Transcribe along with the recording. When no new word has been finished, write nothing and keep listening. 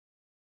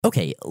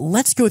Okay,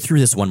 let's go through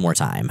this one more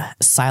time.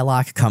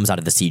 Psylocke comes out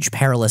of the Siege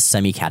Perilous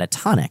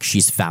semi-catatonic.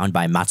 She's found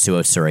by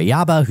Matsuo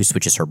Tsurayaba, who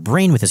switches her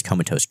brain with his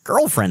comatose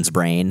girlfriend's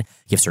brain,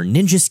 gives her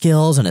ninja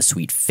skills and a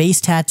sweet face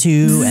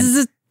tattoo,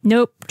 and...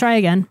 Nope, try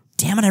again.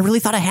 Damn it, I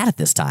really thought I had it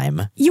this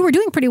time. You were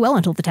doing pretty well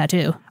until the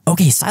tattoo.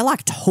 Okay,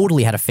 Psylocke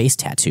totally had a face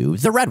tattoo,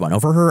 the red one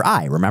over her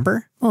eye,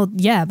 remember? Well,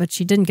 yeah, but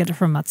she didn't get it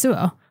from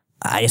Matsuo.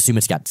 I assume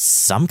it's got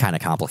some kind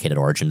of complicated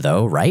origin,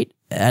 though, right?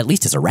 At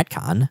least it's a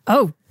retcon.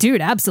 Oh, dude,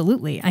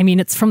 absolutely. I mean,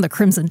 it's from the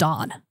Crimson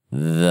Dawn.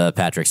 The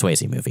Patrick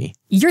Swayze movie.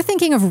 You're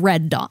thinking of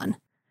Red Dawn.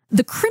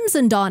 The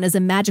Crimson Dawn is a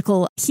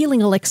magical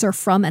healing elixir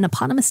from an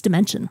eponymous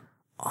dimension.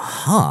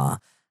 Huh.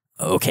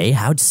 Okay,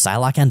 how'd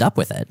Psylocke end up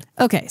with it?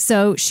 Okay,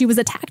 so she was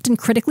attacked and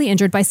critically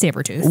injured by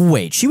Sabretooth.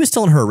 Wait, she was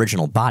still in her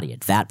original body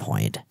at that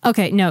point.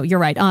 Okay, no, you're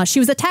right. She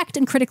was attacked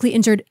and critically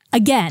injured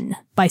again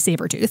by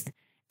Sabretooth.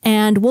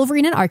 And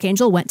Wolverine and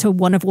Archangel went to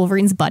one of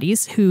Wolverine's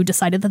buddies, who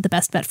decided that the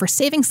best bet for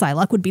saving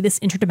Psylocke would be this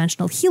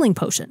interdimensional healing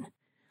potion.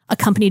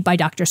 Accompanied by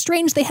Doctor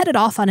Strange, they headed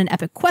off on an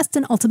epic quest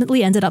and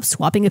ultimately ended up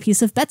swapping a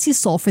piece of Betsy's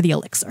soul for the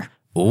elixir.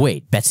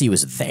 Wait, Betsy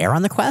was there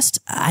on the quest?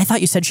 I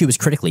thought you said she was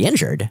critically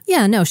injured.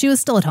 Yeah, no, she was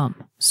still at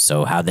home.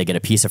 So how'd they get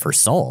a piece of her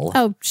soul?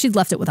 Oh, she'd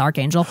left it with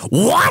Archangel.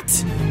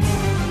 What?!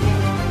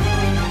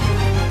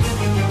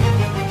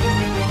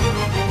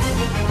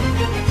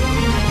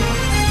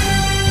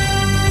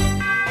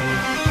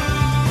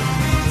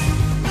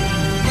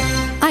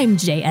 I'm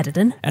Jay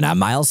Edidin. And I'm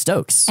Miles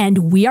Stokes.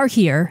 And we are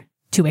here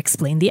to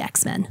explain the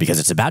X-Men. Because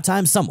it's about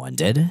time someone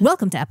did.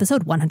 Welcome to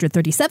episode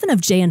 137 of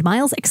Jay and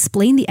Miles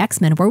Explain the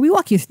X-Men, where we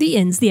walk you through the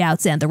ins, the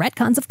outs, and the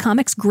retcons of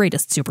comics'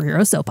 greatest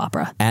superhero soap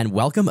opera. And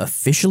welcome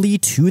officially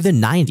to the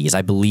 90s.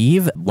 I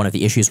believe one of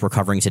the issues we're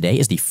covering today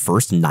is the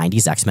first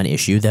 90s X-Men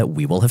issue that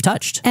we will have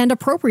touched. And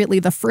appropriately,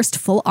 the first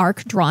full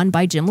arc drawn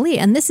by Jim Lee.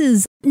 And this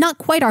is not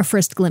quite our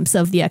first glimpse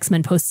of the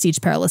X-Men post-Siege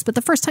Perilous, but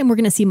the first time we're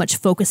going to see much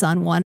focus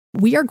on one.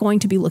 We are going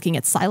to be looking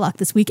at Psylocke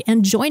this week,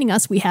 and joining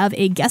us, we have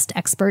a guest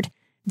expert,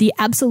 the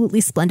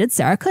absolutely splendid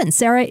Sarah Kuhn.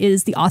 Sarah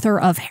is the author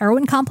of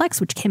Heroine Complex,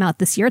 which came out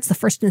this year. It's the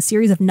first in a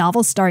series of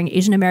novels starring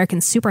Asian American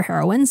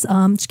superheroines,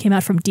 which came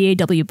out from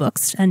DAW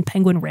Books and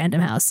Penguin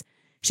Random House.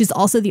 She's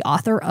also the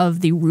author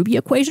of The Ruby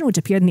Equation, which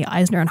appeared in the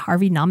Eisner and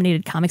Harvey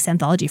nominated comics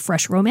anthology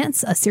Fresh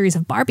Romance, a series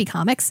of Barbie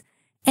comics,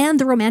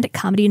 and the romantic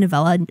comedy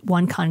novella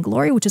One Con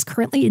Glory, which is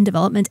currently in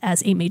development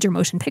as a major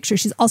motion picture.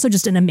 She's also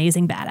just an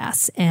amazing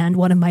badass and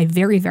one of my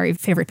very, very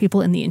favorite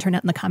people in the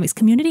internet and the comics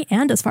community,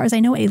 and as far as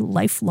I know, a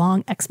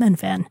lifelong X-Men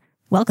fan.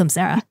 Welcome,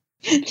 Sarah.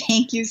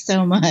 Thank you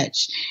so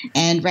much.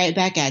 And right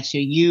back at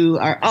you. You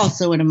are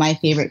also one of my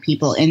favorite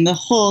people in the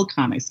whole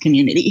comics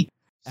community.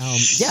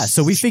 Yeah,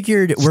 so we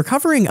figured we're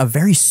covering a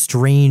very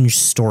strange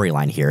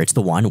storyline here. It's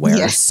the one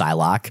where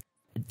Psylocke,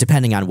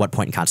 depending on what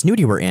point in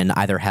continuity we're in,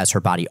 either has her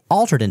body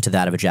altered into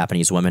that of a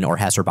Japanese woman or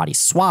has her body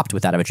swapped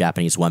with that of a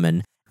Japanese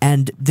woman.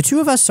 And the two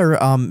of us are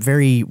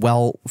very,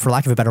 well, for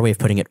lack of a better way of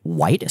putting it,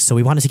 white. So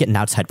we wanted to get an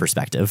outside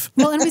perspective.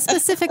 Well, and we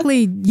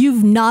specifically,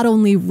 you've not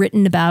only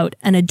written about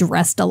and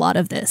addressed a lot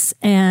of this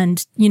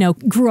and, you know,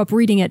 grew up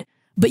reading it,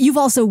 but you've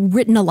also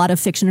written a lot of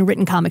fiction and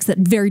written comics that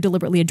very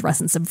deliberately address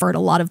and subvert a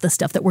lot of the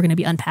stuff that we're going to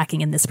be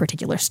unpacking in this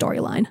particular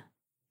storyline.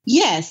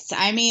 Yes.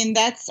 I mean,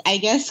 that's, I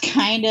guess,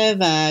 kind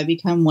of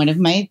become one of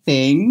my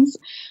things.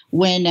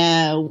 When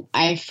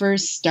I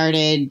first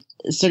started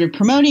sort of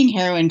promoting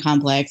Heroine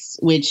Complex,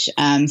 which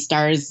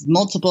stars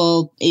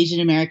multiple Asian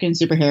American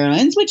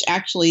superheroines, which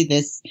actually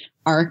this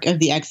arc of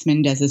the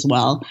X-Men does as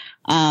well,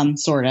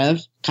 sort of,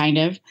 kind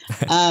of.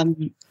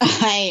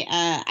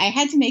 I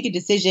had to make a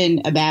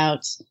decision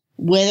about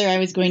whether I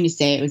was going to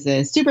say it was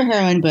a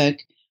superheroine book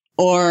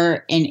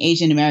or an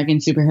Asian American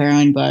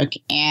superheroine book.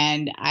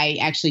 And I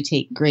actually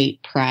take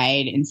great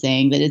pride in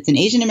saying that it's an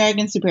Asian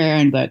American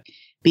superheroine book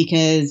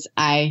because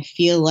I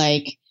feel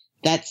like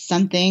that's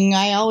something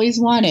I always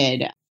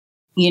wanted.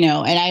 You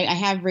know, and I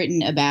have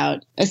written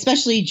about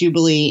especially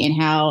Jubilee and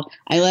how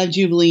I love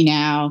Jubilee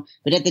now,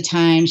 but at the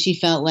time she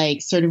felt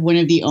like sort of one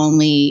of the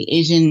only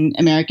Asian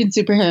American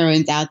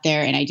superheroines out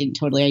there, and I didn't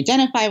totally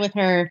identify with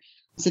her.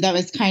 So that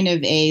was kind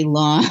of a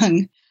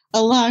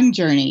long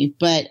journey.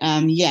 But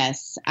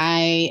yes,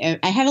 I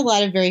have a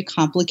lot of very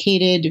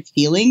complicated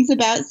feelings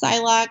about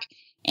Psylocke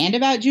and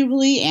about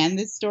Jubilee and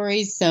this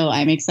story, so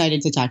I'm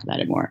excited to talk about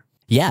it more.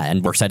 Yeah,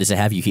 and we're excited to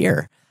have you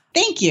here.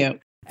 Thank you.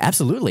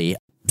 Absolutely.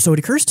 So it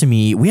occurs to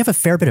me, we have a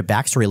fair bit of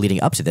backstory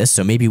leading up to this,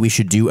 so maybe we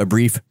should do a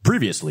brief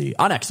previously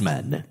on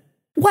X-Men.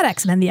 What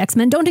X-Men? The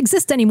X-Men don't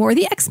exist anymore.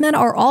 The X-Men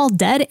are all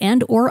dead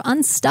and or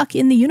unstuck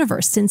in the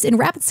universe, since in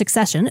rapid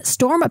succession,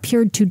 Storm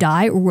appeared to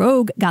die,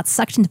 Rogue got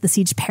sucked into the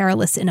Siege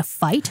Perilous in a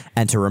fight.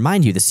 And to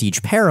remind you, the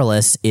Siege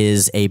Perilous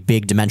is a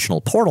big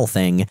dimensional portal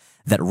thing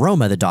that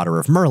Roma, the daughter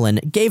of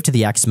Merlin, gave to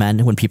the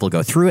X-Men. When people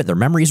go through it, their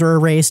memories are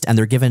erased, and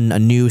they're given a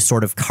new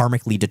sort of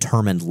karmically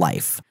determined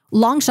life.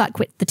 Longshot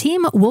quit the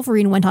team.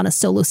 Wolverine went on a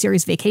solo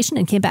series vacation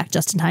and came back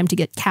just in time to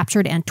get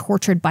captured and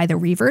tortured by the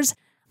Reavers,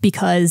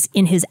 because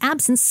in his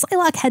absence,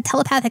 Psylocke had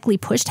telepathically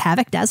pushed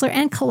Havoc, Dazzler,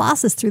 and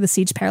Colossus through the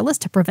Siege Perilous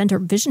to prevent a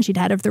vision she'd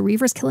had of the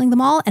Reavers killing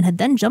them all, and had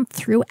then jumped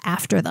through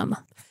after them.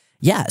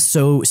 Yeah,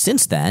 so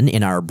since then,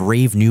 in our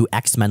brave new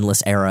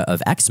X-Men-less era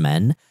of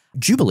X-Men,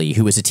 Jubilee,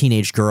 who was a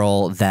teenage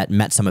girl that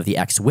met some of the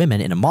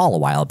X-Women in a mall a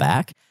while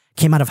back,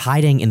 came out of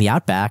hiding in the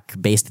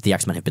Outback base that the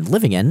X-Men have been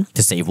living in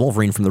to save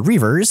Wolverine from the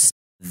Reavers.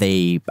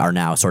 They are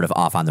now sort of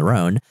off on their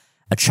own.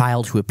 A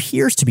child who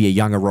appears to be a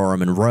young Aurora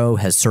Monroe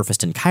has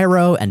surfaced in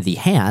Cairo, and the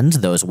Hand,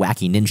 those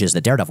wacky ninjas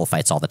that Daredevil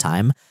fights all the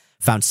time,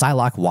 found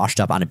Psylocke washed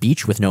up on a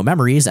beach with no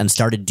memories and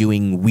started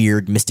doing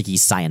weird, mysticky,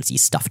 science-y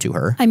stuff to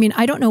her. I mean,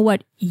 I don't know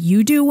what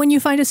you do when you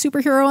find a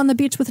superhero on the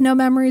beach with no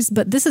memories,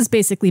 but this is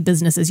basically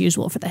business as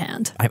usual for the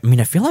Hand. I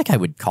mean, I feel like I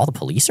would call the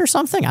police or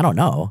something. I don't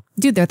know.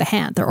 Dude, they're the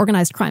Hand. They're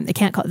organized crime. They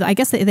can't call... I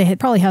guess they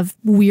probably have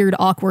weird,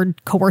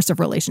 awkward, coercive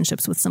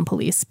relationships with some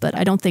police, but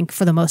I don't think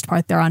for the most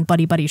part they're on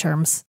buddy-buddy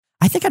terms.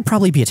 I think I'd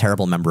probably be a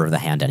terrible member of the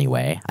Hand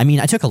anyway. I mean,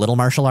 I took a little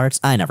martial arts.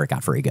 I never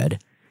got very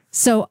good.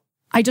 So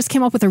I just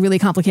came up with a really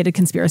complicated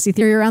conspiracy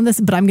theory around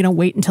this, but I'm going to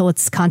wait until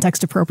it's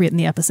context appropriate in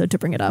the episode to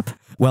bring it up.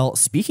 Well,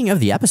 speaking of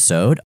the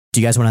episode, do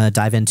you guys want to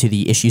dive into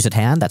the issues at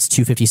hand? That's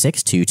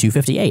 256 to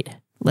 258.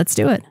 Let's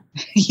do it.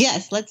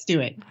 Yes, let's do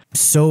it.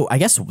 So I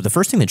guess the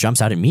first thing that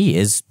jumps out at me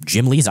is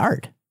Jim Lee's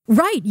art.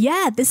 Right,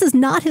 yeah. This is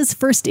not his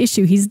first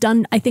issue. He's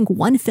done, I think,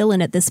 one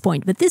fill-in at this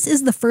point, but this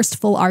is the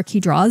first full arc he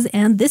draws,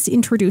 and this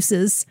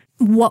introduces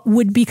what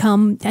would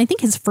become, I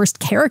think, his first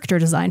character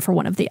design for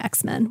one of the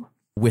X-Men.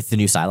 With the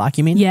new Psylocke,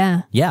 you mean?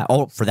 Yeah. Yeah.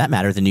 Oh, for that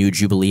matter, the new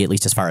Jubilee, at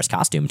least as far as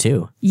costume,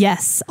 too.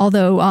 Yes,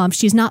 although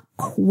she's not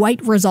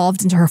quite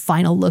resolved into her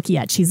final look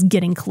yet. She's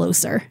getting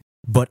closer.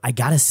 But I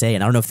gotta say,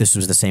 and I don't know if this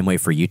was the same way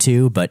for you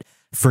two, but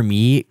for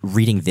me,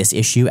 reading this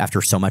issue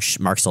after so much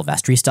Mark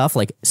Silvestri stuff,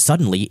 like,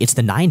 suddenly it's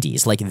the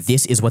 90s. Like,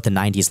 this is what the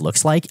 90s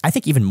looks like. I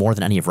think even more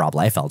than any of Rob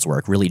Liefeld's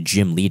work, really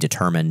Jim Lee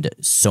determined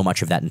so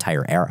much of that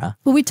entire era.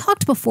 Well, we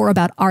talked before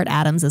about Art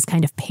Adams as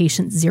kind of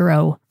patient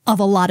zero of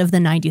a lot of the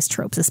 90s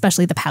tropes,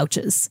 especially the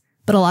pouches,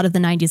 but a lot of the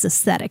 90s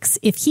aesthetics.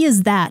 If he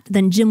is that,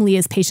 then Jim Lee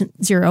is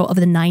patient zero of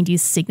the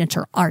 90s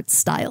signature art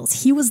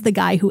styles. He was the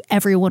guy who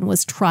everyone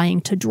was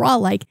trying to draw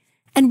like.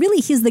 And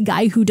really, he's the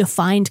guy who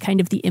defined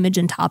kind of the Image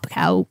and Top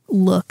Cow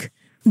look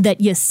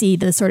that you see,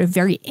 the sort of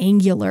very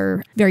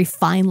angular, very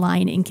fine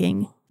line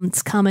inking.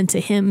 It's common to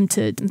him,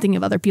 I'm thinking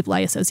of other people I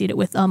associate it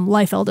with.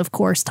 Liefeld, of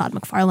course, Todd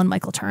McFarlane,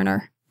 Michael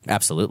Turner.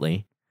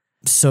 Absolutely.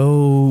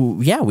 So,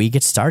 yeah, we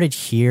get started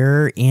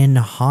here in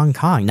Hong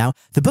Kong. Now,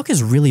 the book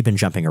has really been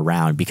jumping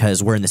around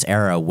because we're in this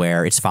era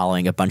where it's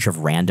following a bunch of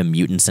random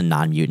mutants and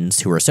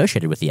non-mutants who are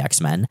associated with the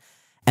X-Men.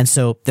 And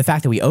so the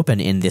fact that we open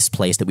in this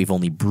place that we've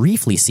only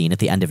briefly seen at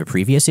the end of a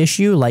previous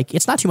issue, like,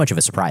 it's not too much of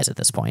a surprise at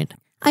this point.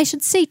 I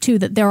should say, too,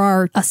 that there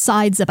are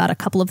asides about a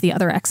couple of the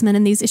other X-Men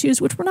in these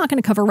issues, which we're not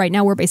going to cover right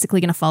now. We're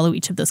basically going to follow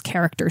each of those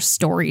characters'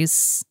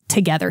 stories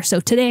together. So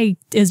today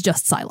is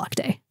just Psylocke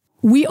Day.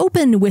 We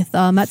open with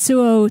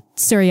Matsuo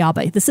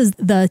Tsurayaba. This is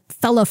the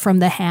fella from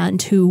the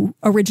Hand who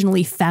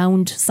originally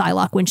found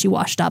Psylocke when she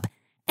washed up.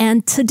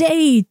 And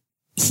today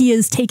he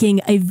is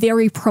taking a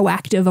very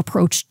proactive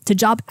approach to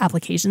job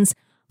applications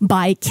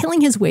by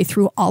killing his way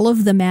through all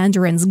of the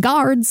Mandarin's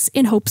guards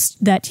in hopes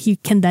that he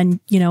can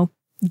then,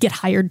 get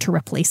hired to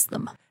replace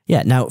them.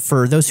 Yeah, now,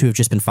 for those who have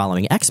just been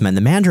following X-Men,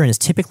 the Mandarin is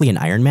typically an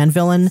Iron Man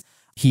villain.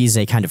 He's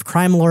a kind of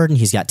crime lord, and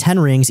he's got 10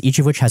 rings, each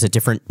of which has a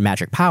different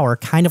magic power,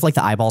 kind of like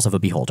the eyeballs of a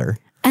beholder.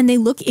 And they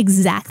look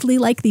exactly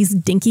like these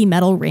dinky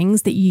metal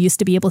rings that you used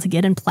to be able to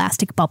get in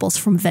plastic bubbles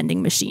from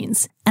vending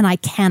machines. And I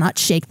cannot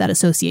shake that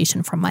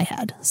association from my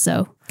head.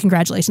 So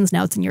congratulations,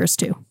 now it's in yours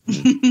too.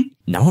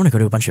 Now I want to go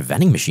to a bunch of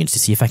vending machines to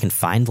see if I can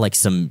find like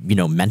some,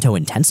 Mento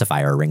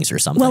intensifier rings or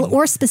something. Well,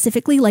 or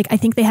specifically, like I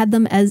think they had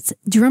them as,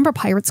 do you remember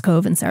Pirates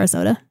Cove in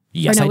Sarasota?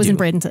 Yes, or no, I it was do. in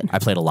Bradenton. I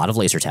played a lot of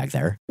laser tag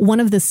there. One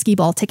of the skee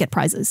ball ticket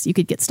prizes, you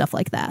could get stuff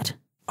like that.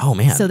 Oh,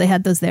 man. So they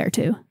had those there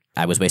too.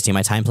 I was wasting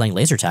my time playing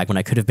laser tag when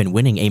I could have been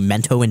winning a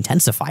Mento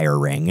intensifier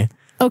ring.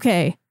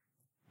 Okay.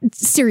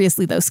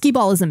 Seriously, though, skee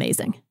ball is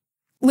amazing.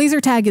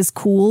 Laser tag is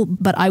cool,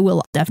 but I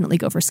will definitely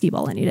go for skee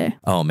ball any day.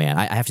 Oh, man,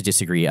 I have to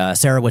disagree.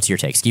 Sarah, what's your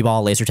take? Skee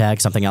ball, laser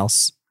tag, something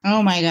else?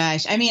 Oh my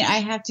gosh. I mean, I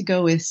have to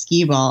go with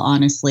skee ball,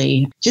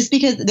 honestly, just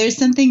because there's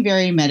something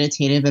very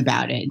meditative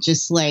about it.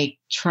 Just like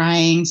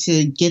trying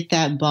to get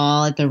that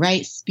ball at the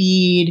right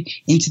speed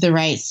into the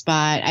right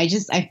spot. I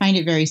find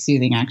it very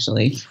soothing,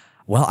 actually.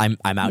 Well, I'm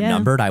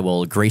outnumbered. Yeah. I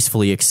will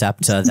gracefully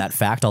accept that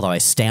fact, although I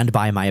stand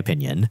by my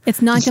opinion.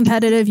 It's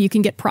non-competitive. You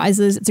can get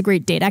prizes. It's a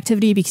great date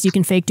activity because you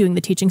can fake doing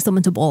the teaching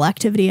someone to bowl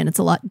activity, and it's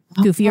a lot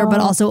goofier,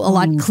 but also a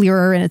lot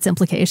clearer in its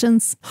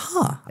implications.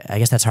 Huh. I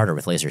guess that's harder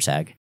with laser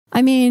tag.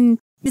 I mean,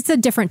 it's a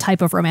different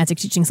type of romantic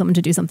teaching someone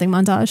to do something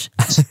montage.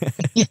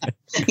 Yeah.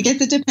 I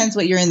guess it depends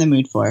what you're in the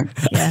mood for.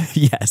 Yeah.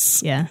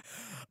 Yes. Yeah.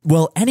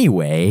 Well,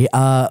 anyway,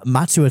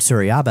 Matsuo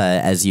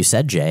Tsurayaba, as you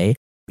said, Jay,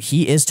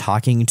 he is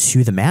talking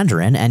to the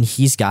Mandarin, and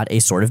he's got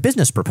a sort of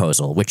business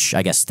proposal, which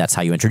I guess that's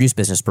how you introduce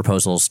business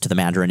proposals to the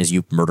Mandarin, is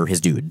you murder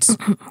his dudes.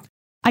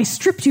 I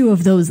stripped you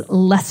of those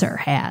lesser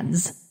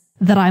hands,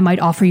 that I might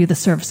offer you the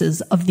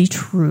services of the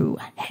true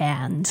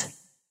hand.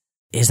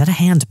 Is that a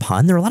hand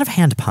pun? There are a lot of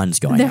hand puns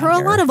going on There are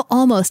here. a lot of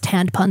almost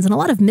hand puns and a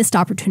lot of missed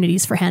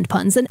opportunities for hand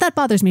puns. And that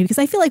bothers me because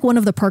I feel like one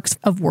of the perks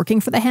of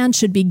working for the Hand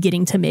should be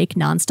getting to make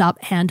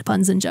nonstop hand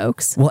puns and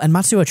jokes. Well, and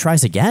Matsuo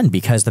tries again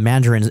because the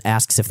Mandarin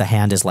asks if the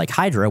Hand is like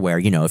Hydra, where,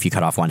 if you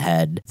cut off one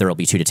head, there will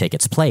be two to take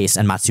its place.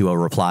 And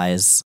Matsuo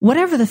replies,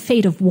 "Whatever the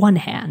fate of one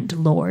hand,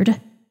 Lord,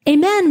 a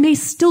man may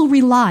still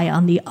rely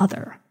on the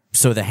other."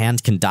 so the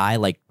Hand can die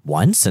like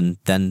once and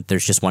then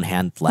there's just one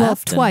hand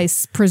left? Well,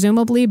 twice,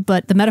 presumably,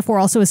 but the metaphor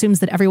also assumes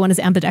that everyone is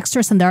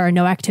ambidextrous and there are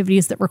no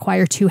activities that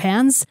require two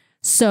hands.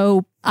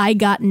 So I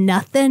got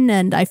nothing,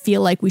 and I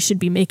feel like we should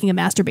be making a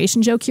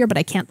masturbation joke here, but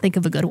I can't think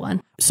of a good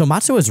one. So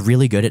Matsuo is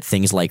really good at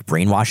things like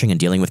brainwashing and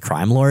dealing with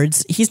crime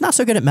lords. He's not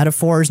so good at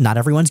metaphors. Not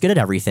everyone's good at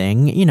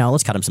everything.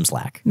 Let's cut him some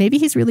slack. Maybe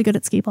he's really good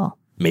at skee ball.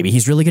 Maybe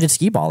he's really good at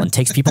skee ball and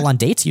takes people on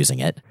dates using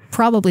it.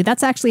 Probably.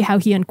 That's actually how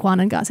he and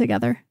Quanon got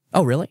together.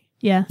 Oh, really?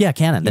 Yeah. Yeah,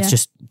 canon.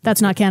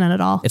 That's not canon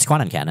at all. It's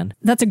Quanon canon.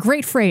 That's a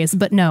great phrase,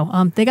 but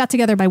no. They got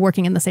together by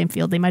working in the same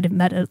field. They might have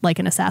met at like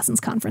an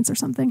assassin's conference or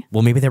something.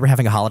 Well, maybe they were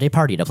having a holiday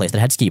party at a place that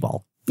had skee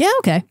ball. Yeah,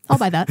 okay. I'll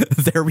buy that.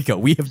 There we go.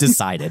 We have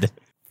decided.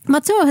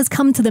 Matsuo has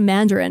come to the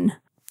Mandarin,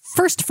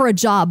 first for a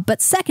job, but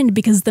second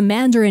because the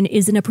Mandarin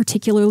is in a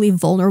particularly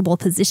vulnerable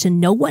position.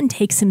 No one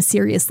takes him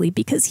seriously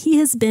because he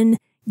has been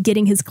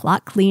getting his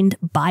clock cleaned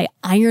by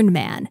Iron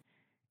Man.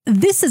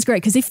 This is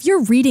great because if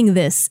you're reading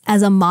this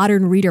as a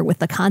modern reader with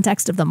the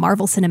context of the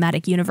Marvel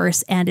Cinematic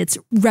Universe and its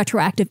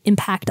retroactive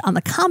impact on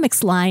the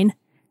comics line,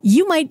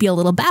 you might be a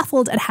little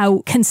baffled at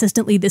how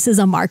consistently this is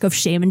a mark of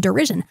shame and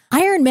derision.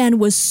 Iron Man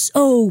was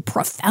so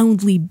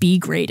profoundly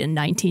B-grade in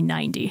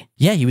 1990.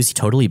 Yeah, he was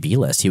totally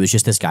B-list. He was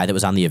just this guy that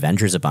was on the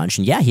Avengers a bunch.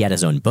 And yeah, he had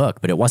his own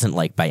book, but it wasn't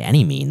like by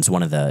any means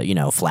one of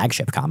the,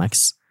 flagship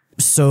comics.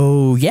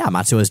 So yeah,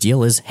 Matsuo's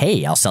deal is,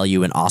 hey, I'll sell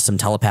you an awesome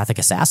telepathic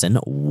assassin.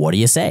 What do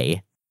you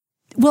say?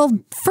 Well,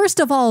 first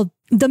of all,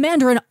 the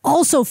Mandarin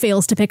also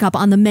fails to pick up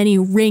on the many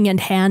ring and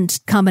hand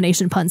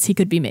combination puns he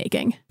could be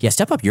making. Yeah,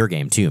 step up your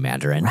game too,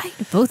 Mandarin. Right,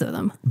 both of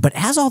them. But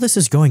as all this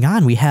is going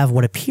on, we have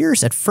what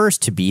appears at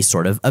first to be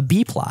sort of a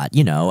B-plot,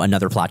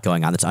 another plot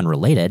going on that's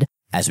unrelated,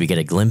 as we get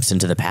a glimpse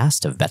into the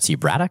past of Betsy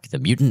Braddock, the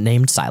mutant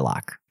named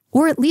Psylocke.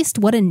 Or at least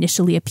what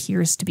initially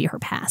appears to be her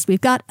past.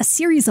 We've got a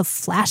series of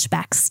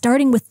flashbacks,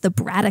 starting with the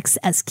Braddocks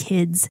as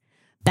kids.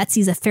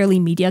 Betsy's a fairly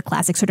media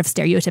classic, sort of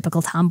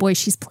stereotypical tomboy.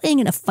 She's playing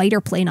in a fighter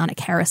plane on a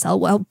carousel,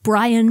 while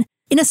Brian,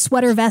 in a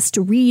sweater vest,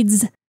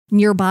 reads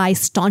nearby,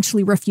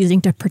 staunchly refusing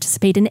to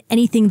participate in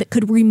anything that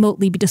could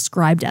remotely be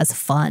described as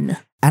fun.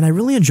 And I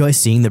really enjoy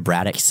seeing the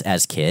Braddocks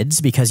as kids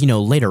because,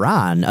 later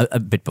on, a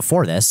bit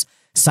before this,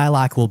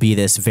 Psylocke will be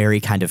this very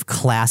kind of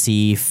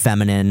classy,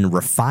 feminine,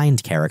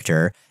 refined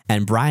character,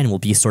 and Brian will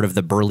be sort of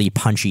the burly,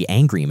 punchy,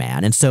 angry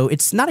man. And so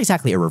it's not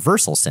exactly a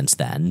reversal since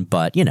then,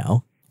 but,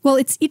 Well,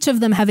 it's each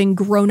of them having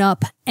grown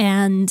up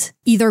and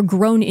either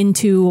grown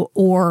into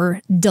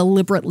or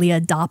deliberately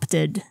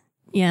adopted,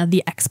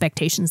 the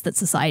expectations that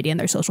society and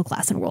their social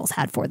class and roles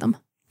had for them.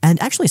 And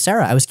actually,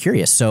 Sarah, I was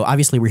curious. So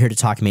obviously we're here to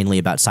talk mainly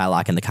about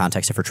Psylocke in the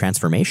context of her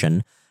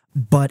transformation.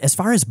 But as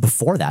far as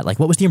before that,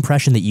 what was the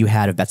impression that you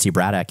had of Betsy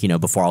Braddock,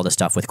 before all the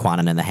stuff with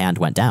Quanon and the Hand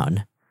went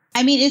down?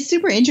 I mean, it's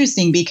super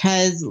interesting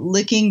because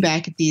looking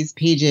back at these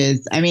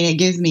pages, it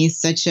gives me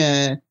such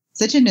a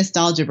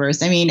nostalgia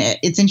burst.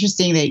 It's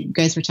interesting that you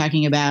guys were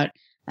talking about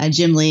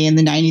Jim Lee and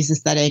the 90s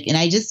aesthetic. And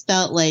I just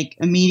felt like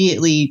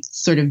immediately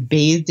sort of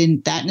bathed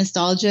in that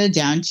nostalgia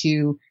down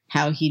to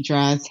how he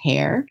draws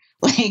hair.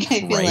 I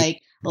feel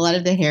like a lot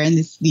of the hair in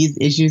these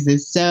issues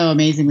is so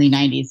amazingly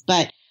 90s.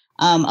 But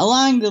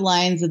along the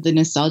lines of the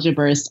nostalgia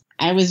burst,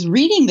 I was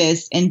reading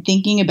this and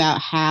thinking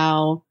about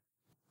how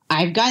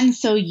I've gotten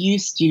so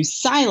used to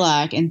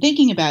Psylocke and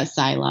thinking about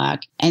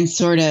Psylocke and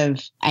sort of,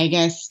 I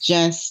guess,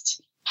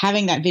 just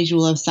having that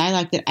visual of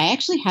Psylocke that I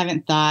actually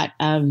haven't thought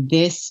of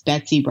this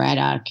Betsy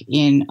Braddock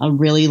in a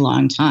really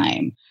long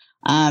time.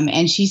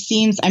 And she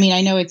seems,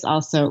 I know it's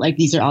also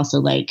these are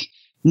also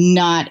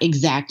not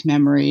exact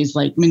memories,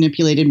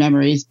 manipulated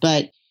memories,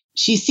 but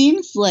she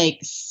seems like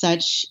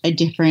such a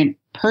different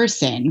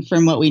person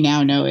from what we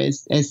now know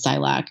as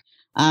Psylocke,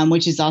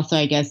 which is also,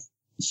 I guess,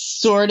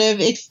 sort of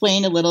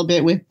explained a little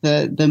bit with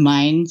the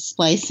mind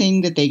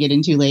splicing that they get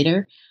into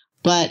later.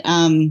 But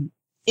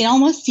it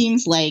almost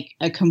seems like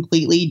a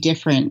completely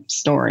different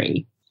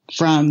story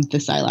from the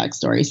Psylocke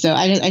story. So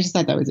I just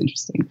thought that was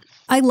interesting.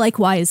 I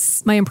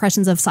likewise, my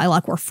impressions of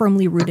Psylocke were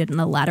firmly rooted in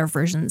the latter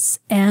versions.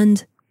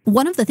 And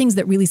one of the things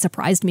that really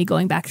surprised me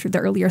going back through the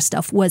earlier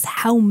stuff was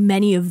how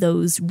many of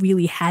those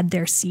really had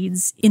their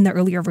seeds in the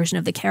earlier version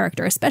of the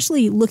character,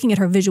 especially looking at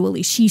her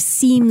visually. She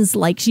seems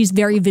like she's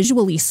very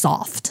visually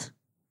soft,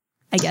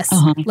 I guess.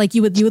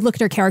 You would look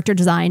at her character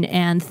design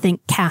and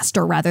think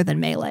Castor rather than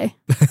Melee.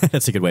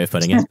 That's a good way of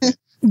putting it.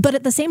 But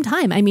at the same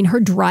time, her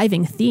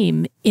driving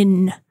theme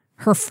in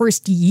her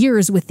first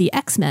years with the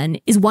X-Men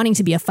is wanting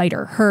to be a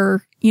fighter.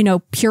 Her,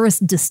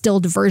 purest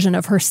distilled version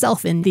of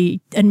herself in the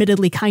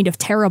admittedly kind of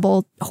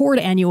terrible Horde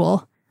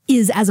annual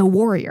is as a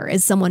warrior,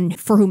 as someone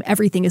for whom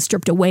everything is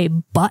stripped away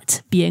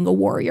but being a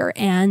warrior.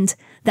 And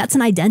that's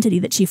an identity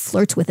that she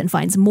flirts with and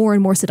finds more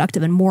and more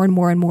seductive and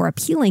more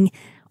appealing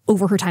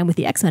over her time with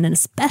the X-Men, and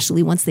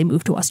especially once they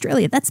moved to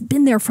Australia. That's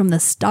been there from the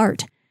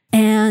start.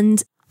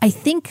 And I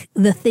think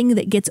the thing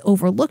that gets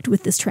overlooked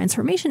with this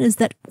transformation is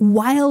that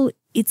while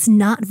it's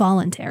not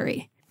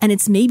voluntary, and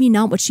it's maybe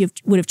not what she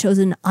would have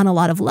chosen on a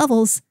lot of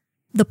levels,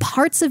 the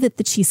parts of it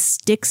that she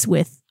sticks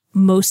with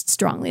most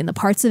strongly and the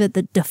parts of it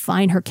that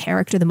define her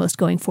character the most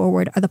going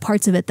forward are the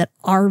parts of it that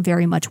are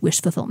very much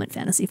wish fulfillment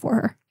fantasy for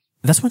her.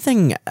 That's one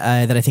thing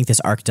that I think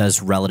this arc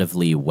does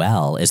relatively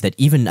well, is that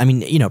even,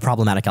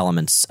 problematic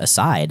elements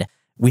aside,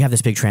 we have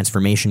this big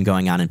transformation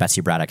going on in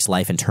Betsy Braddock's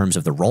life in terms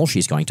of the role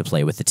she's going to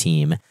play with the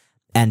team.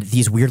 And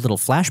these weird little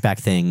flashback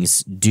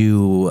things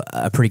do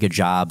a pretty good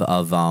job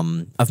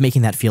of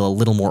making that feel a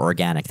little more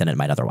organic than it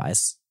might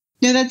otherwise.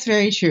 No, that's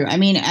very true. I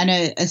mean, on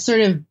a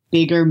sort of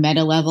bigger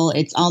meta level,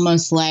 it's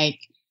almost like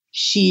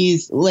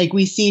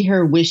we see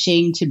her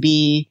wishing to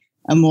be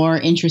a more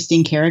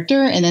interesting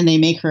character, and then they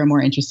make her a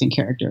more interesting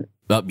character.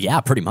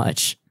 Yeah, pretty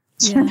much.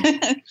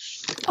 Yeah.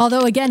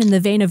 Although, again, in the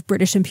vein of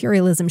British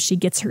imperialism, she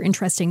gets her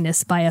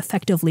interestingness by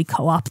effectively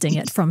co-opting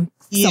it from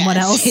someone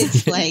else.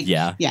 It's like,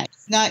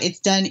 it's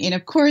done in,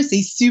 of course,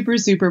 a super,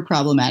 super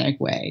problematic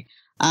way.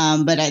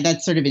 But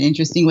that's sort of an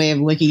interesting way of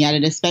looking at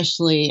it,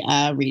 especially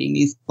reading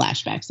these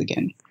flashbacks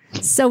again.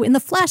 So in the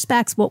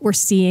flashbacks, what we're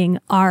seeing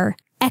are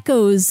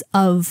echoes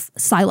of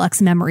Psylocke's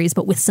memories,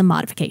 but with some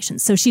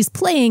modifications. So she's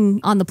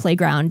playing on the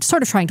playground,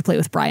 sort of trying to play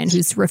with Brian,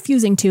 who's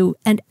refusing to.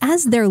 And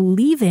as they're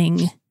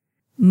leaving,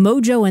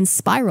 Mojo and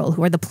Spiral,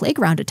 who are the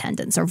playground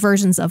attendants, or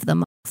versions of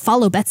them,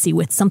 follow Betsy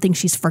with something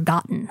she's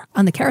forgotten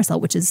on the carousel,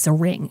 which is a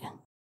ring.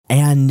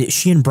 And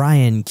she and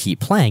Brian keep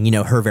playing,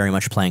 her very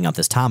much playing up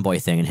this tomboy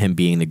thing and him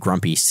being the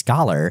grumpy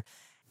scholar.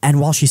 And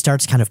while she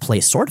starts kind of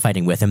play sword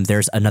fighting with him,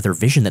 there's another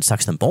vision that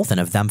sucks them both in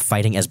of them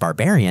fighting as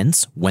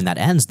barbarians. When that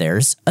ends,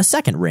 there's a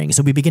second ring.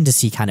 So we begin to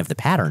see kind of the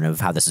pattern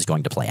of how this is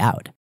going to play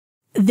out.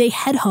 They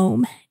head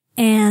home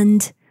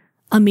and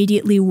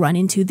immediately run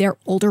into their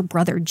older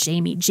brother,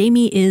 Jamie.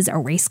 Jamie is a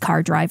race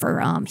car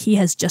driver. He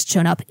has just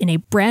shown up in a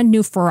brand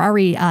new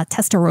Ferrari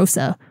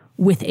Testarossa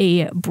with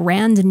a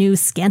brand new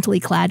scantily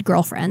clad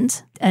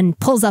girlfriend and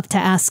pulls up to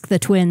ask the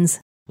twins,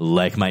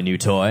 "Like my new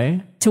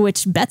toy?" To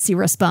which Betsy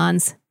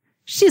responds,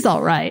 "She's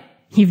all right.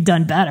 You've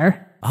done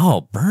better."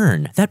 Oh,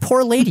 burn. That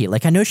poor lady.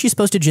 I know she's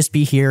supposed to just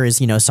be here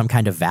as, some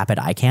kind of vapid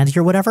eye candy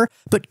or whatever.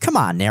 But come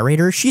on,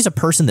 narrator. She's a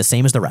person the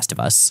same as the rest of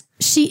us.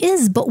 She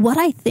is, but what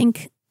I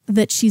think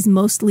that she's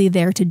mostly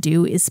there to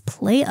do is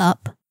play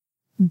up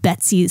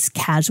Betsy's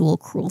casual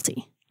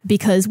cruelty.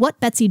 Because what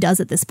Betsy does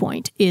at this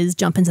point is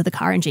jump into the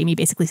car and Jamie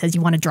basically says, "You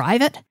want to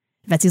drive it?"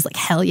 Betsy's like,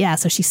 "Hell yeah."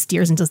 So she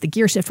steers and does the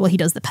gear shift while he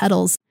does the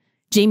pedals.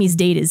 Jamie's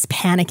date is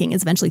panicking,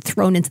 is eventually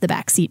thrown into the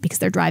back seat because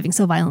they're driving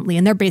so violently.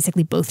 And they're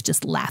basically both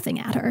just laughing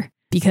at her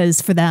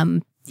because for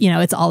them,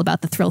 it's all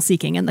about the thrill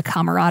seeking and the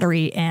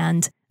camaraderie.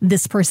 And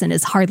this person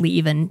is hardly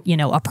even,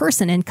 a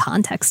person in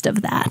context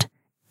of that.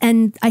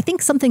 And I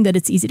think something that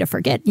it's easy to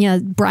forget,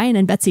 Brian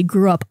and Betsy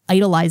grew up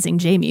idolizing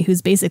Jamie,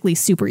 who's basically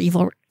super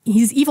evil.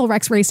 He's evil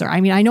Rex Racer.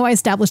 I mean, I know I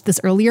established this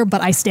earlier,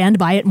 but I stand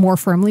by it more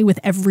firmly with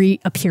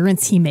every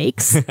appearance he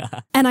makes.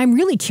 And I'm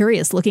really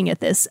curious looking at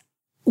this,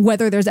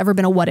 whether there's ever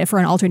been a what if or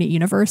an alternate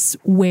universe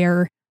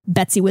where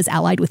Betsy was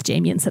allied with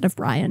Jamie instead of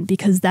Brian,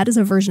 because that is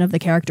a version of the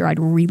character I'd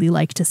really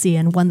like to see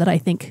and one that I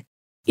think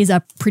is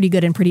a pretty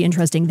good and pretty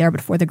interesting there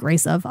but for the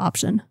grace of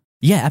option.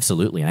 Yeah,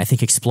 absolutely. And I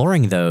think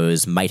exploring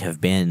those might have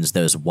been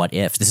those what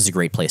ifs. This is a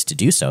great place to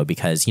do so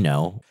because,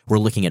 we're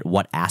looking at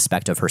what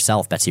aspect of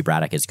herself Betsy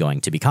Braddock is going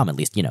to become, at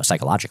least,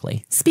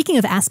 psychologically. Speaking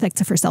of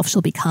aspects of herself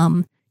she'll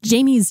become,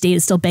 Jamie's date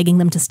is still begging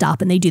them to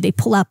stop, and they do. They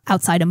pull up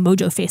outside a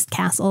Mojo-faced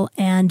castle,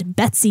 and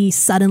Betsy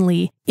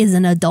suddenly is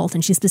an adult,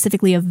 and she's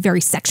specifically a very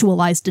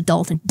sexualized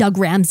adult, and Doug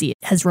Ramsey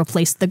has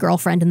replaced the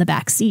girlfriend in the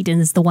back seat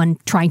and is the one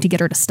trying to get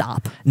her to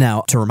stop.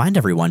 Now, to remind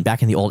everyone,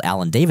 back in the old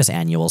Alan Davis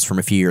annuals from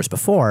a few years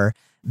before,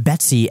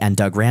 Betsy and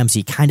Doug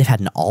Ramsey kind of had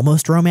an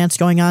almost romance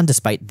going on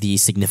despite the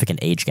significant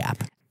age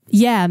gap.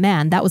 Yeah,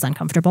 man, that was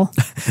uncomfortable.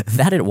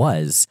 That it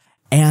was.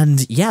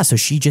 And yeah, so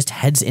she just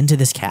heads into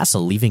this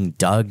castle, leaving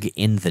Doug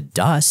in the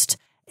dust.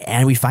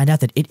 And we find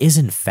out that it is,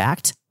 in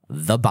fact,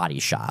 the body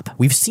shop.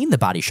 We've seen the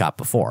body shop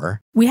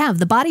before. We have.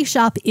 The body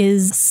shop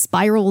is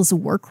Spiral's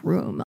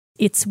workroom.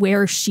 It's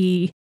where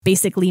she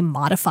basically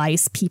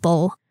modifies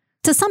people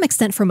to some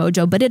extent for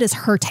Mojo, but it is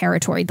her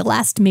territory. The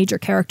last major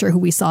character who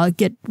we saw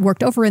get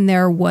worked over in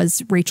there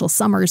was Rachel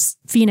Summers,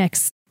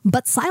 Phoenix.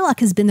 But Psylocke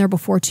has been there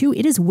before, too.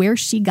 It is where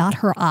she got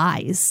her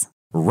eyes.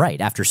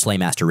 Right, after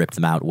Slaymaster ripped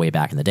them out way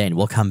back in the day, and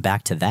we'll come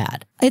back to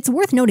that. It's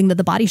worth noting that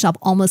the body shop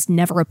almost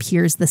never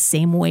appears the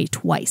same way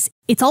twice.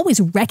 It's always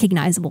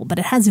recognizable, but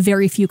it has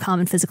very few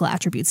common physical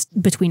attributes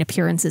between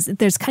appearances.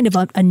 There's kind of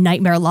a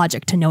nightmare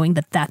logic to knowing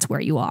that that's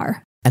where you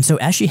are. And so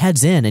as she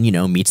heads in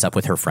and, meets up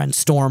with her friend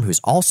Storm,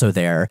 who's also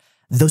there,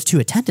 those two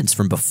attendants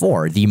from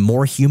before, the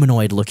more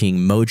humanoid-looking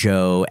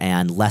Mojo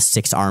and less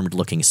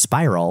six-armed-looking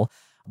Spiral,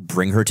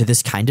 bring her to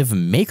this kind of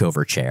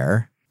makeover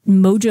chair.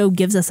 Mojo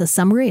gives us a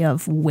summary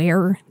of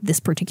where this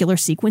particular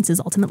sequence is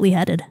ultimately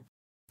headed.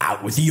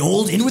 Out with the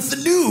old, in with the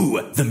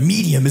new. The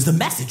medium is the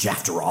message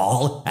after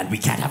all, and we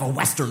can't have a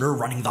Westerner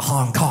running the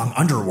Hong Kong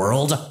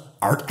underworld.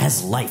 Art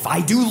as life,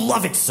 I do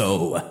love it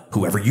so.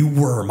 Whoever you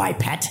were, my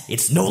pet,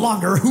 it's no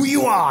longer who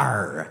you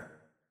are.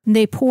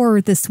 They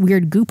pour this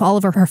weird goop all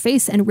over her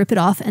face and rip it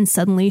off, and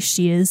suddenly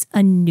she is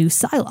a new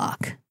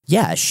Psylocke.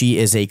 Yeah, she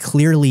is a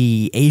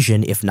clearly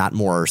Asian, if not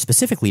more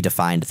specifically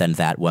defined than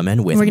that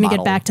woman. We're going to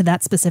get back to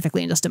that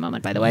specifically in just a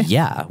moment, by the way.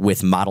 Yeah,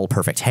 with model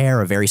perfect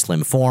hair, a very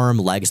slim form,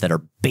 legs that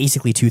are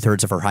basically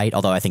 2/3 of her height,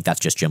 although I think that's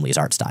just Jim Lee's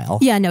art style.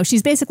 Yeah, no,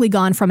 she's basically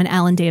gone from an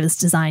Alan Davis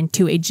design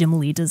to a Jim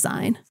Lee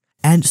design.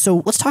 And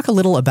so let's talk a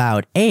little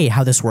about A,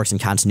 how this works in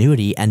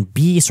continuity, and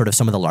B, sort of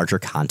some of the larger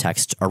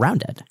context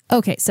around it.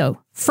 Okay,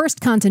 so first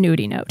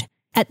continuity note.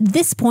 At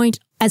this point,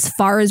 as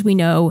far as we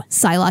know,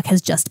 Psylocke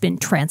has just been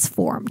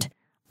transformed.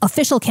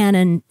 Official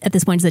canon at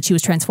this point is that she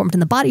was transformed in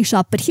the body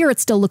shop, but here it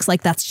still looks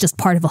like that's just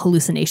part of a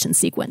hallucination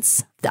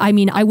sequence. I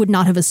mean, I would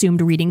not have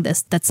assumed reading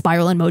this that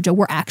Spiral and Mojo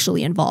were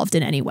actually involved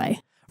in any way.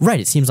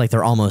 Right, it seems like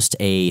they're almost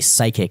a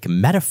psychic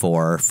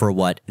metaphor for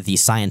what the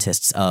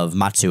scientists of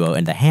Matsuo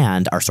and the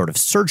Hand are sort of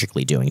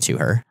surgically doing to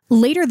her.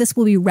 Later, this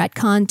will be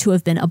retconned to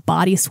have been a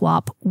body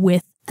swap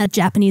with a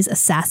Japanese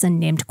assassin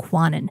named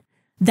Kwanin.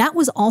 That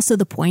was also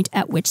the point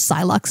at which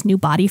Psylocke's new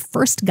body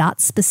first got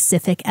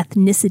specific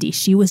ethnicity.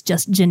 She was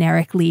just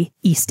generically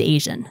East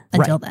Asian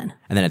until then.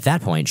 And then at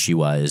that point, she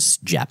was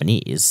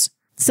Japanese.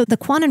 So the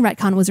Kwanin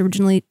retcon was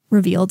originally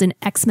revealed in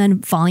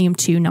X-Men Volume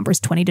 2, numbers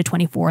 20 to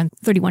 24 and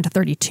 31 to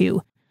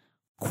 32.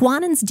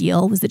 Kwanin's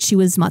deal was that she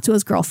was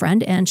Matsuo's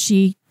girlfriend, and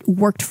she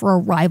worked for a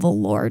rival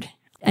lord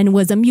and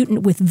was a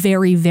mutant with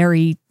very,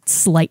 very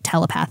slight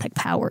telepathic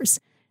powers.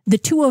 The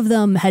two of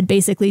them had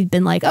basically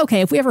been like, okay,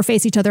 if we ever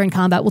face each other in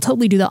combat, we'll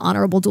totally do the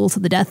honorable duel to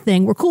the death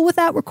thing. We're cool with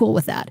that. We're cool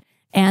with that.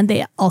 And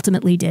they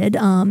ultimately did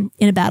in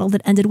a battle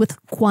that ended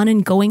with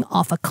Kwanin going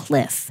off a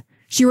cliff.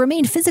 She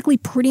remained physically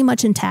pretty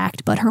much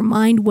intact, but her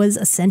mind was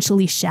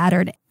essentially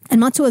shattered. And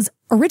Matsuo's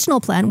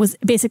original plan was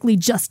basically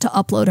just to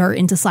upload her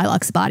into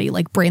Psylocke's body,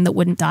 like Brain That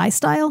Wouldn't Die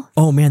style.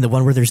 Oh man, the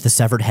one where there's the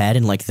severed head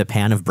and like the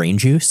pan of brain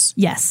juice?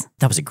 Yes.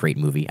 That was a great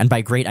movie. And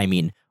by great, I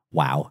mean,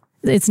 wow.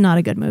 It's not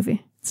a good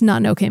movie. It's not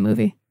an okay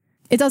movie.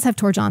 It does have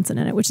Tor Johnson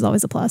in it, which is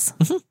always a plus.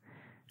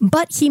 Mm-hmm.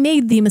 But he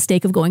made the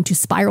mistake of going to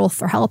Spiral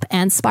for help,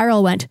 and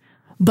Spiral went,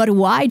 but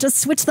why just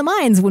switch the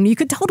minds when you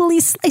could totally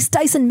slice,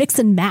 dice, and mix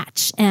and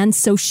match? And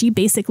so she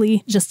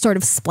basically just sort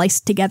of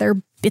spliced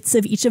together bits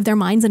of each of their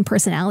minds and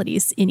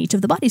personalities in each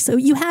of the bodies. So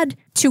you had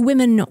two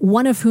women,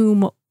 one of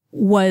whom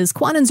was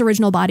Kwanin's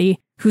original body,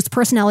 whose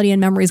personality and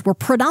memories were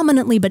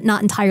predominantly but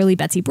not entirely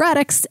Betsy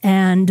Braddock's,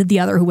 and the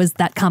other who was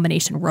that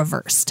combination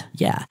reversed.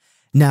 Yeah.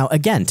 Now,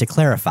 again, to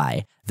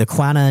clarify, the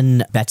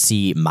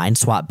Kwanin-Betsy mind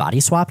swap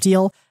body swap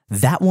deal,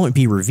 that won't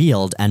be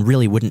revealed and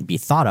really wouldn't be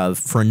thought of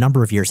for a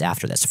number of years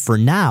after this. For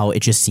now,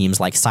 it just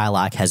seems like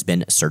Psylocke has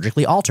been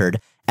surgically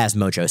altered, as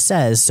Mojo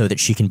says, so that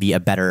she can be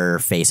a better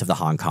face of the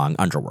Hong Kong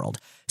underworld.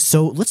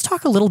 So let's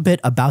talk a little bit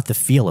about the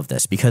feel of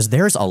this, because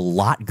there's a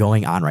lot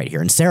going on right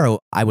here. And Sarah,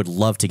 I would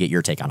love to get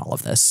your take on all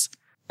of this.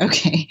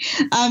 Okay.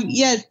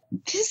 Yes,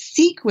 this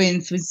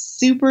sequence was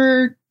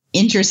super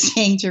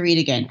interesting to read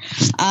again.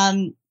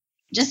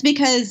 Just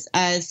because,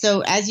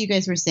 so as you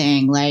guys were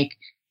saying, like,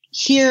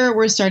 here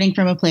we're starting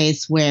from a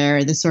place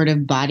where the sort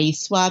of body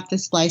swap, the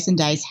splice and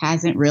dice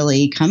hasn't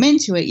really come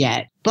into it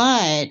yet.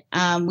 But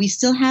we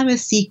still have a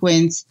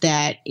sequence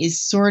that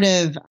is sort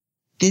of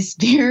this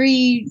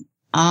very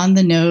on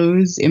the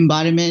nose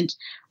embodiment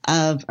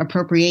of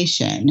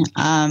appropriation.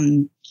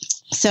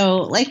 So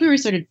like we were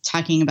sort of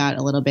talking about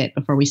a little bit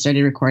before we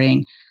started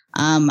recording,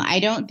 I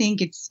don't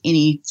think it's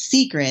any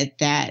secret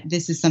that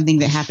this is something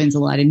that happens a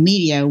lot in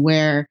media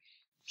where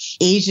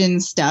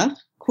Asian stuff,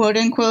 quote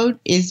unquote,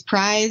 is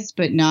prized,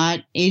 but not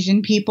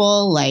Asian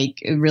people. Like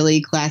a really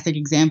classic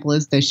example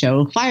is the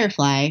show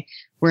Firefly,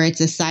 where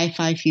it's a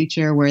sci-fi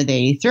future where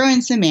they throw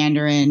in some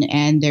Mandarin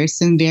and there's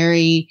some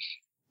very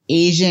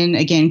Asian,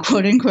 again,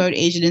 quote unquote,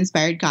 Asian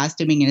inspired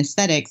costuming and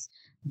aesthetics,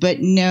 but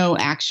no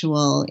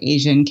actual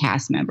Asian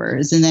cast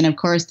members. And then, of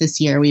course,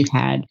 this year we've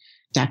had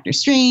Doctor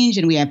Strange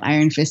and we have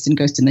Iron Fist and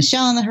Ghost in the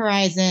Shell on the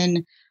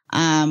horizon,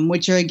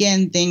 which are,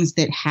 again, things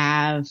that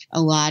have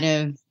a lot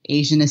of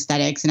Asian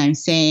aesthetics. And I'm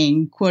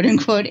saying, quote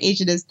unquote,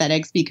 Asian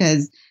aesthetics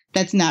because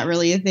that's not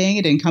really a thing.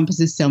 It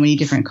encompasses so many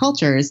different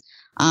cultures.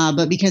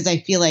 But because I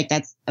feel like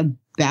that's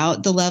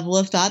about the level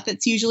of thought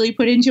that's usually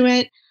put into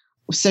it.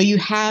 So you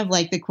have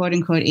like the quote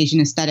unquote Asian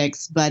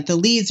aesthetics, but the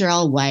leads are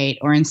all white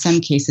or in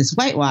some cases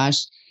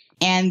whitewashed.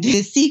 And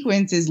this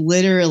sequence is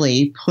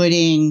literally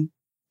putting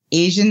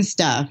Asian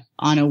stuff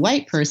on a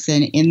white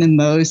person in the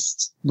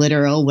most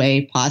literal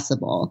way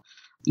possible.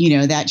 You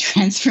know, that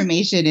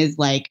transformation is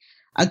like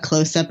a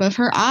close-up of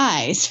her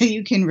eye, so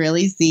you can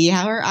really see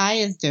how her eye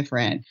is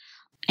different.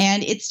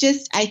 And it's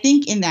just, I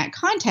think in that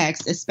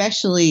context,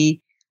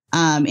 especially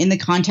in the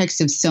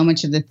context of so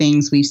much of the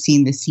things we've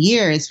seen this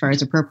year as far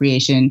as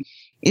appropriation,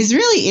 is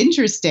really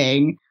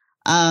interesting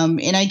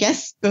in I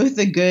guess both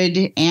a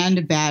good and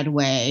a bad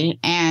way.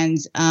 And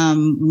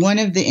one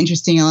of the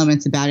interesting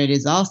elements about it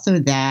is also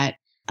that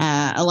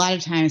a lot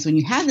of times when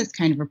you have this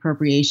kind of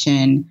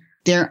appropriation,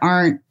 there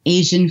aren't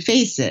Asian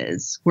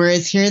faces,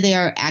 whereas here they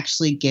are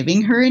actually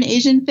giving her an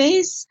Asian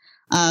face.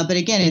 But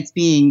again, it's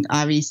being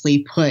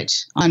obviously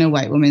put on a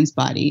white woman's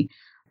body.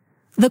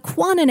 The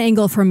Kwannon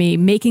angle for me,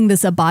 making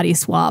this a body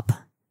swap,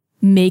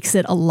 makes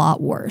it a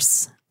lot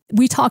worse.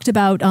 We talked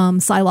about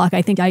Psylocke.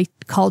 I think I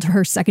called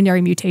her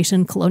secondary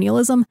mutation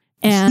colonialism,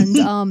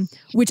 and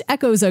which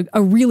echoes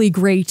a really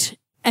great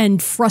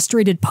and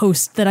frustrated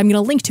post that I'm going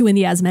to link to in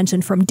the As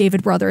Mentioned from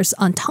David Brothers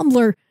on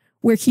Tumblr,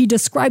 where he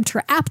described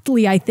her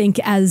aptly, I think,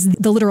 as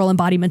the literal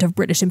embodiment of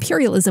British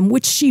imperialism,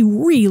 which she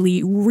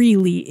really,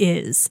 really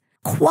is.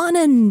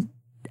 Kwannon,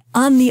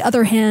 on the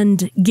other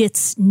hand,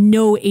 gets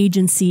no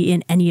agency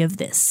in any of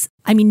this.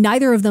 I mean,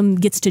 neither of them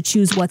gets to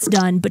choose what's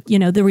done, but, you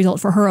know, the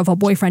result for her of a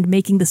boyfriend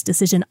making this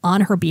decision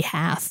on her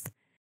behalf.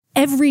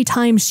 Every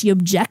time she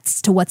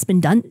objects to what's been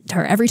done to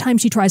her, every time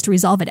she tries to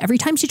resolve it, every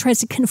time she tries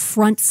to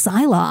confront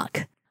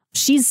Psylocke,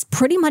 she's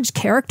pretty much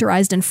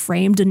characterized and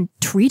framed and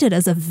treated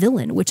as a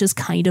villain, which is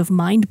kind of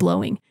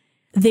mind-blowing.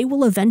 They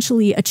will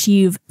eventually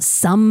achieve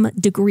some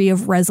degree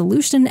of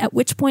resolution, at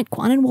which point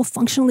Kwannon will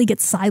functionally get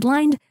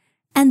sidelined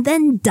and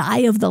then die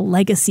of the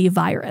legacy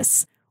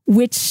virus,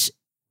 which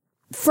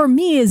for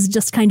me is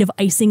just kind of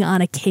icing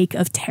on a cake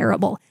of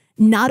terrible.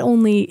 Not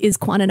only is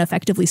Kwannon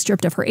effectively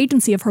stripped of her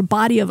agency, of her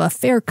body, of a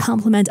fair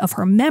complement of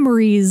her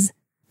memories,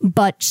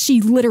 but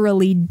she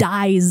literally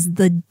dies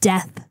the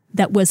death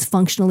that was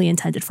functionally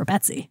intended for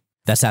Betsy.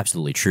 That's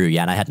absolutely true.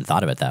 Yeah, and I hadn't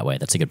thought of it that way.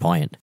 That's a good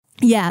point.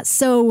 Yeah,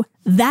 so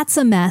that's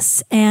a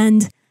mess,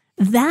 and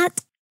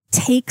that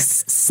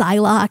takes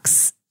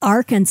Psylocke's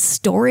arc and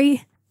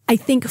story, I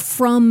think,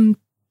 from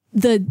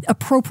the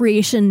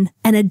appropriation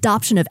and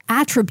adoption of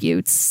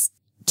attributes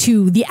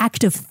to the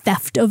act of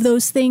theft of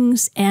those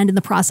things, and in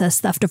the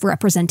process, theft of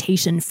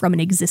representation from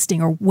an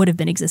existing or would have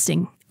been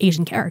existing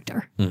Asian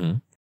character. Mm-hmm.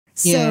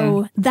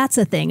 So that's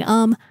a thing.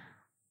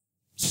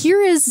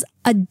 Here is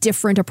a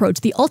different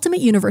approach. The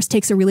Ultimate Universe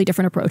takes a really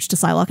different approach to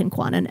Psylocke and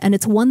Kwannon, and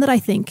it's one that I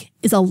think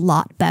is a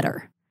lot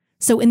better.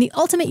 So in the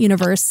Ultimate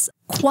Universe,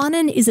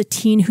 Kwannon is a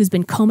teen who's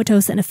been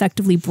comatose and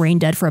effectively brain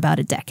dead for about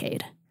a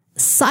decade.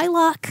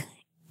 Psylocke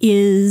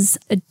is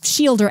a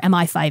SHIELD or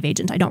MI5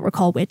 agent, I don't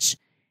recall which,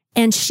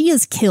 and she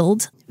is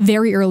killed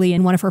very early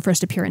in one of her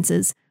first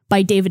appearances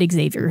by David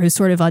Xavier, who's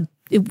sort of a,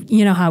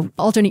 you know how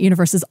alternate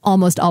universes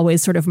almost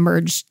always sort of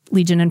merge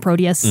Legion and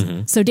Proteus.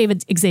 Mm-hmm. So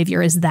David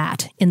Xavier is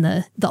that in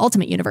the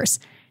Ultimate Universe.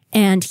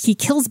 And he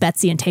kills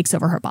Betsy and takes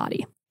over her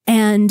body.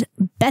 And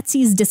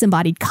Betsy's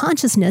disembodied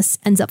consciousness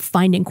ends up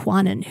finding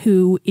Kwannon,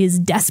 who is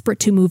desperate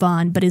to move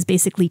on, but is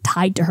basically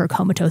tied to her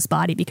comatose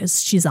body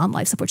because she's on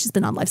life support. She's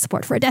been on life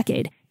support for a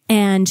decade.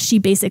 And she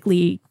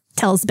basically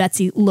tells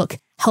Betsy, look,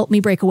 help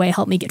me break away,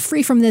 help me get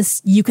free from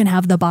this. You can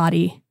have the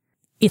body.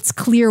 It's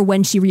clear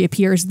when she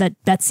reappears that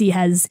Betsy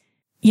has,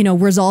 you know,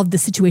 resolved the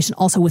situation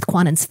also with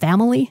Kwannon's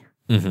family,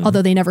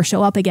 although they never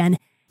show up again.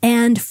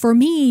 And for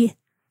me,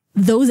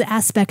 those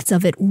aspects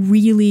of it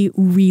really,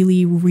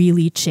 really,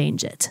 really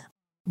change it.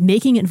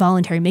 Making it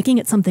voluntary, making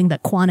it something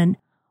that Kwannon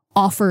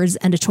offers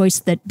and a choice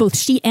that both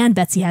she and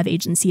Betsy have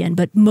agency in,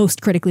 but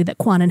most critically that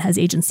Kwannon has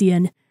agency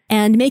in,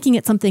 and making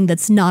it something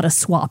that's not a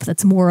swap,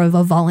 that's more of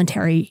a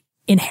voluntary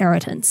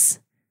inheritance,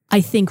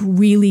 I think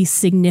really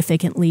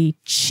significantly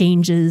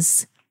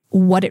changes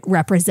what it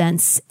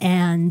represents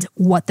and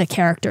what the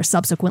character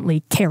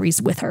subsequently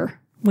carries with her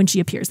when she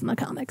appears in the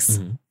comics.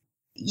 Mm-hmm.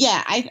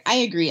 Yeah, I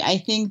agree. I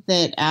think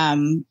that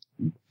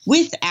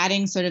with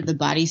adding sort of the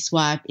body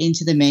swap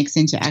into the mix,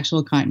 into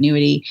actual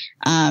continuity,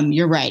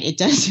 you're right. It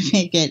does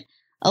make it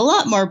a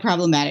lot more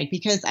problematic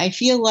because I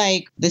feel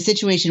like the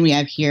situation we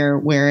have here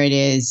where it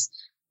is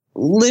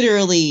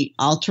literally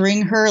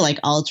altering her, like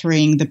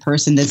altering the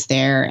person that's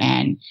there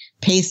and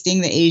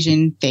pasting the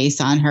Asian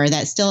face on her,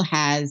 that still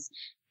has,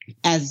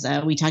 as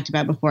we talked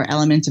about before,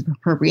 elements of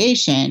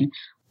appropriation.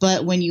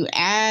 But when you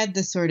add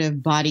the sort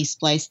of body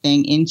splice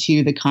thing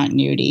into the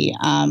continuity,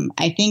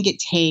 I think it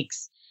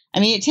takes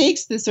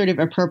the sort of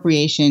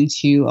appropriation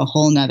to a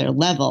whole nother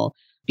level,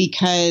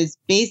 because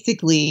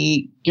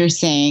basically you're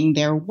saying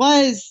there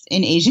was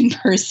an Asian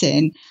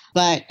person,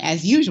 but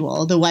as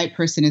usual, the white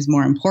person is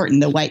more important.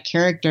 The white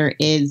character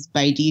is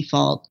by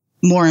default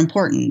more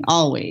important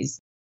always.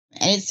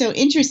 And it's so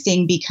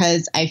interesting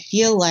because I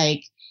feel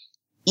like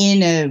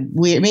in a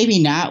weird,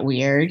 maybe not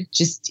weird,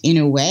 just in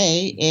a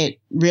way, it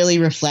really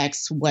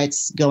reflects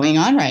what's going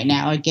on right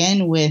now.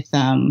 Again, with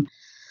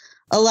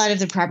a lot of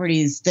the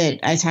properties that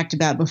I talked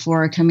about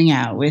before coming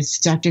out with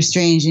Doctor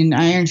Strange and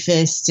Iron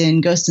Fist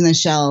and Ghost in the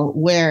Shell,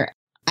 where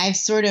I've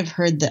sort of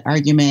heard the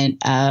argument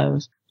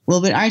of,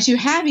 well, but aren't you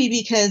happy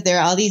because there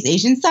are all these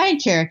Asian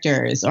side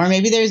characters? Or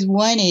maybe there's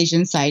one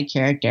Asian side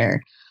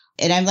character.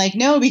 And I'm like,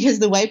 no, because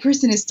the white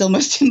person is still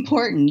most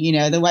important. You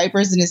know, the white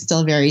person is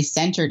still very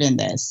centered in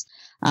this.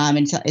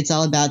 And it's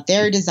all about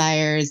their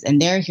desires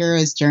and their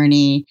hero's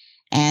journey.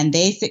 And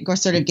they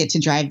sort of get to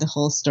drive the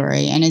whole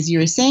story. And as you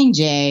were saying,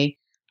 Jay,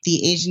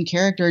 the Asian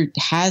character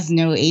has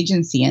no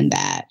agency in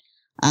that.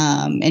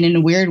 And in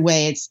a weird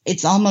way,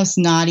 it's almost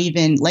not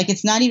even like,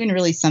 it's not even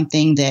really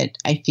something that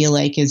I feel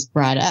like is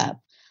brought up.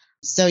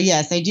 So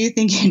yes, I do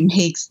think it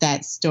makes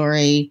that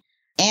story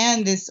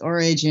and this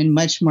origin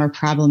much more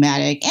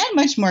problematic and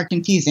much more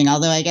confusing,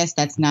 although I guess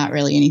that's not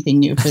really anything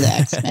new for the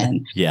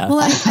X-Men. Yeah. Well,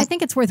 I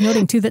think it's worth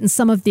noting, too, that in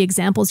some of the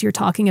examples you're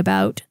talking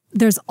about,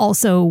 there's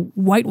also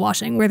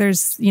whitewashing, where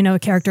there's, a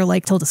character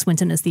like Tilda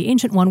Swinton as the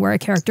Ancient One, where a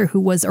character who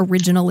was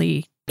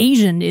originally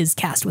Asian is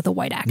cast with a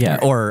white actor. Yeah,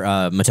 or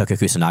Motoko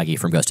Kusanagi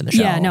from Ghost in the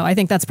Shell. Yeah, no, I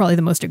think that's probably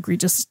the most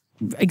egregious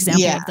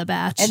example of the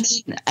batch. And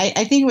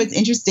I think what's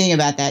interesting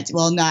about that,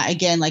 well, not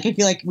again, like I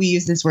feel like we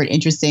use this word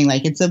interesting,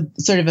 like it's a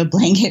sort of a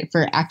blanket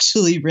for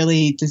actually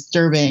really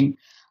disturbing.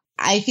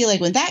 I feel like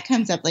when that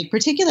comes up, like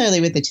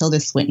particularly with the Tilda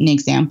Swinton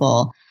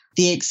example,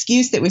 the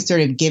excuse that was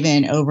sort of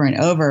given over and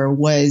over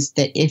was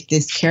that if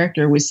this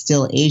character was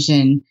still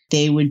Asian,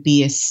 they would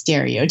be a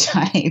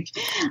stereotype.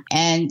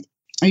 And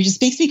it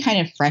just makes me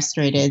kind of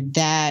frustrated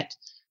that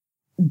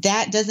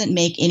that doesn't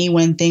make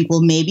anyone think,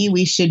 well, maybe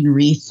we should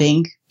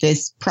rethink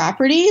this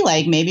property.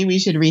 Like maybe we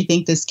should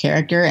rethink this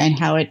character and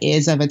how it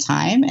is of a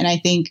time. And I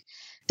think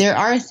there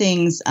are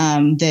things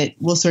that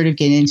we'll sort of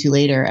get into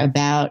later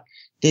about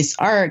this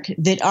arc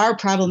that are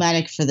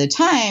problematic for the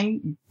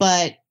time,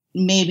 but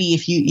maybe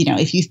if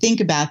you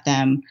think about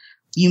them,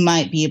 you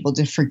might be able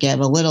to forgive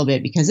a little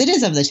bit because it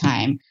is of the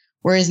time.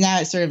 Whereas now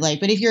it's sort of like,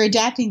 but if you're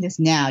adapting this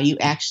now, you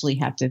actually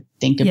have to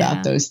think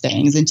about those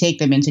things and take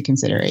them into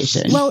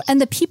consideration. Well, and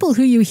the people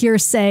who you hear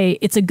say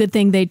it's a good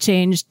thing they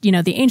changed,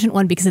 the Ancient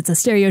One because it's a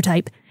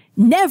stereotype,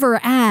 never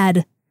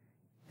add,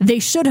 they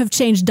should have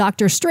changed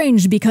Doctor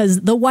Strange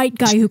because the white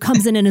guy who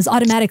comes in and is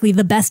automatically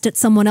the best at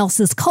someone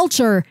else's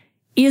culture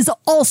is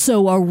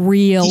also a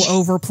real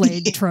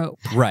overplayed trope.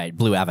 Right.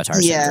 Blue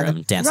Avatar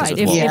syndrome. Dances with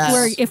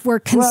wolves. If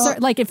we're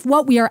concerned, like if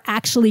what we are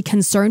actually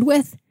concerned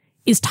with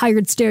is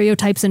tired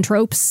stereotypes and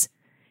tropes,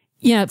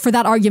 for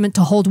that argument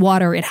to hold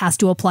water, it has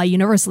to apply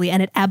universally,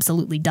 and it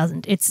absolutely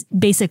doesn't. It's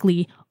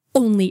basically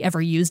only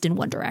ever used in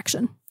one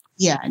direction.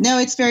 Yeah, no,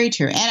 it's very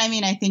true. And I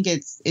mean, I think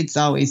it's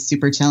always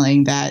super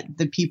telling that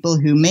the people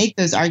who make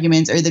those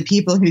arguments are the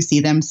people who see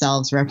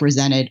themselves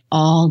represented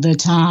all the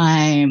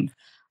time.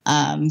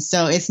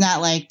 So it's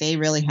not like they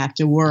really have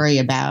to worry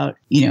about,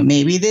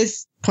 maybe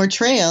this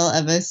portrayal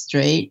of a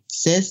straight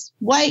cis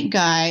white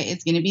guy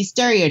is going to be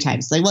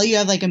stereotypes. Like, well, you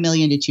have like a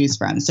million to choose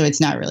from, so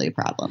it's not really a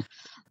problem.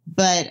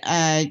 But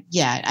I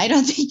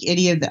don't think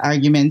any of the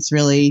arguments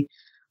really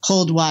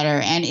hold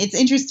water. And it's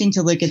interesting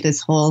to look at this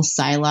whole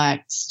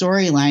Psylocke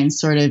storyline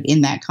sort of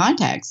in that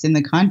context, in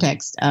the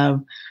context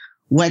of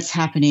what's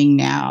happening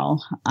now,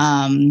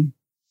 and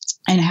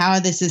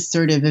how this is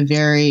sort of a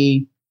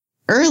very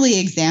early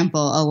example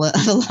of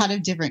a lot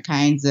of different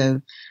kinds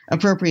of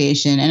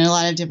appropriation and a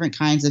lot of different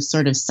kinds of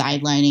sort of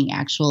sidelining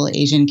actual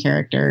Asian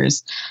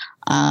characters.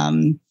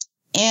 And,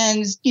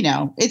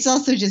 it's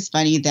also just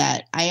funny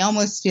that I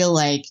almost feel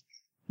like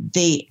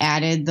they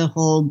added the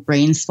whole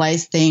brain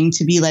splice thing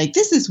to be like,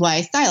 this is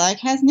why Psylocke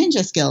has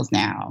ninja skills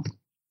now.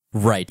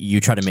 Right. You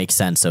try to make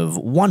sense of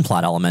one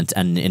plot element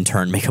and in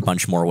turn make a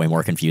bunch more way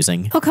more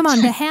confusing. Oh, come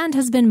on. The hand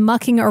has been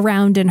mucking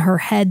around in her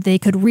head. They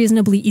could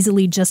reasonably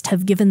easily just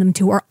have given them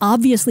to her.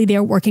 Obviously, they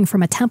are working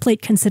from a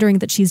template considering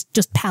that she's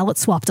just palette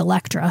swapped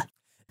Elektra.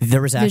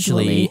 There was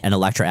actually an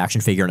Elektra action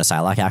figure and a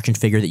Psylocke action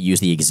figure that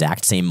used the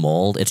exact same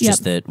mold. It's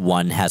just that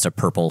one has a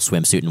purple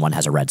swimsuit and one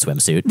has a red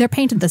swimsuit. They're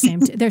painted the same.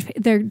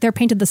 They're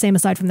painted the same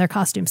aside from their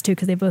costumes, too,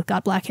 because they both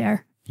got black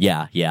hair.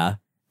 Yeah.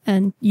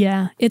 And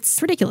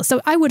it's ridiculous.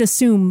 So I would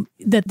assume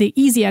that the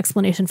easy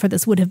explanation for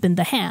this would have been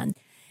the hand.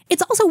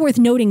 It's also worth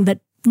noting that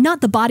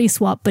not the body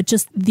swap, but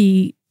just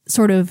the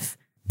sort of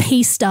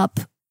paste up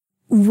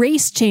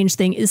race change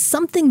thing is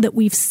something that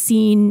we've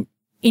seen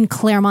in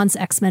Claremont's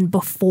X-Men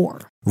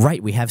before.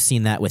 Right. We have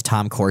seen that with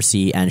Tom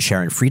Corsi and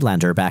Sharon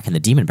Friedlander back in the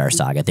Demon Bear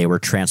saga. They were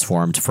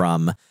transformed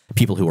from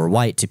people who were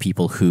white to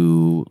people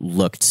who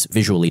looked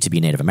visually to be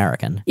Native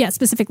American. Yeah,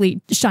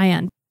 specifically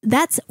Cheyenne.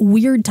 That's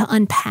weird to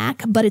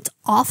unpack, but it's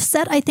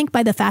offset, I think,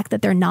 by the fact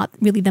that they're not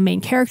really the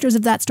main characters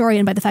of that story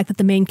and by the fact that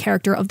the main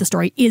character of the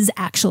story is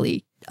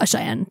actually a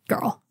Cheyenne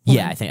girl.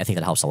 Yeah, I think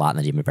that helps a lot in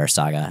the Demon Bear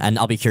saga. And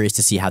I'll be curious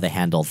to see how they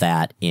handle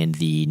that in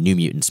the New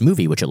Mutants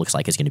movie, which it looks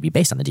like is going to be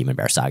based on the Demon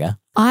Bear saga.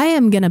 I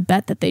am going to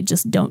bet that they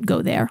just don't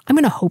go there. I'm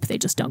going to hope they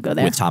just don't go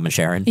there. With Tom and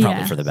Sharon,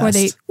 probably for the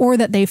best. Or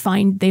that they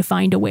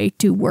find a way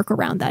to work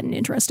around that in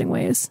interesting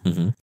ways.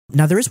 Mm-hmm.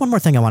 Now, there is one more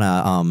thing I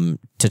want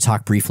to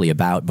talk briefly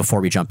about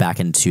before we jump back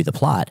into the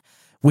plot,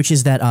 which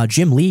is that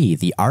Jim Lee,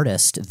 the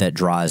artist that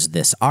draws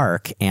this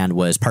arc and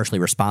was partially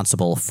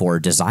responsible for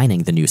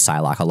designing the new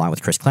Psylocke along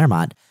with Chris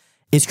Claremont,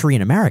 is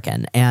Korean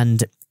American.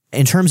 And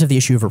in terms of the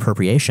issue of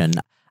appropriation,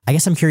 I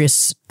guess I'm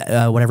curious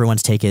what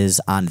everyone's take is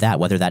on that,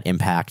 whether that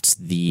impacts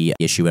the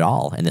issue at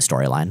all in the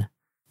storyline.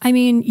 I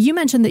mean, you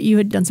mentioned that you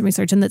had done some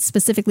research and that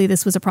specifically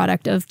this was a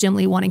product of Jim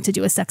Lee wanting to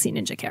do a sexy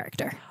ninja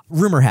character.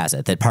 Rumor has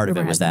it that part of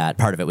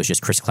it was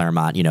just Chris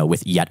Claremont,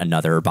 with yet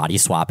another body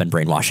swap and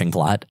brainwashing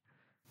plot.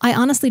 I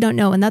honestly don't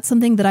know. And that's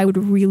something that I would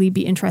really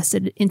be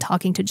interested in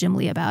talking to Jim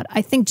Lee about.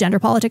 I think gender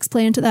politics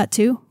play into that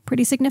too,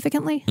 pretty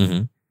significantly.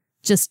 Mm-hmm.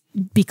 Just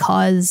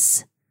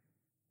because,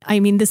 I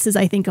mean, this is,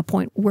 I think, a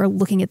point where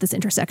looking at this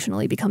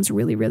intersectionally becomes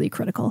really, really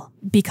critical,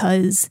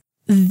 because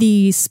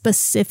the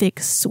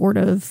specific sort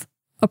of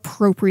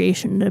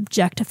appropriation and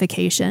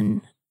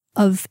objectification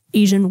of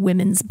Asian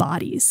women's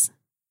bodies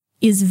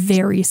is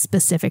very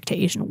specific to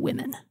Asian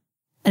women.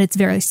 And it's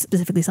very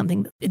specifically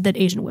something that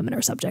Asian women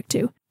are subject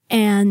to.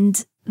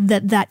 And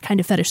that kind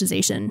of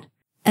fetishization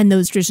and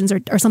those traditions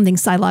are something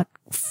Psylocke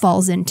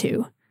falls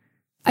into.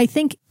 I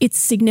think it's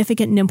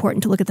significant and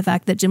important to look at the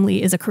fact that Jim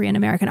Lee is a Korean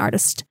American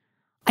artist.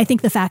 I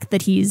think the fact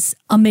that he's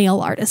a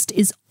male artist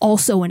is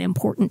also an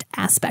important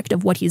aspect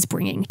of what he's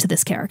bringing to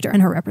this character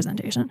and her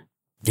representation.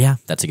 Yeah,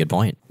 that's a good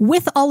point.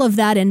 With all of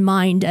that in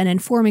mind and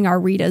informing our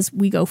read as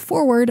we go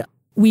forward,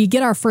 we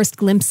get our first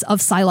glimpse of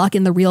Psylocke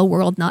in the real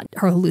world, not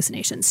her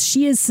hallucinations.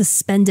 She is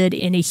suspended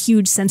in a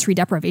huge sensory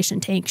deprivation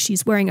tank.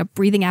 She's wearing a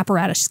breathing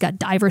apparatus. She's got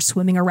divers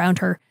swimming around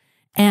her.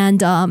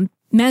 And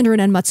Mandarin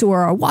and Matsuo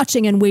are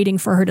watching and waiting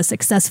for her to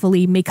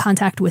successfully make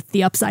contact with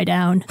the Upside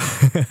Down.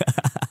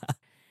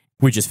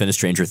 We just finished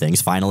Stranger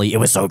Things. Finally, it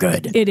was so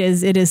good. It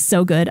is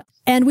so good.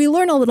 And we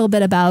learn a little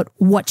bit about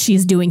what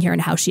she's doing here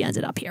and how she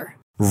ended up here.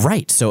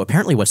 Right. So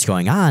apparently what's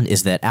going on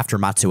is that after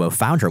Matsuo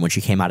found her when she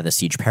came out of the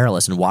Siege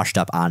Perilous and washed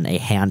up on a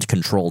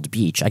hand-controlled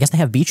beach, I guess they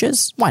have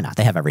beaches? Why not?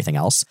 They have everything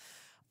else.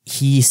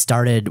 He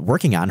started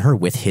working on her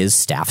with his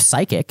staff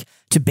psychic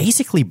to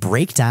basically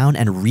break down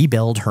and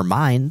rebuild her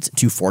mind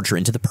to forge her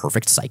into the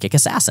perfect psychic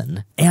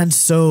assassin. And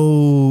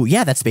so,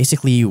 yeah, that's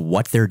basically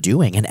what they're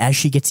doing. And as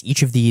she gets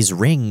each of these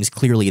rings,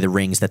 clearly the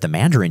rings that the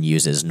Mandarin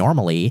uses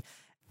normally,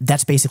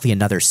 that's basically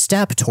another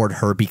step toward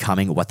her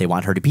becoming what they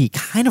want her to be.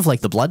 Kind of like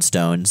the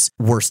Bloodstones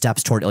were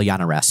steps toward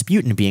Illyana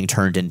Rasputin being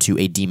turned into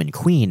a demon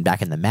queen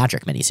back in the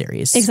Magic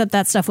miniseries. Except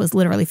that stuff was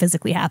literally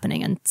physically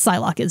happening, and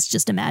Psylocke is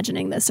just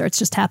imagining this, or it's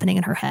just happening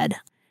in her head.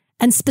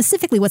 And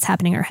specifically what's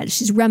happening in her head,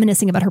 she's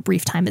reminiscing about her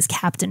brief time as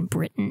Captain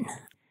Britain.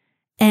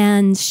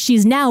 And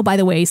she's now, by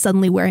the way,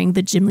 suddenly wearing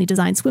the Jim Lee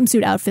designed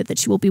swimsuit outfit that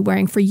she will be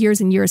wearing for years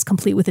and years,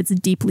 complete with its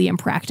deeply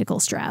impractical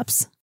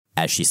straps.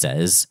 As she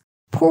says,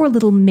 "Poor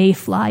little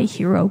mayfly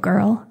hero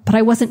girl, but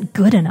I wasn't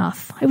good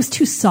enough. I was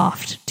too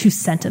soft, too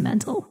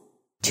sentimental,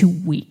 too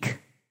weak."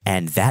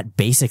 And that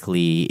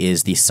basically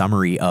is the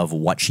summary of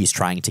what she's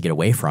trying to get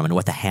away from and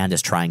what the Hand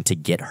is trying to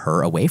get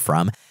her away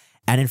from.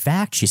 And in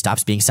fact, she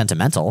stops being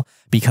sentimental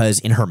because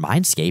in her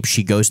mindscape,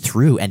 she goes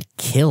through and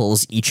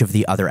kills each of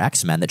the other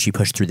X-Men that she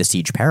pushed through the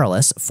Siege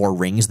Perilous for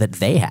rings that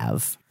they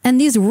have. And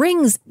these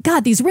rings,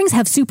 God, these rings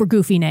have super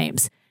goofy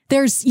names.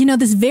 There's,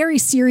 this very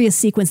serious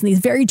sequence and these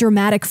very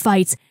dramatic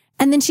fights.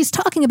 And then she's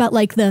talking about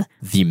like the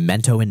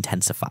Mento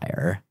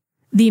Intensifier.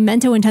 The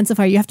Mento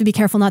Intensifier. You have to be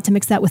careful not to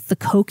mix that with the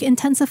Coke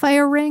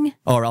Intensifier ring.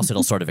 Oh, or else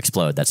it'll sort of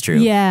explode. That's true.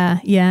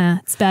 Yeah.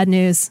 It's bad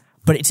news.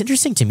 But it's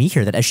interesting to me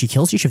here that as she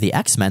kills each of the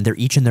X-Men, they're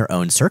each in their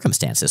own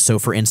circumstances. So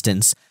for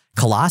instance,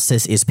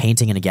 Colossus is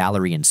painting in a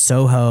gallery in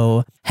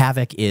Soho.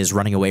 Havoc is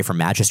running away from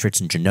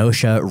magistrates in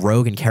Genosha.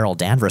 Rogue and Carol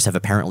Danvers have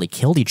apparently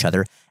killed each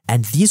other.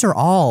 And these are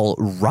all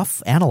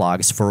rough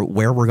analogs for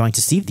where we're going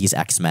to see these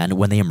X-Men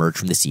when they emerge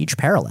from the Siege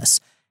Perilous.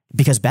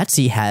 Because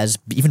Betsy has,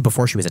 even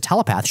before she was a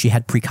telepath, she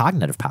had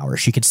precognitive power.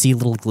 She could see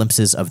little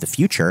glimpses of the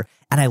future.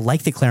 And I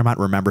like that Claremont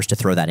remembers to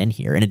throw that in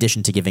here, in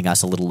addition to giving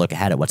us a little look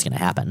ahead at what's going to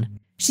happen.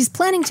 She's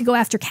planning to go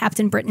after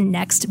Captain Britain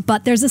next,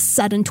 but there's a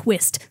sudden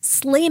twist.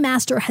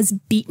 Slaymaster has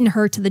beaten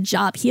her to the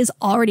job. He has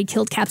already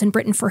killed Captain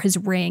Britain for his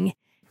ring.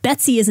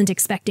 Betsy isn't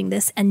expecting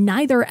this, and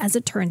neither, as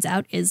it turns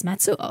out, is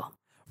Matsuo.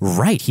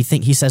 Right.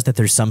 He says that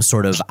there's some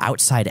sort of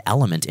outside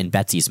element in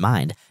Betsy's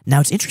mind. Now,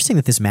 it's interesting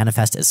that this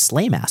manifests as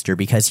Slaymaster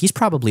because he's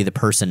probably the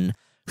person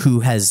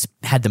who has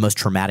had the most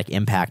traumatic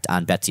impact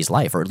on Betsy's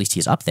life, or at least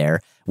he's up there.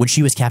 When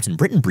she was Captain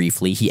Britain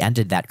briefly, he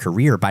ended that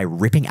career by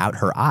ripping out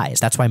her eyes.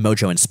 That's why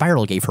Mojo and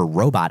Spiral gave her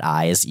robot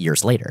eyes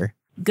years later.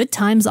 Good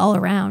times all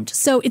around.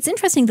 So it's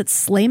interesting that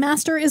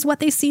Slaymaster is what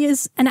they see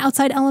as an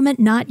outside element,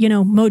 not,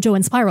 Mojo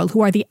and Spiral,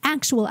 who are the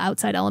actual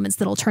outside elements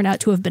that'll turn out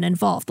to have been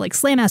involved. Like,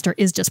 Slaymaster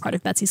is just part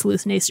of Betsy's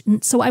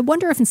hallucination. So I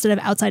wonder if instead of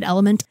outside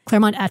element,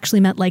 Claremont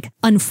actually meant, like,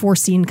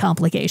 unforeseen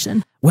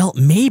complication. Well,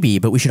 maybe,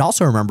 but we should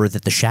also remember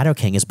that the Shadow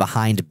King is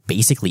behind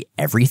basically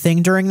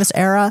everything during this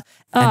era.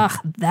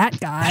 That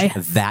guy.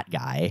 That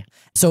guy.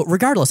 So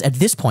regardless, at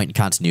this point in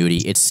continuity,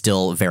 it's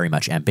still very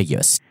much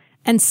ambiguous.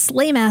 And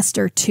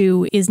Slaymaster,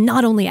 too, is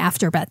not only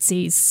after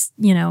Betsy's,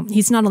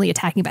 he's not only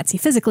attacking Betsy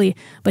physically,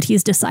 but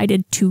he's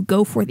decided to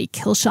go for the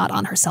kill shot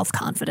on her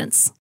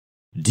self-confidence.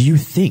 Do you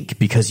think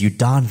because you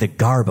don the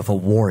garb of a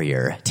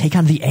warrior, take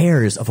on the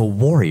airs of a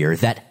warrior,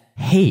 that,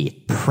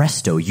 hey,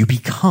 presto, you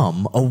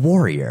become a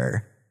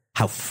warrior?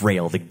 How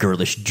frail the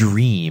girlish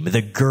dream,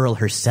 the girl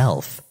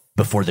herself,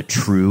 before the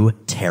true,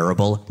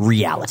 terrible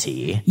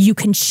reality. You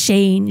can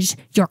change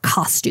your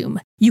costume.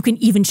 You can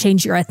even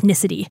change your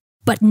ethnicity.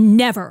 But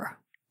never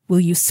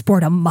will you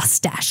sport a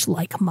mustache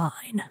like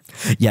mine.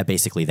 Yeah,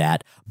 basically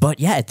that.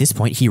 But yeah, at this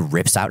point, he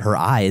rips out her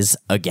eyes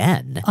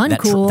again.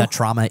 Uncool. That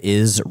trauma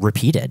is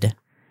repeated.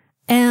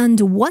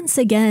 And once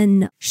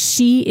again,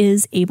 she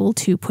is able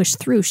to push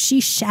through.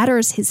 She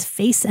shatters his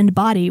face and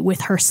body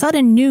with her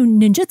sudden new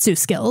ninjutsu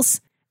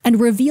skills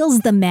and reveals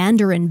the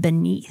Mandarin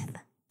beneath.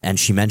 And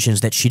she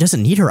mentions that she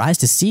doesn't need her eyes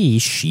to see.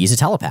 She's a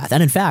telepath.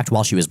 And in fact,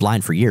 while she was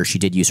blind for years, she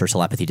did use her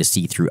telepathy to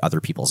see through other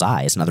people's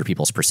eyes and other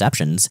people's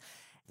perceptions.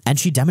 And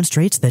she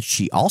demonstrates that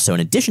she also, in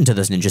addition to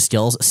those ninja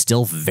skills,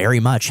 still very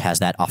much has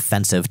that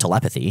offensive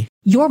telepathy.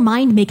 Your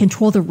mind may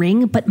control the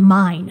ring, but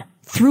mine,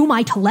 through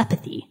my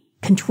telepathy,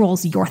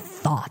 controls your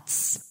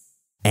thoughts.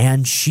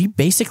 And she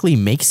basically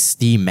makes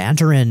the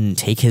Mandarin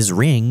take his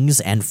rings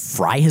and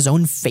fry his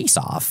own face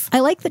off. I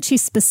like that she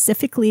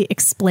specifically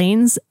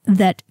explains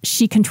that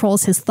she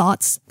controls his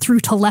thoughts through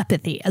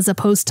telepathy as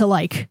opposed to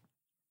like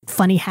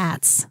funny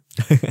hats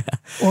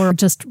or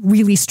just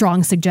really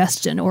strong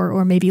suggestion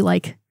or maybe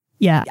like,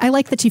 yeah, I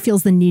like that she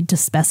feels the need to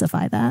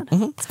specify that.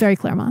 It's very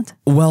Claremont.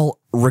 Well,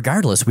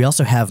 regardless, we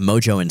also have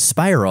Mojo and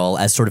Spiral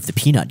as sort of the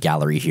peanut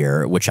gallery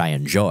here, which I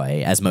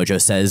enjoy. As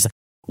Mojo says,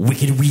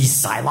 "Wicked wee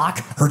Psylocke,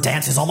 her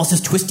dance is almost as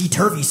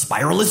twisty-turvy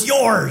Spiral as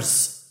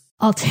yours."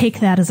 I'll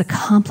take that as a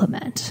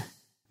compliment.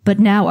 But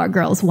now our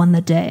girl's won the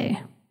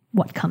day.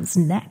 What comes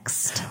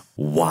next?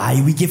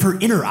 "Why, we give her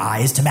inner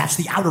eyes to match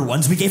the outer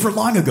ones we gave her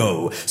long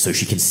ago, so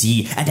she can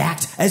see and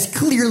act as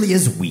clearly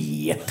as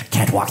we.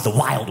 Can't walk the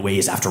wild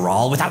ways, after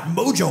all, without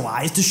Mojo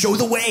eyes to show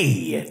the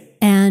way."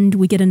 And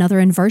we get another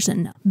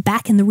inversion.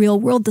 Back in the real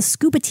world, the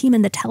scuba team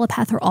and the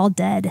telepath are all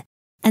dead.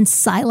 And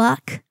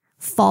Psylocke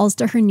falls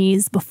to her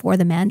knees before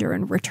the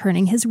Mandarin,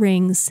 returning his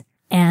rings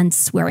and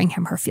swearing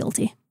him her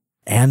fealty.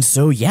 And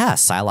so, yeah,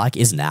 Psylocke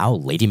is now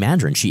Lady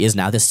Mandarin. She is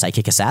now this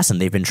psychic assassin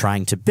they've been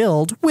trying to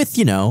build with,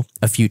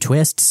 a few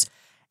twists.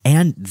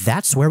 And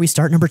that's where we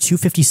start number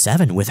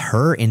 257 with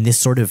her in this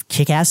sort of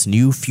kick-ass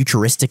new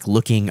futuristic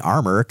looking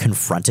armor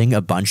confronting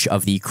a bunch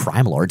of the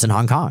crime lords in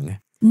Hong Kong.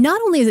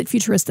 Not only is it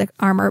futuristic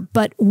armor,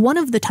 but one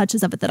of the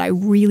touches of it that I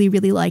really,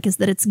 really like is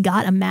that it's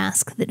got a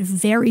mask that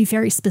very,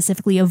 very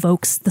specifically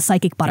evokes the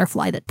psychic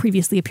butterfly that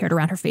previously appeared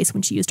around her face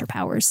when she used her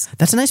powers.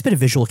 That's a nice bit of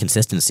visual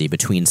consistency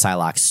between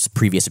Psylocke's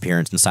previous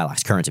appearance and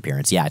Psylocke's current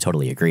appearance. Yeah, I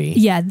totally agree.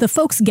 Yeah, the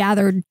folks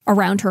gathered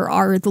around her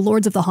are the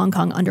lords of the Hong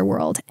Kong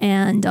underworld,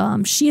 and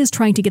she is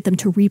trying to get them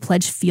to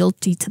repledge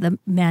fealty to the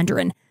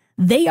Mandarin.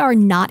 They are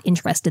not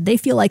interested. They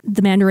feel like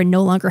the Mandarin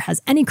no longer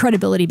has any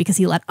credibility because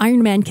he let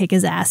Iron Man kick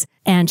his ass.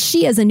 And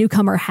she, as a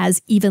newcomer,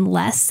 has even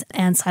less.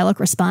 And Psylocke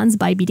responds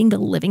by beating the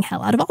living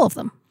hell out of all of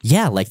them.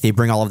 Yeah, like they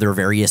bring all of their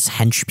various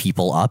hench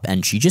people up.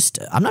 And she just,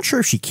 I'm not sure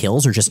if she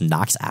kills or just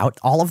knocks out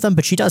all of them,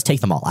 but she does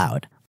take them all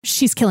out.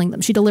 She's killing them.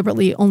 She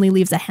deliberately only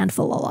leaves a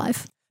handful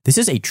alive. This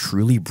is a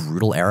truly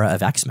brutal era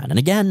of X-Men. And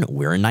again,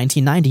 we're in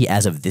 1990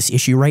 as of this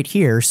issue right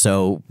here,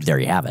 so there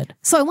you have it.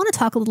 So I want to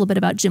talk a little bit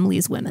about Jim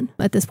Lee's women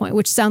at this point,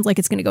 which sounds like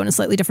it's going to go in a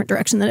slightly different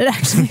direction than it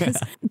actually is.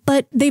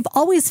 But they've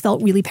always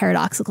felt really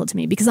paradoxical to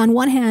me because on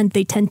one hand,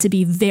 they tend to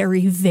be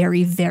very,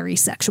 very, very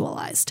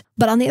sexualized.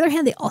 But on the other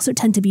hand, they also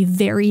tend to be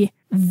very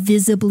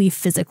visibly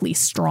physically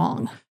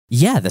strong.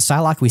 Yeah, the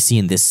Psylocke we see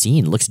in this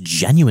scene looks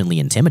genuinely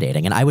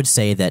intimidating. And I would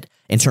say that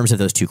in terms of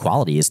those two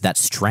qualities, that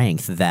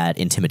strength, that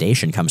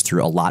intimidation comes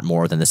through a lot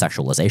more than the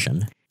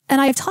sexualization.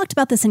 And I've talked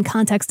about this in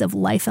context of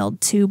Liefeld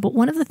too, but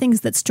one of the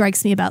things that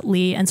strikes me about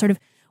Lee and sort of,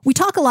 we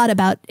talk a lot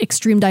about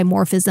extreme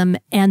dimorphism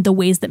and the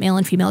ways that male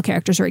and female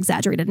characters are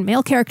exaggerated. And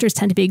male characters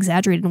tend to be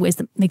exaggerated in ways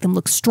that make them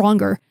look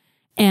stronger.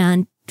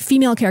 And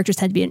female characters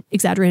tend to be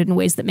exaggerated in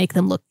ways that make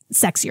them look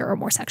sexier or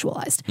more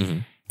sexualized. Mm-hmm.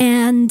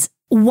 And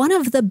one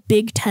of the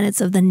big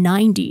tenets of the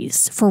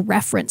 90s for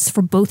reference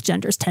for both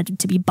genders tended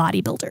to be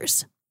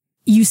bodybuilders.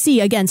 You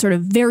see, again, sort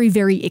of very,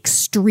 very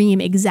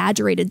extreme,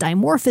 exaggerated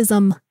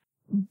dimorphism,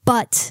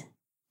 but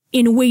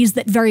in ways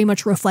that very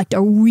much reflect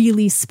a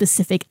really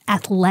specific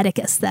athletic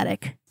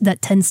aesthetic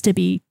that tends to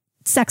be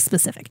sex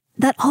specific.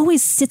 That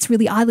always sits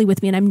really oddly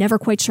with me, and I'm never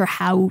quite sure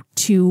how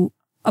to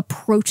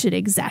approach it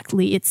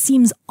exactly. It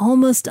seems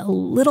almost a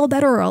little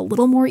better or a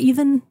little more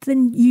even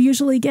than you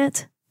usually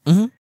get.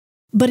 Mm-hmm.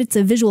 But it's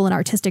a visual and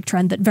artistic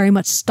trend that very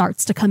much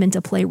starts to come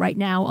into play right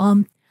now.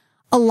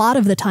 A lot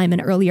of the time in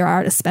earlier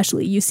art,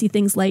 especially, you see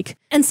things like,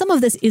 and some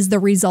of this is the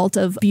result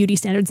of beauty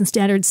standards and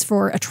standards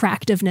for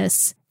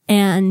attractiveness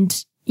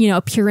and,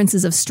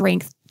 appearances of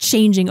strength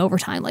changing over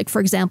time. Like,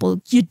 for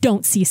example, you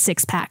don't see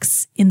six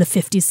packs in the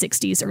 50s,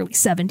 60s, early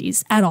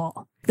 70s at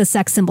all. The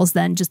sex symbols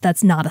then,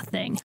 that's not a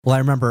thing. Well, I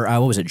remember,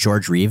 what was it,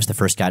 George Reeves, the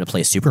first guy to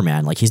play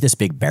Superman, like he's this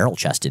big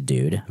barrel-chested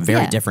dude.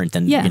 Very different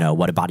than,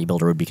 what a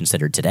bodybuilder would be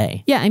considered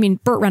today. Yeah, I mean,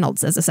 Burt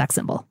Reynolds is a sex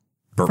symbol.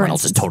 Burt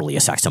Reynolds is totally a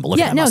sex symbol. Look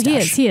at that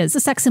mustache. He is. A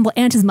sex symbol,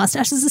 and his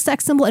mustache is a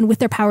sex symbol, and with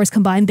their powers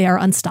combined, they are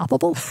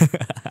unstoppable.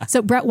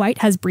 So Brett White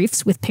has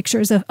briefs with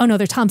pictures of,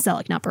 they're Tom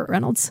Selleck, not Burt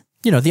Reynolds.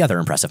 The other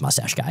impressive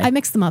mustache guy. I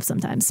mix them up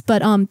sometimes,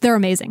 but they're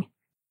amazing.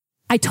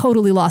 I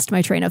totally lost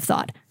my train of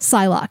thought.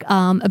 Psylocke,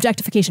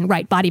 objectification,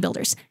 right,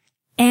 bodybuilders.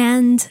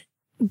 And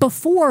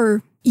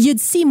before, you'd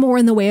see more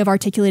in the way of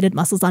articulated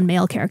muscles on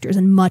male characters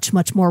and much,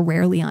 much more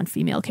rarely on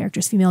female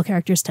characters. Female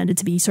characters tended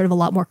to be sort of a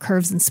lot more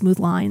curves and smooth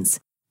lines.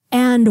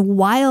 And And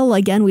while,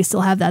 again, we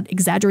still have that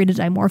exaggerated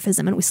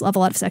dimorphism and we still have a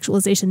lot of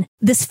sexualization,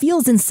 this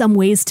feels in some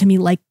ways to me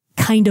like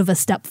kind of a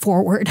step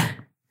forward.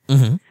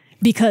 Mm-hmm.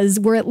 Because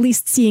we're at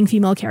least seeing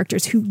female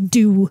characters who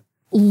do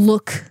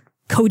look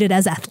coded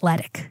as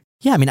athletic.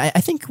 Yeah, I mean, I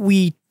think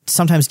we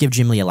sometimes give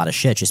Jim Lee a lot of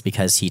shit just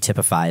because he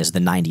typifies the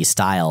 90s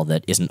style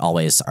that isn't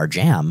always our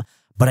jam.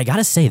 But I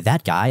gotta say,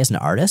 that guy as an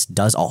artist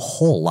does a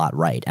whole lot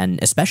right.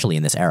 And especially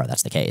in this era,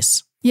 that's the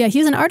case. Yeah,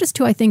 he's an artist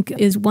who I think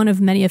is one of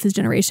many of his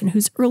generation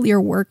whose earlier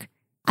work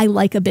I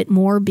like a bit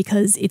more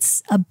because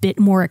it's a bit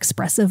more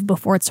expressive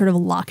before it's sort of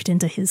locked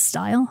into his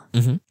style.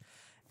 Mm-hmm.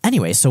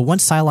 Anyway, so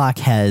once Psylocke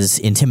has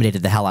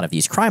intimidated the hell out of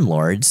these crime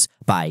lords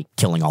by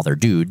killing all their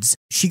dudes,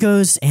 she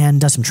goes and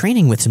does some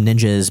training with some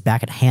ninjas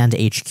back at Hand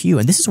HQ.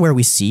 And this is where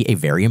we see a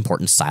very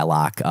important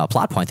Psylocke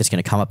plot point that's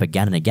going to come up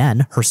again and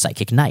again, her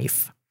psychic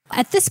knife.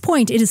 At this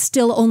point, it is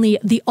still only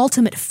the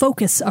ultimate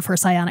focus of her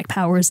psionic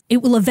powers.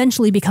 It will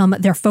eventually become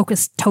their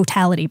focused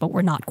totality, but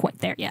we're not quite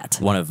there yet.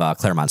 One of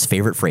Claremont's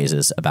favorite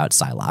phrases about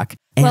Psylocke.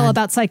 Well,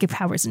 about psychic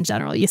powers in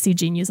general. You see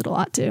Jean use it a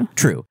lot, too.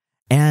 True.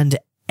 And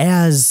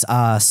as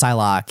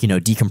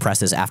Psylocke,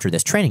 decompresses after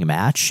this training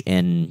match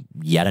in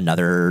yet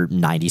another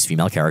 90s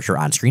female character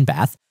on-screen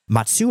bath,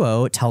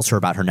 Matsuo tells her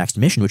about her next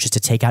mission, which is to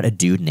take out a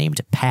dude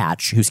named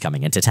Patch who's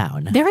coming into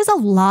town. There is a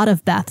lot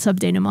of bathtub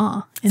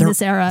denouement in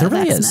this era of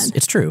really X-Men. Is.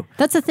 It's true.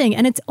 That's the thing.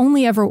 And it's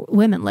only ever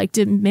women. Like,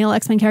 did male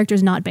X-Men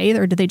characters not bathe,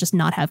 or do they just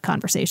not have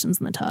conversations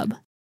in the tub?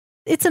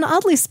 It's an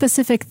oddly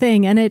specific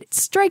thing, and it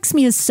strikes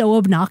me as so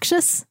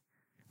obnoxious.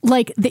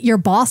 Like, that your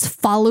boss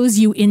follows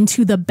you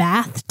into the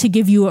bath to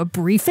give you a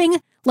briefing.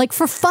 Like,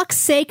 for fuck's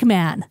sake,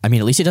 man. I mean,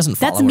 at least he doesn't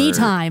follow That's me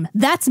time.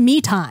 That's me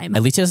time.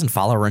 At least he doesn't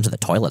follow her into the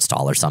toilet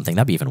stall or something.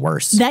 That'd be even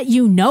worse. That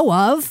you know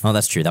of. Oh,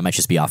 that's true. That might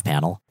just be off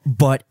panel.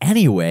 But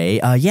anyway,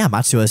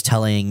 Matsuo is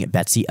telling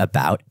Betsy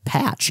about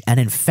Patch. And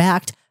in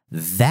fact,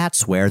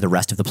 that's where the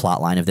rest of the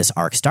plot line of this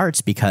arc starts,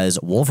 because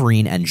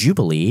Wolverine and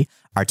Jubilee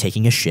are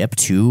taking a ship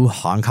to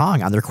Hong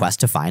Kong on their quest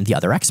to find the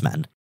other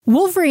X-Men.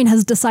 Wolverine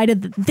has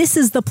decided that this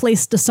is the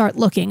place to start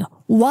looking.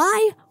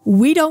 Why?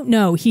 We don't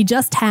know. He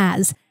just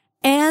has.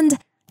 And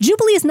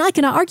Jubilee is not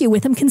going to argue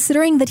with him,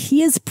 considering that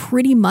he is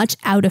pretty much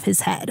out of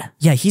his head.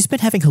 Yeah, he's been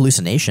having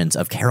hallucinations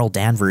of Carol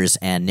Danvers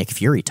and Nick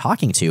Fury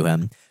talking to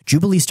him.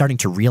 Jubilee's starting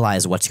to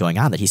realize what's going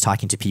on, that he's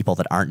talking to people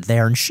that aren't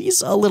there, and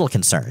she's a little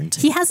concerned.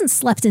 He hasn't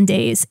slept in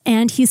days,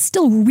 and he's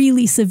still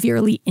really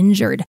severely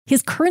injured.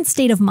 His current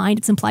state of mind,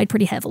 it's implied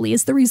pretty heavily,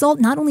 is the result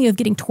not only of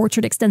getting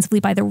tortured extensively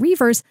by the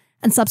Reavers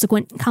and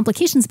subsequent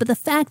complications, but the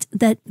fact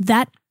that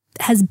that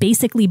has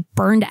basically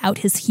burned out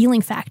his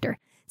healing factor.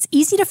 It's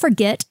easy to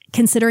forget,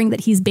 considering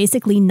that he's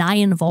basically nigh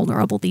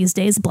invulnerable these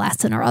days,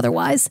 blasted or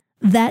otherwise,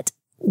 that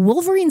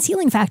Wolverine's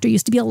healing factor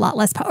used to be a lot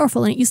less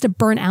powerful, and it used to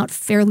burn out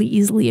fairly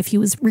easily if he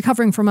was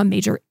recovering from a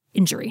major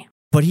injury.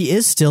 But he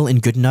is still in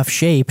good enough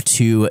shape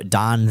to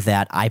don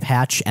that eye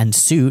patch and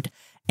suit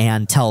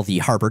and tell the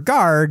harbor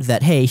guard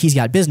that, hey, he's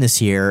got business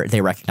here.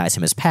 They recognize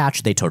him as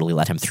Patch. They totally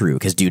let him through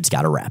because dude's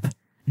got a rep.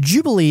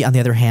 Jubilee, on the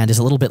other hand, is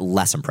a little bit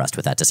less impressed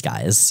with that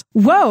disguise.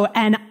 Whoa,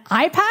 an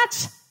eye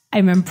patch?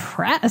 I'm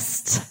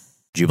impressed.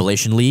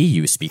 Jubilation Lee,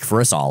 you speak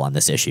for us all on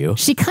this issue.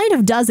 She kind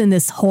of does in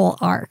this whole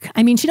arc.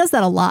 I mean, she does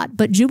that a lot,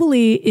 but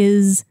Jubilee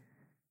is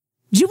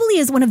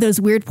one of those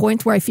weird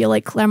points where I feel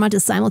like Claremont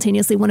is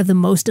simultaneously one of the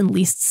most and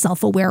least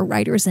self-aware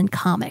writers in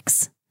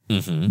comics.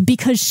 Mm-hmm.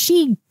 Because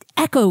she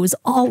echoes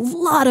a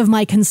lot of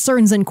my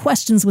concerns and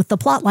questions with the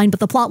plotline, but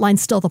the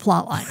plotline's still the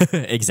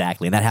plotline.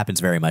 Exactly, and that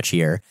happens very much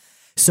here.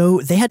 So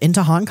they head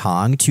into Hong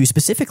Kong to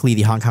specifically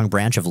the Hong Kong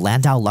branch of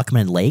Landau,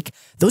 Luckman, and Lake.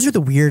 Those are the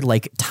weird,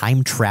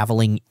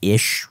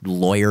 time-traveling-ish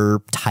lawyer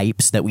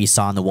types that we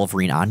saw in the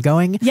Wolverine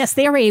ongoing. Yes,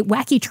 they are a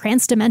wacky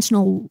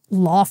transdimensional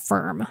law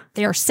firm.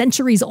 They are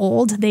centuries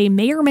old. They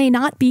may or may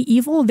not be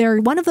evil.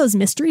 They're one of those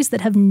mysteries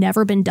that have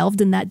never been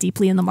delved in that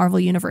deeply in the Marvel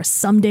Universe.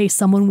 Someday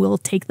someone will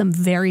take them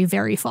very,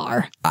 very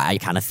far. I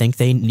kind of think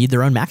they need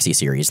their own maxi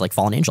series, like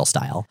Fallen Angel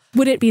style.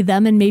 Would it be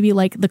them and maybe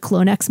the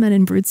Clone X-Men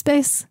in Brood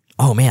Space?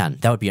 Oh man,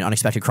 that would be an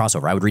unexpected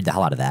crossover. I would read the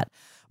hell out of that.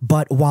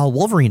 But while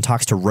Wolverine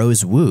talks to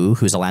Rose Wu,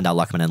 who's a Landau,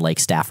 Luckman, and Lake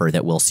staffer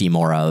that we'll see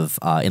more of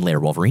in later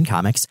Wolverine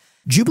comics,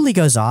 Jubilee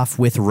goes off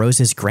with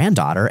Rose's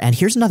granddaughter. And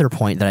here's another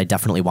point that I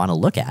definitely want to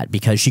look at,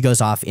 because she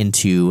goes off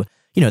into,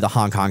 the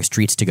Hong Kong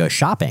streets to go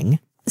shopping.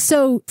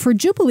 So for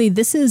Jubilee,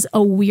 this is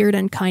a weird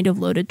and kind of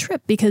loaded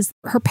trip because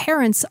her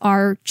parents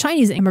are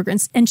Chinese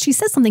immigrants. And she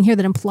says something here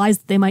that implies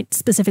that they might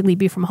specifically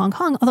be from Hong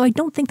Kong, although I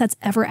don't think that's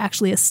ever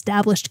actually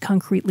established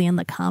concretely in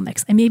the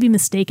comics. I may be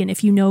mistaken.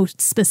 If you know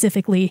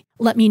specifically,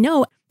 let me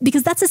know,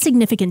 because that's a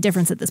significant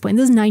difference at this point.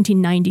 This is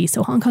 1990,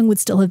 so Hong Kong would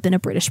still have been a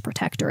British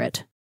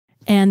protectorate.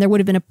 And there would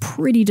have been a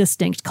pretty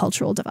distinct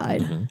cultural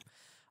divide. Mm-hmm.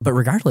 But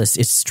regardless,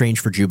 it's strange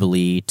for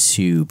Jubilee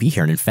to be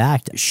here. And in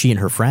fact, she and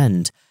her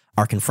friend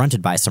are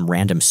confronted by some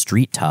random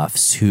street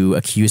toughs who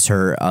accuse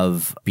her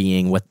of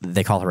being what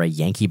they call her a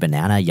Yankee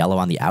banana, yellow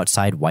on the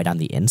outside, white on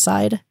the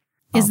inside.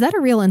 Is that a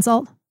real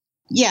insult?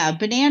 Yeah,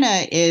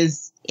 banana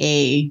is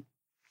a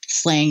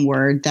slang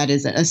word that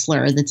is a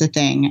slur that's a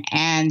thing.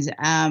 And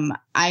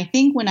I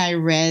think when I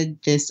read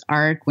this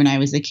arc when I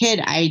was a kid,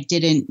 I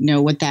didn't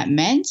know what that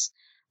meant.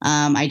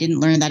 I didn't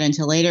learn that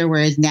until later,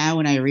 whereas now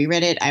when I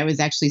reread it, I was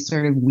actually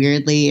sort of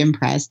weirdly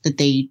impressed that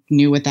they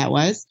knew what that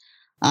was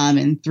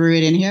and threw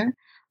it in here.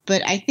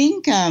 But I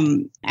think,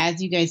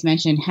 as you guys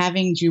mentioned,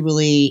 having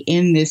Jubilee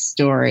in this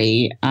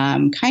story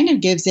kind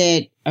of gives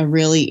it a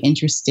really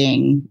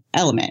interesting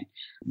element,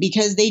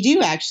 because they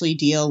do actually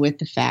deal with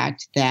the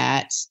fact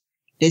that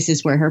this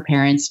is where her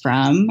parents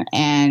from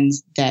and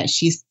that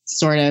she's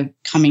sort of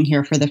coming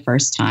here for the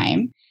first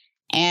time.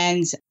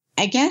 And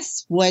I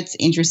guess what's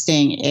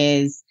interesting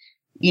is,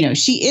 you know,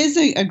 she is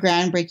a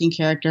groundbreaking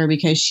character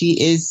because she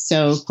is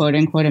so quote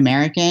unquote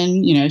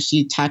American. You know,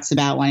 she talks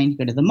about wanting to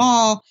go to the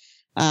mall.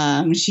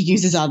 She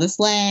uses all the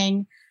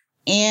slang.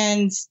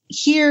 And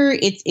here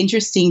it's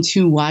interesting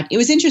to watch. It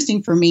was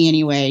interesting for me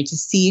anyway, to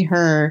see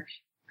her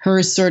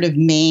sort of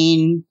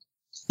main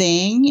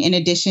thing, in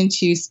addition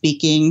to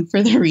speaking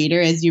for the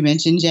reader, as you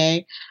mentioned,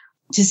 Jay,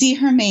 to see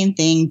her main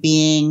thing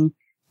being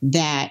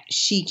that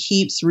she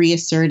keeps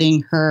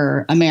reasserting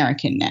her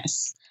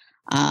Americanness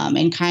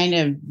and kind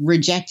of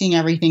rejecting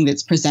everything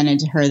that's presented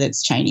to her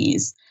that's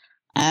Chinese.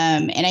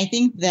 And I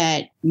think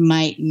that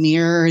might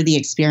mirror the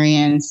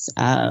experience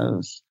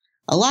of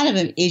a lot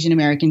of Asian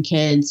American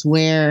kids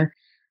where,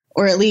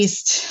 or at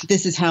least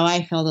this is how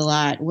I felt a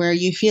lot, where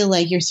you feel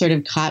like you're sort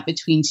of caught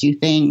between two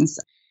things.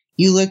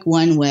 You look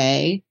one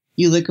way,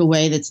 you look a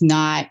way that's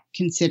not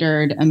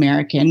considered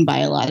American by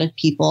a lot of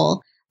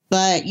people,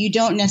 but you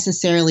don't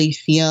necessarily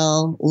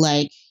feel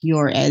like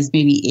you're as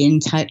maybe in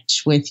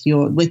touch with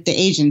the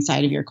Asian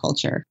side of your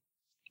culture.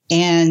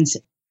 And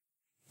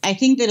I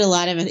think that a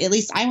lot of it, at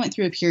least I went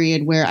through a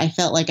period where I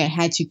felt like I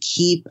had to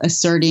keep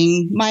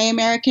asserting my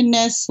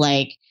Americanness,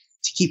 like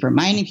to keep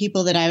reminding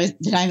people that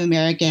I'm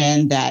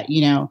American, that,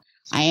 you know,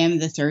 I am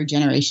the third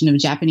generation of a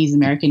Japanese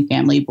American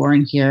family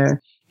born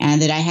here,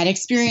 and that I had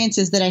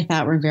experiences that I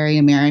thought were very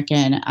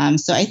American.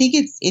 So I think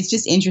it's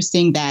just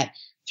interesting that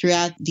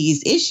throughout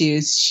these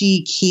issues,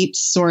 she keeps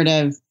sort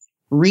of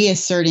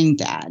reasserting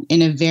that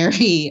in a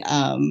very,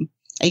 I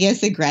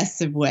guess,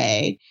 aggressive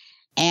way.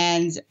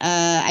 And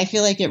I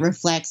feel like it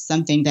reflects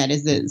something that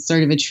is a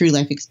sort of a true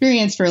life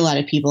experience for a lot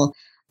of people.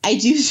 I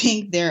do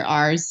think there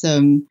are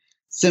some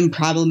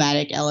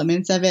problematic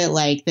elements of it,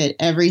 like that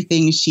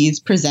everything she's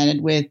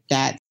presented with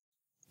that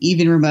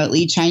even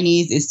remotely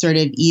Chinese is sort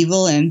of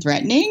evil and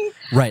threatening.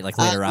 Right, like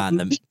later on,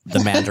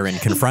 the Mandarin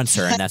confronts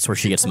her, and that's where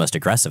she gets the most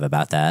aggressive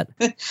about that.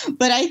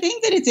 But I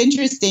think that it's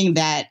interesting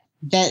that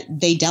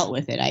they dealt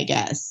with it, I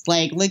guess.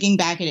 Like, looking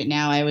back at it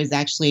now, I was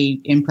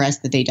actually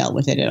impressed that they dealt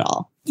with it at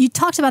all. You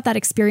talked about that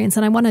experience,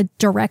 and I want to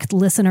direct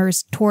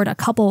listeners toward a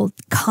couple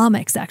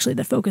comics, actually,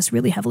 that focus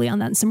really heavily on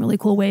that in some really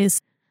cool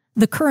ways.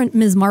 The current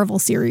Ms. Marvel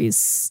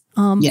series,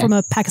 yes, from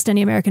a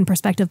Pakistani-American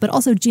perspective, but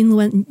also Jin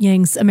Luen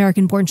Yang's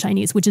American-Born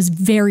Chinese, which is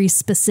very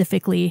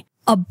specifically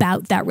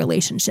about that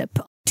relationship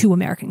to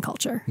American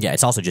culture. Yeah,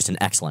 it's also just an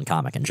excellent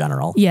comic in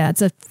general. Yeah,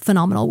 it's a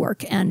phenomenal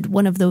work, and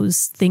one of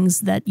those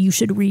things that you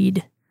should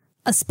read,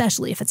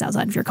 especially if it's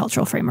outside of your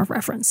cultural frame of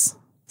reference.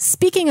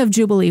 Speaking of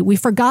Jubilee, we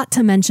forgot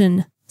to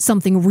mention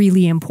something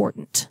really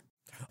important.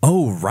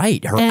 Oh,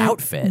 right. Her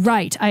outfit.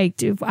 Right. I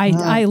do.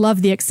 I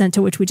love the extent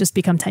to which we just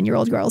become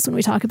 10-year-old girls when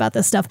we talk about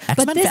this stuff.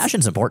 X-Men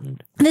fashion's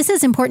important. This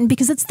is important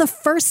because it's the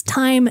first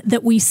time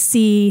that we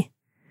see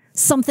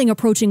something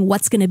approaching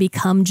what's going to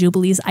become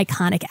Jubilee's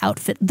iconic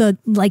outfit. The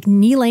like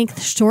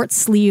knee-length,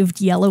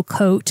 short-sleeved yellow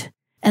coat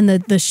and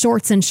the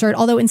shorts and shirt.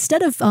 Although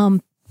instead of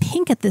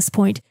pink at this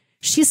point,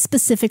 she's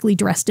specifically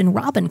dressed in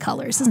Robin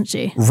colors, isn't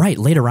she? Right.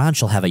 Later on,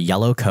 she'll have a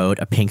yellow coat,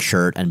 a pink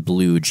shirt, and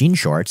blue jean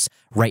shorts.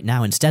 Right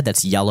now, instead,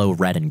 that's yellow,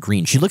 red, and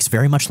green. She looks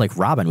very much like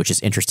Robin, which is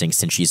interesting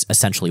since she's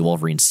essentially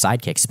Wolverine's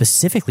sidekick,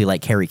 specifically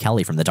like Carrie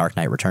Kelly from The Dark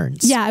Knight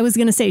Returns. Yeah, I was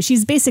going to say,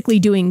 she's basically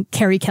doing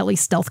Carrie Kelly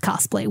stealth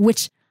cosplay,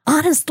 which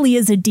honestly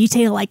is a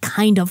detail I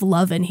kind of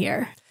love in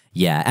here.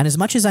 Yeah, and as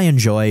much as I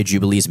enjoy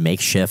Jubilee's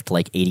makeshift,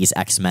 like, 80s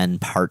X-Men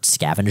part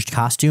scavenged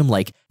costume,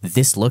 like,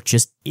 this look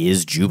just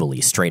is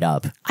Jubilee, straight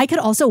up. I could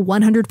also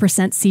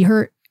 100% see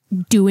her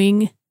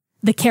doing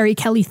the Carrie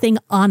Kelly thing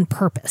on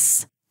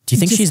purpose. Do you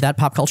think she's that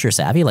pop culture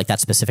savvy, like that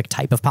specific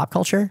type of pop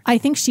culture? I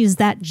think she's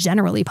that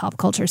generally pop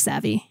culture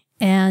savvy.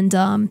 And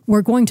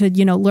we're going to,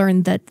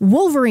 learn that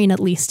Wolverine, at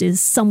least, is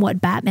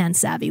somewhat Batman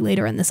savvy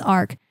later in this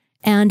arc.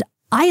 And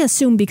I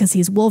assume because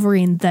he's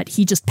Wolverine that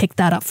he just picked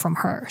that up from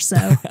her,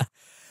 so...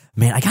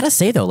 Man, I gotta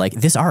say, though, like,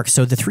 this arc,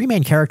 so the three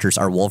main characters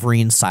are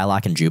Wolverine,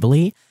 Psylocke, and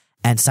Jubilee,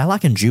 and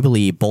Psylocke and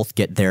Jubilee both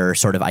get their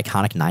sort of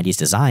iconic 90s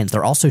designs.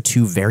 They're also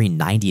two very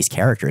 90s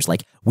characters.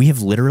 Like, we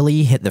have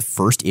literally hit the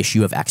first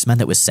issue of X-Men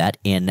that was set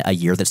in a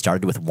year that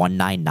started with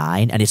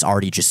 199, and it's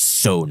already just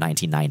so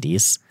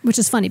 1990s. Which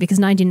is funny, because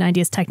 1990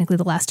 is technically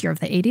the last year of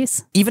the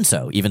 80s. Even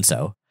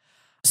so.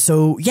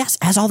 So, yes,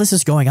 as all this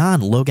is going on,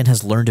 Logan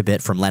has learned a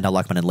bit from Landau,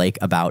 Luckman, and Lake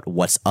about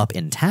what's up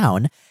in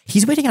town.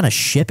 He's waiting on a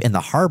ship in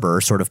the harbor,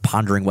 sort of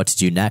pondering what to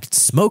do next,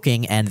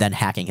 smoking, and then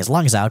hacking his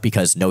lungs out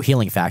because no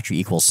healing factory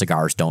equals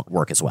cigars don't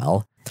work as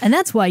well. And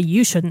that's why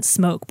you shouldn't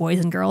smoke, boys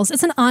and girls.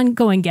 It's an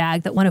ongoing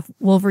gag that one of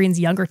Wolverine's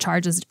younger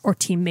charges or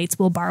teammates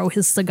will borrow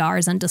his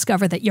cigars and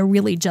discover that you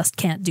really just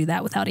can't do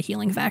that without a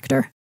healing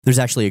factor. There's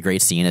actually a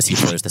great scene as he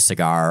throws the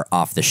cigar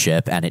off the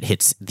ship and it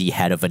hits the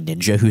head of a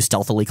ninja who's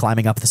stealthily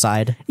climbing up the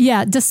side.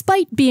 Yeah,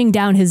 despite being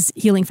down his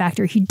healing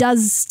factor, he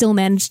does still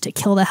manage to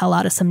kill the hell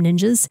out of some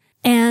ninjas.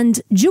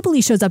 And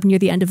Jubilee shows up near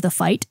the end of the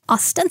fight,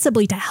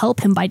 ostensibly to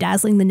help him by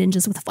dazzling the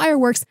ninjas with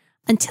fireworks,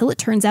 until it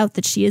turns out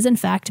that she is in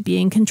fact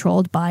being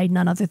controlled by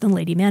none other than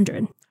Lady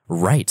Mandarin.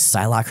 Right,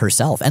 Psylocke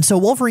herself. And so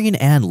Wolverine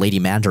and Lady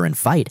Mandarin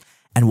fight.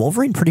 And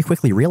Wolverine pretty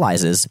quickly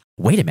realizes,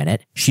 wait a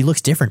minute, she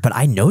looks different, but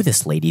I know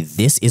this lady.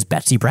 This is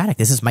Betsy Braddock.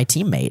 This is my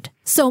teammate.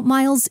 So,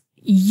 Miles,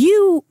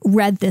 you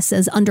read this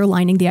as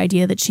underlining the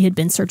idea that she had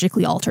been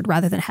surgically altered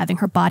rather than having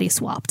her body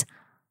swapped.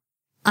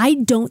 I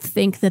don't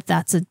think that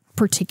that's a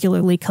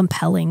particularly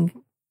compelling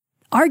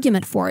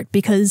argument for it,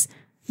 because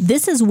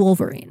this is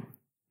Wolverine.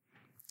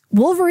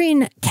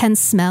 Wolverine can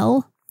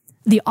smell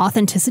the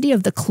authenticity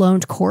of the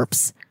cloned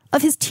corpse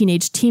of his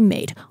teenage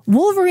teammate.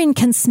 Wolverine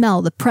can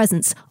smell the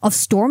presence of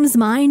Storm's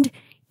mind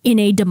in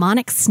a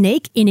demonic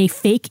snake in a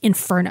fake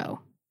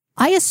inferno.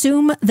 I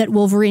assume that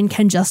Wolverine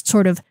can just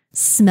sort of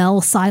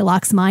smell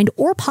Psylocke's mind,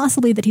 or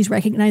possibly that he's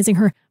recognizing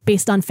her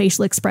based on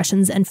facial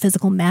expressions and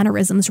physical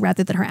mannerisms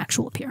rather than her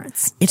actual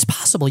appearance. It's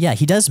possible, yeah.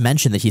 He does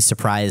mention that he's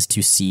surprised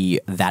to see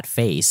that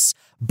face,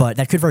 but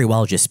that could very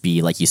well just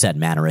be, like you said,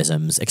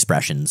 mannerisms,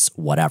 expressions,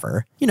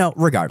 whatever. You know,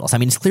 regardless. I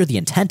mean, it's clear the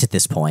intent at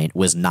this point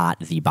was not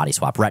the body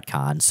swap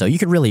retcon, so you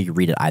could really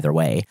read it either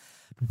way.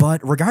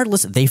 But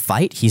regardless, they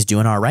fight. He's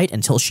doing all right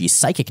until she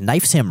psychic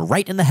knifes him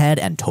right in the head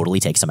and totally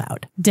takes him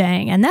out.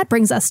 Dang. And that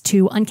brings us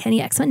to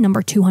Uncanny X-Men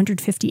number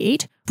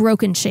 258,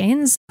 Broken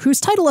Chains,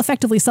 whose title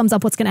effectively sums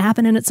up what's going to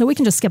happen in it, so we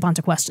can just skip on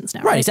to questions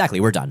now, right? Exactly.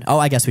 We're done. Oh,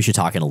 I guess we should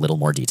talk in a little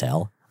more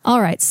detail.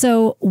 All right,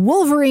 so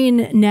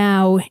Wolverine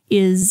now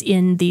is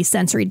in the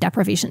sensory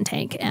deprivation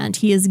tank, and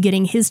he is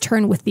getting his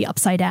turn with the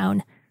Upside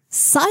Down.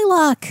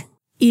 Psylocke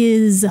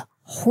is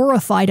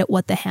horrified at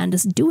what the Hand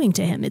is doing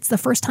to him. It's the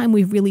first time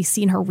we've really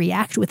seen her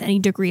react with any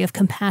degree of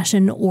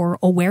compassion or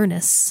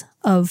awareness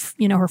of,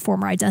 you know, her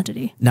former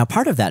identity. Now,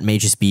 part of that may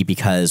just be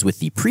because with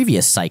the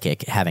previous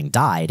psychic having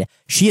died,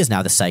 she is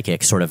now the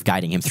psychic sort of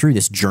guiding him through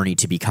this journey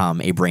to become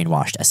a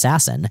brainwashed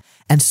assassin.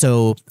 And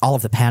so all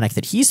of the panic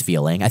that he's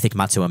feeling, I think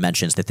Matsuo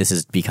mentions that this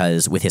is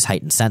because with his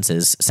heightened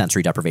senses,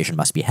 sensory deprivation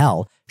must be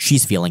hell.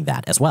 She's feeling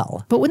that as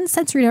well. But wouldn't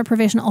sensory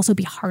deprivation also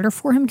be harder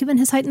for him given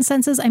his heightened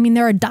senses? I mean,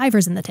 there are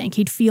divers in the tank.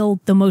 He'd feel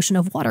the motion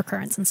of water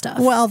currents and stuff.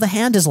 Well, the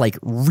Hand is like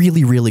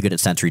really, really good at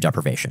sensory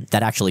deprivation.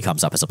 That actually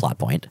comes up as a plot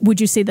point. Would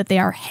you say that they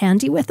are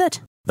handy with it?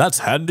 That's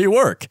handy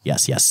work.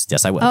 Yes,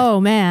 I would. Oh,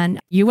 man.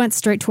 You went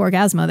straight to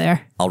Orgasmo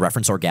there. I'll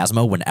reference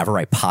Orgasmo whenever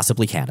I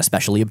possibly can,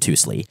 especially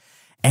obtusely.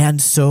 And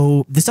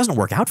so this doesn't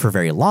work out for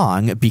very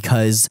long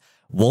because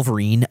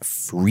Wolverine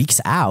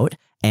freaks out,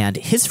 and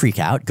his freak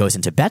out goes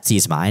into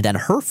Betsy's mind, and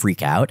her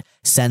freak out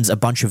sends a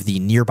bunch of the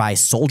nearby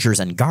soldiers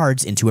and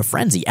guards into a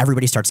frenzy.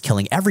 Everybody starts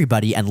killing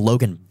everybody, and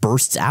Logan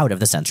bursts out of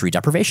the sensory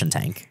deprivation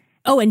tank.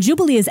 Oh, and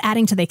Jubilee is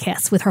adding to the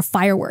chaos with her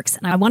fireworks.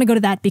 And I want to go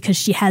to that because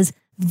she has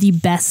the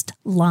best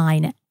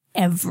line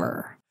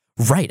ever.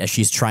 Right, as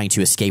she's trying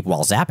to escape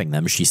while zapping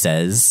them, she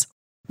says,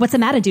 "What's the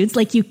matter, dudes?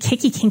 Like you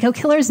kicky kinko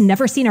killers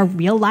never seen a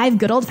real live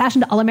good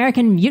old-fashioned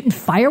all-American mutant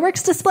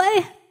fireworks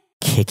display?"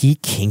 Kicky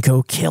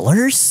kinko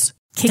killers?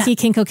 Kicky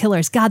kinko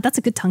killers. God, that's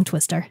a good tongue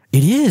twister.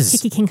 It is.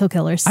 Kicky kinko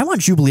killers. I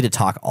want Jubilee to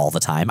talk all the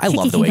time. I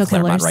love the way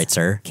Claremont writes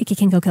her. Kicky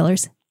kinko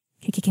killers.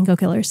 Kicky kinko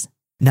killers.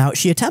 Now,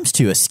 she attempts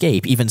to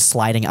escape, even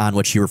sliding on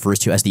what she refers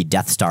to as the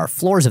Death Star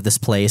floors of this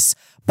place,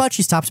 but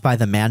she's stopped by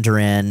the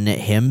Mandarin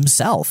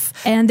himself.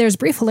 And there's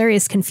brief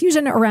hilarious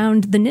confusion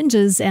around the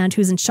ninjas and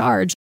who's in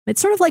charge. It's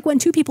sort of like when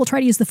two people try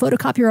to use the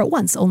photocopier at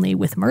once, only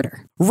with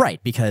murder.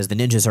 Right, because the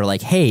ninjas are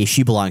like, hey,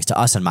 she belongs to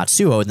us and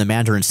Matsuo, and the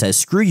Mandarin says,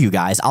 screw you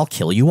guys, I'll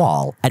kill you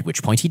all. At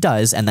which point he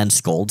does, and then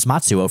scolds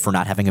Matsuo for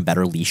not having a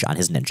better leash on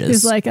his ninjas.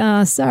 He's like,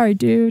 sorry,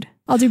 dude.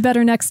 I'll do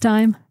better next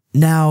time.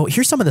 Now,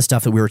 here's some of the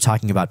stuff that we were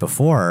talking about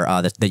before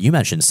that you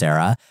mentioned,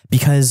 Sarah,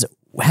 because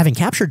having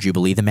captured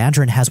Jubilee, the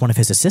Mandarin has one of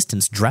his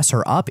assistants dress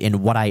her up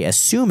in what I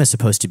assume is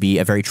supposed to be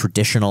a very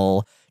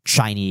traditional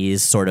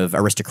Chinese sort of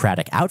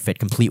aristocratic outfit,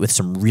 complete with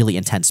some really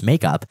intense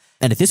makeup.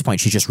 And at this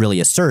point, she just really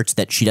asserts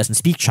that she doesn't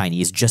speak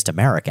Chinese, just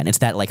American. It's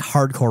that like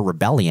hardcore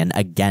rebellion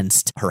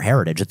against her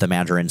heritage that the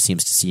Mandarin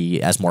seems to see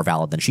as more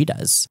valid than she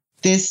does.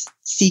 This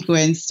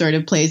sequence sort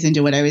of plays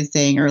into what I was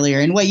saying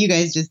earlier and what you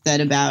guys just said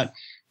about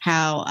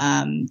how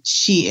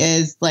she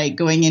is like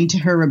going into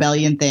her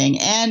rebellion thing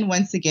and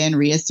once again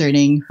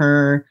reasserting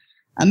her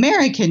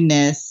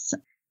Americanness,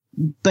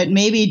 but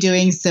maybe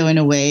doing so in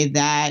a way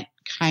that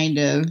kind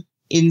of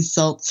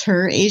insults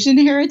her Asian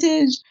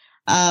heritage.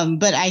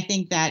 But I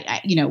think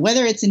that, you know,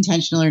 whether it's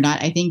intentional or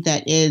not, I think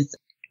that is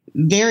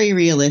very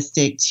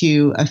realistic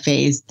to a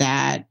phase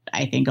that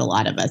I think a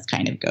lot of us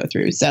kind of go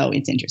through. So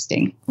it's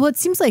interesting. Well, it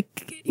seems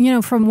like, you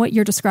know, from what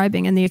you're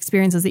describing and the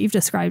experiences that you've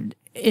described,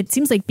 it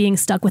seems like being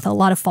stuck with a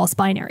lot of false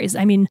binaries.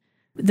 I mean,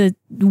 the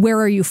where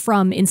are you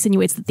from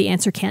insinuates that the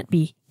answer can't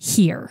be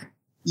here.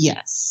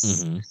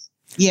 Yes. Mm-hmm.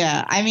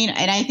 Yeah, I mean,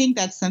 and I think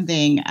that's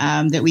something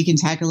that we can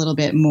talk a little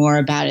bit more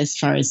about as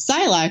far as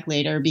Psylocke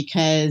later,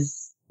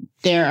 because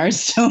there are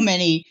so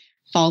many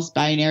false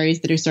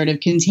binaries that are sort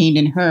of contained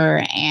in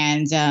her.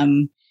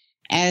 And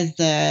as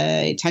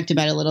I talked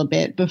about a little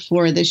bit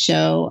before the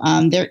show,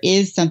 there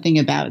is something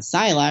about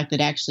Psylocke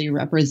that actually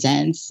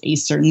represents a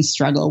certain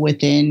struggle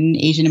within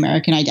Asian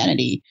American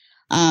identity.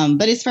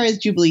 But as far as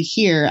Jubilee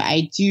here,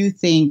 I do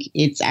think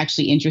it's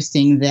actually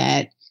interesting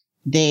that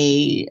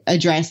they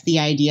address the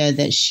idea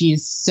that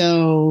she's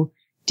so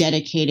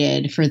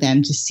dedicated for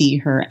them to see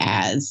her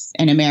as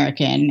an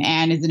American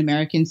and as an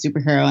American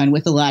superhero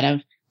with a lot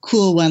of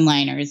cool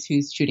one-liners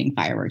who's shooting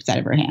fireworks out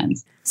of her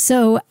hands.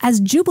 So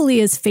as Jubilee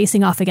is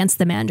facing off against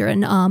the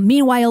Mandarin,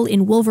 meanwhile,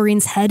 in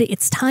Wolverine's head,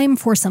 it's time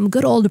for some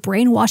good old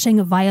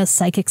brainwashing via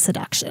psychic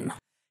seduction.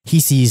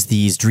 He sees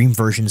these dream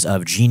versions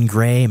of Jean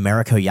Grey,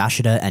 Mariko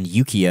Yashida, and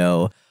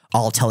Yukio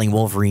all telling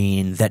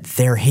Wolverine that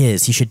they're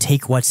his, he should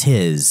take what's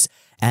his.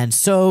 And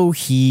so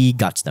he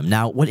guts them.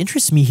 Now, what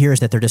interests me here is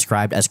that they're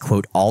described as,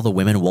 quote, all the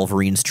women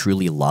Wolverine's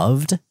truly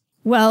loved.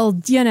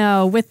 Well, you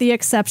know, with the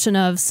exception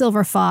of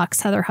Silver Fox,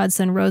 Heather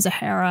Hudson, Rose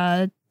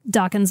O'Hara,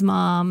 Dawkins'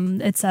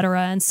 mom,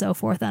 etc., and so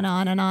forth, and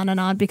on and on and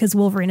on, because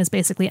Wolverine is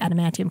basically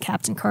adamantium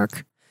Captain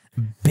Kirk.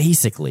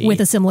 Basically.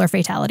 With a similar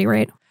fatality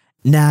rate.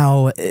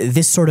 Now,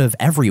 this sort of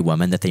every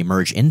woman that they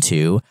merge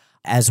into,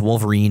 as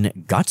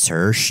Wolverine guts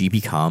her, she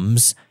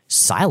becomes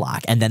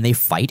Psylocke, and then they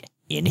fight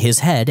in his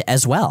head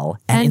as well.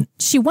 And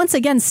she once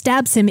again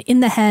stabs him in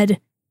the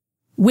head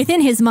within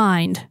his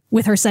mind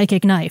with her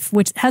psychic knife,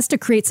 which has to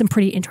create some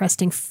pretty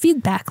interesting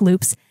feedback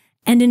loops.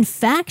 And in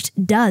fact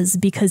does,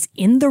 because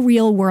in the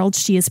real world,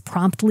 she is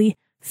promptly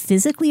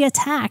physically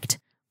attacked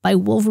by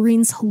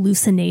Wolverine's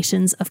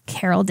hallucinations of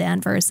Carol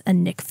Danvers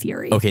and Nick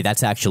Fury. Okay,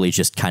 that's actually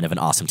just kind of an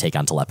awesome take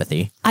on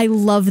telepathy. I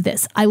love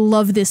this. I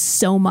love this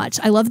so much.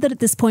 I love that at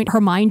this point, her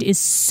mind is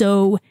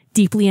so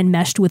deeply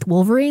enmeshed with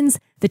Wolverine's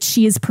that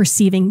she is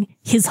perceiving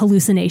his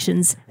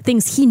hallucinations,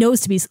 things he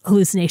knows to be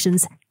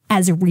hallucinations,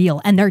 as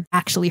real, and they're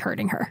actually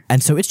hurting her.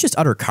 And so it's just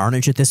utter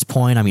carnage at this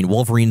point. I mean,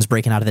 Wolverine's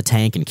breaking out of the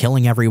tank and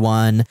killing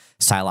everyone.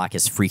 Psylocke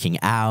is freaking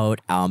out.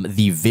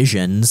 The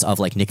visions of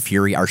like Nick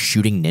Fury are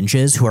shooting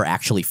ninjas who are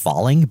actually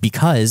falling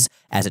because,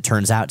 as it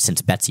turns out,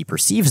 since Betsy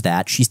perceives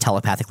that, she's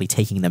telepathically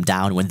taking them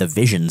down when the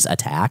visions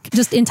attack.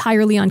 Just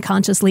entirely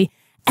unconsciously.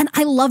 And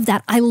I love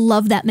that. I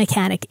love that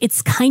mechanic.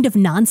 It's kind of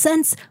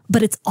nonsense,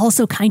 but it's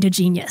also kind of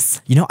genius.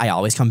 You know, I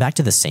always come back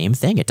to the same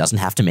thing. It doesn't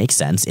have to make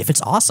sense if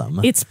it's awesome.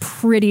 It's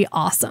pretty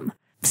awesome.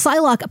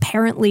 Psylocke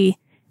apparently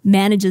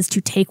manages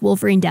to take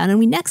Wolverine down, and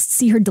we next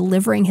see her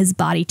delivering his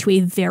body to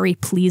a very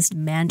pleased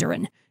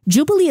Mandarin.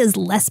 Jubilee is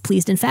less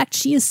pleased. In fact,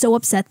 she is so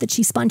upset that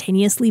she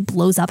spontaneously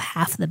blows up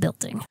half the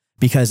building.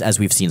 Because as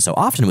we've seen so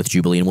often with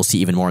Jubilee, and we'll see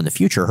even more in the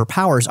future, her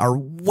powers are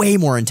way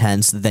more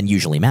intense than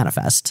usually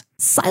manifest.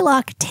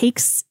 Psylocke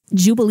takes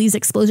Jubilee's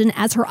explosion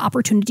as her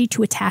opportunity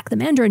to attack the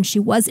Mandarin. She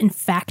was, in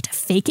fact,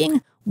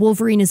 faking.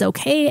 Wolverine is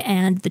okay,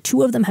 and the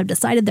two of them have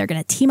decided they're going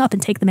to team up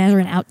and take the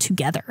Mandarin out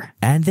together.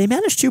 And they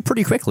manage to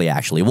pretty quickly,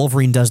 actually.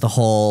 Wolverine does the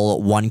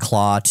whole 1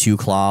 claw, 2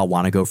 claw,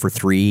 want to go for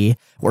 3,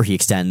 where he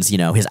extends,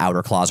 his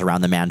outer claws around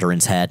the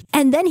Mandarin's head.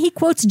 And then he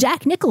quotes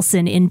Jack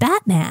Nicholson in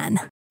Batman.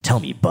 Tell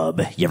me,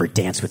 bub, you ever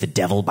dance with the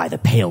devil by the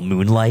pale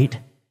moonlight?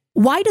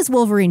 Why does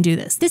Wolverine do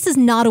this? This is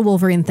not a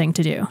Wolverine thing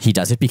to do. He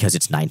does it because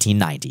it's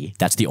 1990.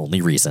 That's the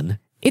only reason.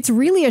 It's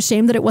really a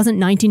shame that it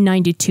wasn't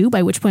 1992,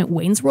 by which point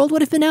Wayne's World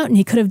would have been out, and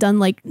he could have done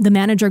like the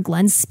manager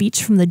Glenn's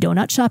speech from the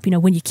donut shop,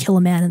 when you kill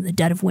a man in the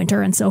dead of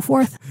winter and so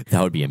forth.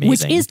 That would be amazing.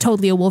 Which is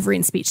totally a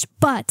Wolverine speech.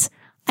 But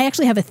I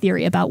actually have a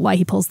theory about why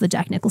he pulls the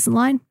Jack Nicholson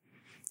line.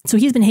 So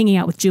he's been hanging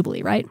out with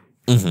Jubilee, right?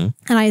 Mm-hmm.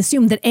 And I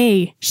assume that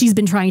A, she's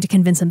been trying to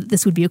convince him that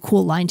this would be a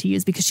cool line to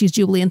use because she's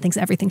Jubilee and thinks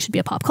everything should be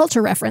a pop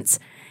culture reference.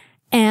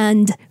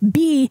 And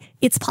B,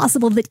 it's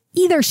possible that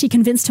either she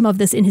convinced him of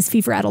this in his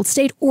fever-addled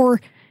state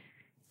or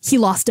he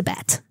lost a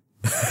bet.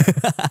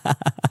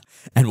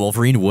 And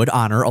Wolverine would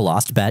honor a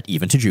lost bet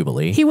even to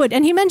Jubilee. He would.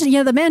 And he mentioned,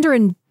 the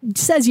Mandarin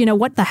says,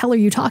 what the hell are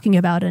you talking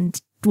about?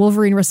 And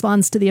Wolverine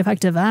responds to the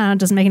effect of, it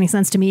doesn't make any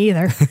sense to me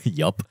either.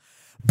 Yup.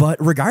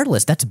 But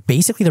regardless, that's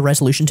basically the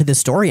resolution to this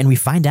story. And we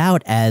find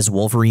out as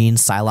Wolverine,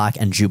 Psylocke,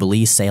 and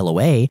Jubilee sail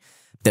away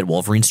that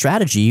Wolverine's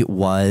strategy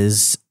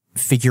was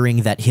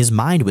figuring that his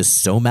mind was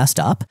so messed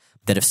up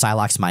that if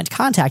Psylocke's mind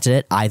contacted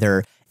it,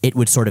 either it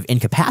would sort of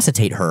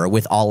incapacitate her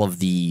with all of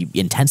the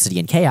intensity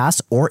and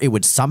chaos, or it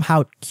would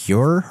somehow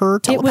cure her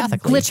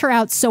telepathically. It would glitch her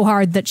out so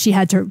hard that she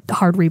had to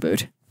hard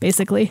reboot,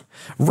 basically.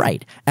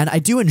 Right. And I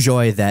do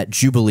enjoy that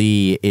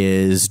Jubilee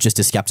is just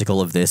as skeptical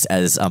of this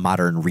as a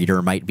modern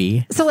reader might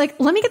be. So, let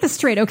me get this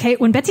straight, okay?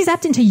 When Betsy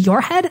zapped into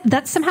your head,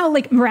 that somehow,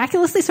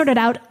 miraculously sorted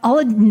out all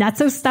the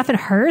nutso stuff in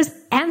hers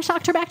and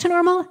shocked her back to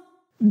normal?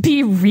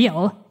 Be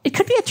real. It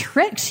could be a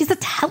trick. She's a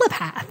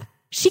telepath.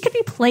 She could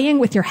be playing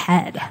with your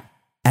head.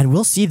 And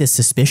we'll see this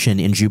suspicion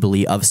in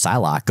Jubilee of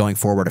Psylocke going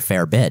forward a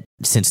fair bit,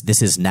 since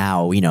this is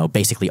now,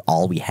 basically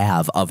all we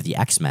have of the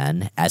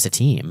X-Men as a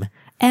team.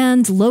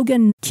 And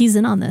Logan keys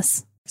in on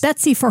this.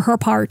 Betsy, for her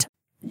part,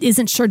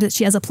 isn't sure that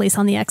she has a place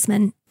on the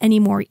X-Men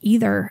anymore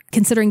either,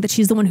 considering that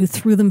she's the one who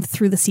threw them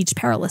through the Siege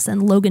Perilous,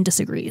 and Logan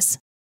disagrees.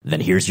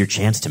 Then here's your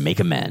chance to make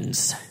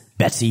amends.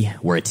 Betsy,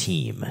 we're a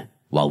team.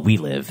 While we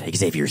live,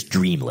 Xavier's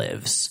dream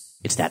lives.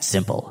 It's that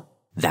simple,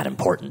 that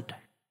important.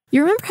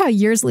 You remember how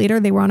years later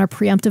they were on a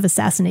preemptive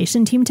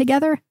assassination team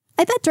together?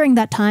 I bet during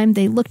that time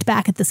they looked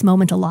back at this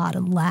moment a lot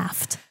and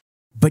laughed.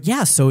 But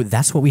yeah, so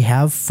that's what we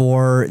have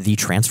for the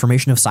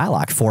transformation of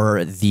Psylocke,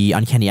 for the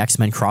Uncanny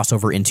X-Men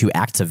crossover into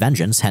Acts of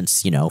Vengeance,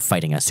 hence,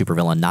 fighting a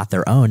supervillain not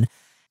their own.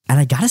 And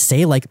I gotta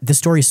say, this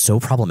story is so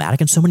problematic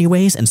in so many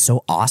ways and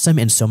so awesome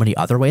in so many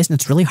other ways, and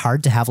it's really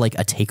hard to have, a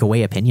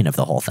takeaway opinion of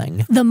the whole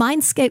thing. The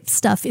Mindscape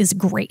stuff is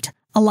great.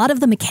 A lot of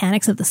the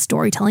mechanics of the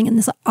storytelling in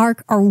this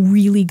arc are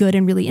really good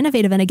and really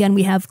innovative. And again,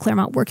 we have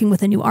Claremont working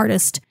with a new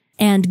artist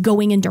and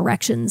going in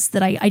directions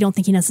that I don't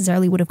think he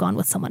necessarily would have gone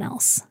with someone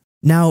else.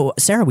 Now,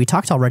 Sarah, we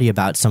talked already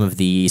about some of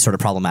the sort of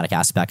problematic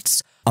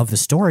aspects of the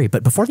story,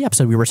 but before the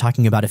episode, we were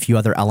talking about a few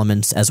other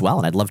elements as well,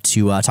 and I'd love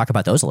to talk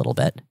about those a little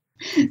bit.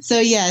 So,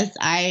 yes,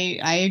 I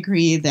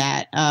agree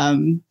that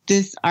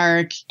this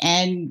arc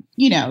and,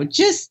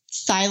 just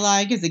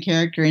Psylocke as a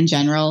character in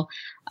general,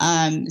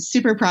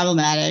 super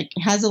problematic,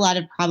 has a lot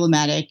of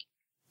problematic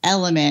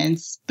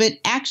elements, but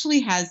actually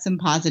has some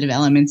positive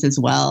elements as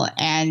well.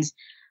 And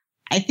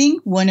I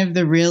think one of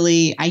the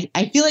really,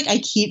 I feel like I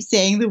keep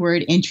saying the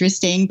word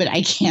interesting, but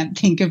I can't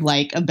think of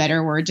a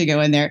better word to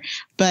go in there.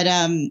 But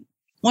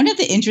one of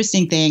the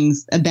interesting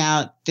things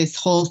about this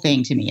whole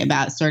thing to me,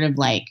 about sort of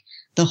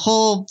the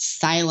whole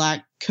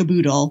Psylocke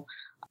caboodle,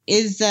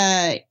 is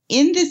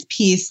in this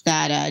piece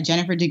that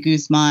Jennifer de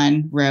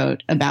Guzman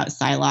wrote about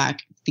Psylocke.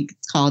 I think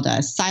it's called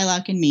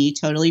Psylocke and Me,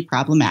 Totally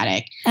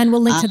Problematic. And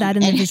we'll link to that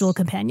in the visual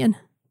companion.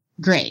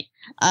 Great.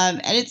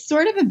 And it's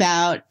sort of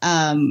about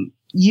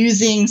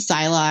using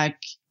Psylocke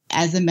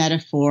as a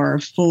metaphor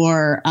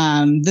for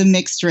the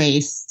mixed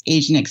race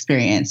Asian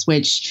experience,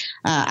 which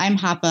I'm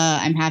Hapa,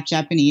 I'm half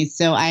Japanese,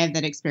 so I have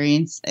that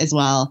experience as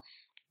well.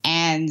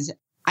 And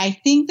I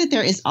think that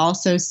there is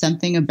also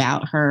something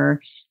about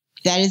her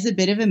that is a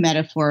bit of a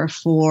metaphor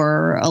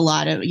for a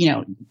lot of,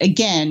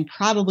 again,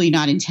 probably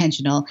not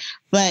intentional,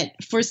 but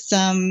for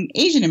some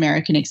Asian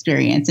American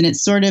experience. And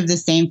it's sort of the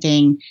same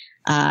thing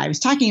I was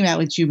talking about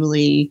with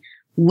Jubilee,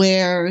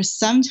 where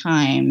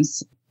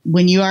sometimes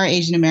when you are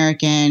Asian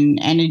American,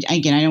 and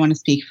again, I don't want to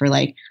speak for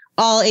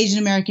all Asian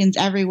Americans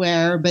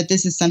everywhere, but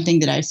this is something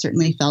that I've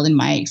certainly felt in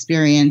my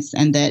experience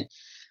and that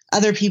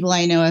other people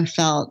I know have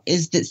felt,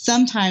 is that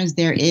sometimes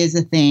there is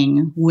a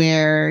thing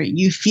where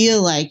you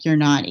feel like you're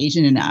not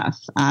Asian enough.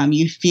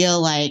 You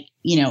feel like,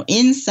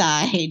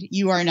 inside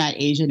you are not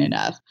Asian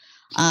enough.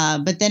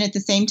 But then at the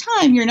same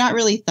time, you're not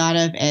really thought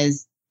of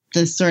as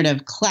the sort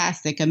of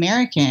classic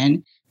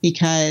American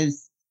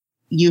because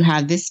you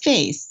have this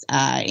face.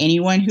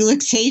 Anyone who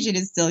looks Asian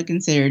is still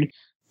considered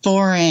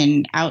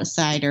foreign,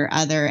 outsider,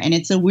 other, and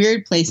it's a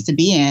weird place to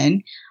be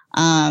in.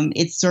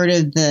 It's sort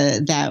of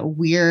that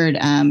weird,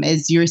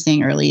 as you were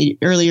saying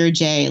earlier,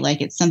 Jay,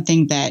 it's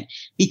something that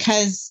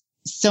because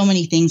so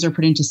many things are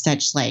put into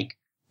such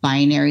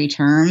binary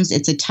terms,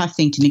 it's a tough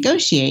thing to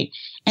negotiate.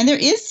 And there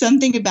is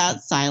something about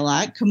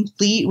Psylocke,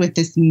 complete with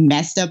this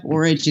messed up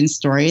origin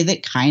story,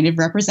 that kind of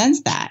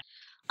represents that.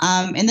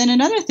 And then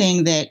another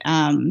thing that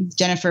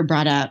Jennifer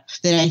brought up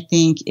that I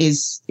think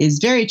is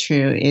very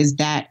true is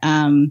that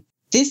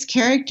this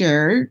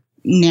character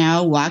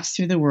now walks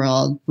through the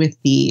world with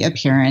the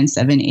appearance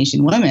of an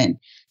Asian woman.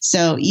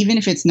 So even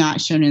if it's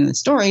not shown in the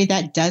story,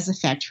 that does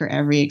affect her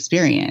every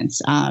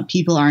experience.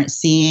 People aren't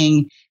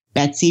seeing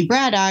Betsy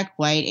Braddock,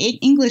 white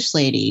English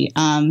lady.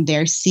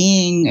 They're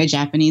seeing a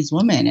Japanese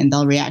woman and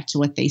they'll react to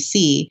what they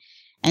see.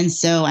 And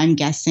so I'm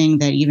guessing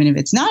that even if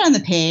it's not on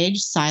the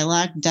page,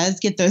 Psylocke does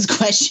get those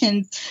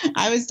questions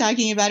I was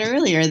talking about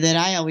earlier that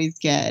I always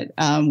get.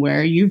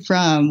 Where are you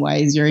from? Why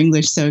is your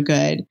English so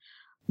good?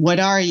 What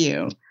are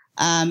you?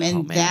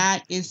 And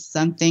that is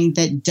something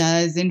that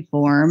does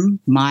inform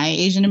my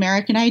Asian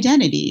American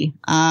identity.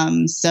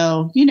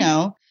 So,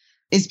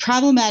 as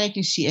problematic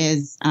as she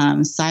is,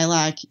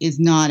 Psylocke is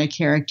not a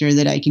character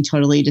that I can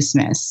totally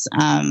dismiss.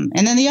 And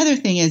then the other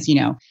thing is,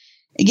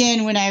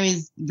 again, when I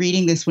was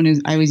reading this when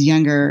I was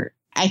younger,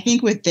 I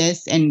think with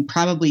this and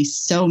probably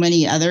so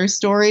many other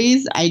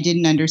stories, I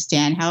didn't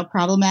understand how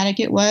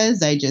problematic it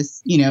was. I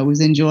just, was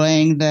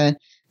enjoying the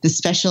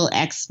special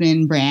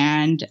X-Men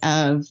brand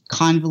of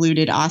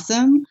convoluted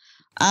awesome.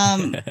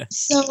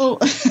 So,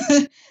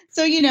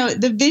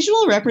 the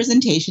visual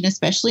representation,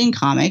 especially in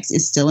comics,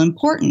 is still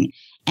important.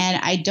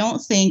 And I don't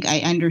think I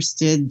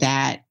understood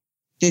that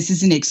this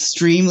is an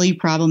extremely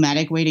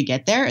problematic way to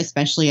get there,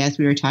 especially as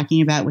we were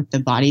talking about with the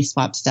body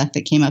swap stuff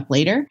that came up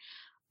later.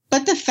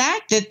 But the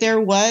fact that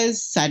there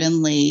was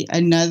suddenly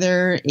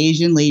another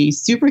Asian lady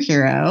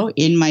superhero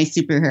in my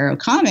superhero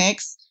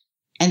comics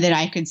and that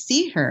I could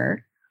see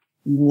her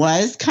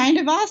was kind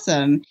of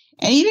awesome.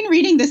 And even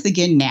reading this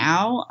again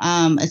now,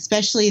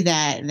 especially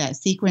that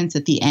sequence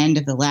at the end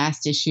of the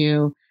last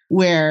issue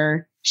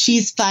where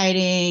she's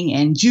fighting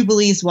and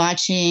Jubilee's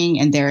watching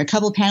and there are a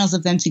couple panels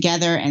of them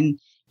together and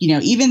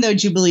even though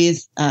Jubilee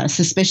is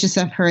suspicious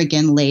of her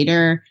again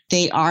later,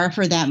 they are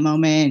for that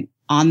moment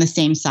on the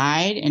same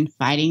side and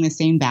fighting the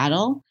same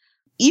battle.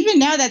 Even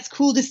now, that's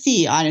cool to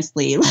see,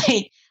 honestly.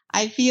 Like,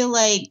 I feel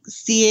like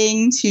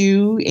seeing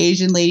two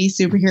Asian lady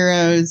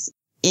superheroes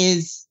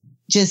is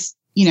just,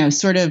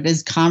 sort of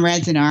as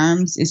comrades in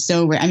arms is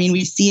so rare. I mean,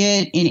 we see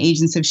it in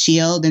Agents of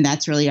S.H.I.E.L.D., and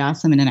that's really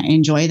awesome, and I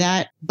enjoy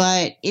that.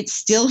 But it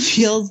still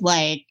feels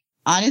like,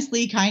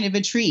 honestly, kind of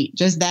a treat,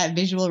 just that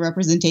visual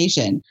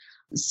representation.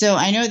 So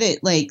I know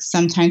that, like,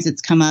 sometimes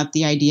it's come up,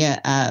 the idea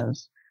of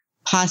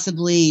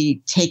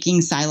possibly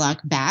taking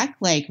Psylocke back,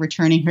 like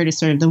returning her to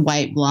sort of the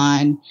white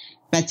blonde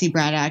Betsy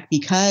Braddock,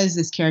 because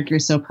this character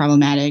is so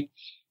problematic.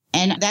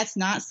 And that's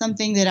not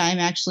something that I'm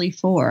actually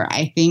for.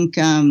 I think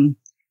the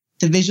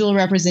visual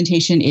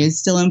representation is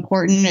still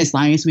important as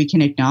long as we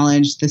can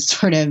acknowledge the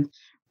sort of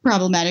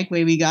problematic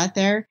way we got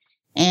there.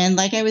 And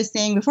like I was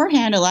saying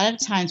beforehand, a lot of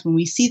times when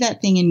we see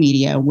that thing in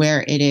media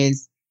where it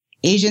is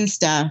Asian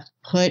stuff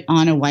put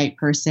on a white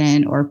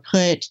person or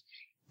put,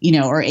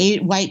 or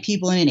white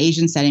people in an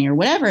Asian setting or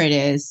whatever it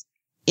is,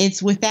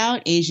 it's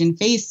without Asian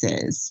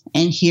faces.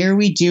 And here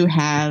we do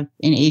have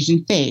an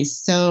Asian face.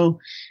 So,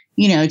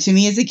 to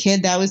me as a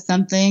kid, that was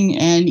something.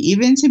 And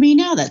even to me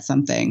now, that's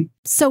something.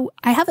 So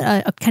I have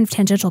a kind of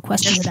tangential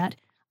question to that.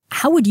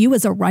 How would you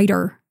as a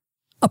writer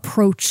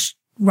approach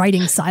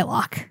writing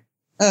Psylocke?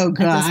 Oh,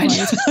 God.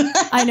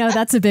 I know,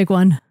 that's a big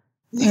one.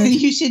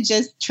 You should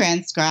just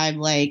transcribe,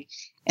 like,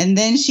 and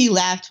then she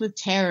laughed with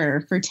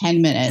terror for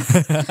 10 minutes.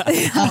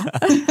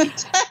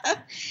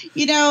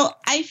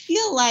 I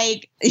feel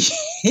like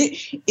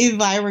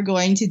if I were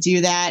going to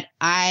do that,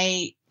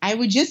 I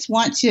would just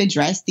want to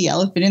address the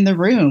elephant in the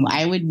room.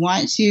 I would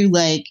want to,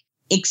 like,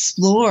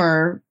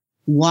 explore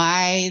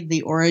why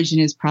the origin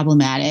is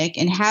problematic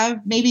and have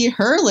maybe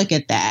her look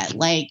at that.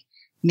 Like,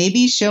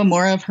 maybe show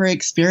more of her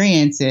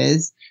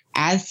experiences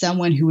as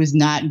someone who was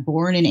not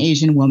born an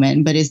Asian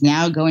woman, but is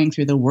now going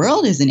through the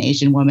world as an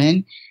Asian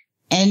woman,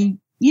 and,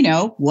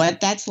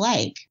 what that's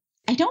like.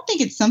 I don't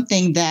think it's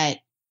something that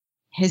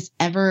has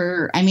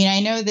ever, I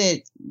know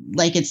that,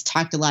 like, it's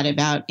talked a lot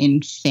about in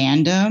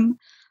fandom,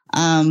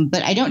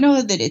 but I don't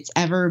know that it's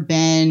ever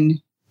been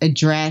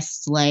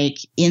addressed, like,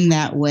 in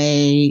that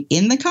way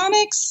in the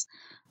comics.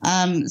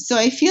 So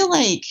I feel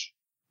like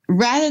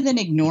rather than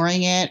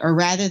ignoring it, or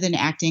rather than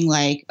acting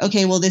like,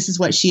 okay, well, this is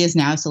what she is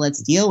now, so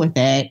let's deal with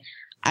it,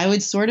 I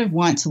would sort of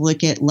want to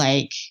look at,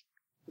 like,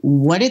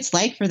 what it's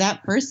like for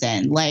that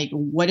person. Like,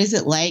 what is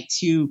it like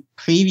to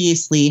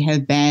previously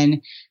have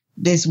been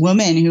this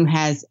woman who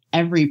has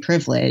every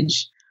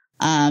privilege,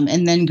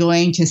 and then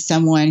going to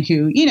someone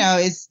who,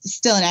 is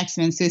still an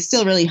X-Men, so is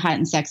still really hot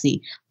and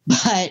sexy,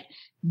 but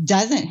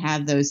doesn't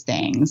have those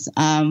things.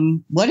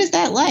 What is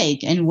that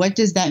like? And what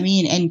does that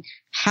mean? And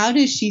how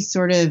does she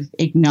sort of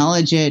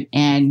acknowledge it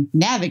and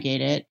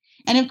navigate it?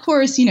 And of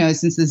course,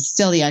 since this is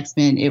still the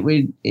X-Men, it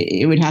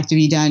would have to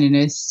be done in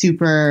a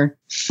super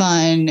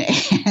fun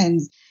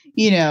and,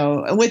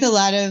 with a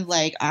lot of,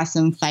 like,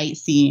 awesome fight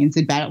scenes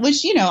and battle,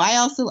 which,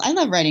 I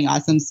love writing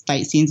awesome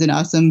fight scenes and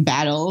awesome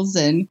battles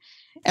and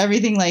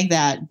everything like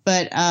that.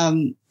 But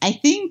I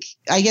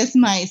guess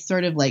my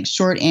sort of, like,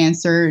 short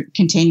answer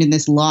contained in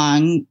this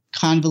long,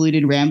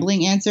 convoluted,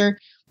 rambling answer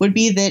would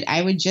be that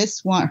I would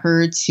just want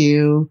her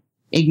to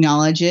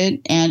acknowledge it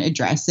and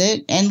address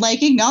it and,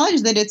 like,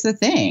 acknowledge that it's a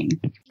thing.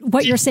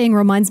 What you're saying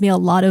reminds me a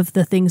lot of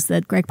the things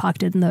that Greg Pak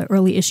did in the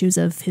early issues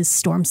of his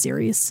Storm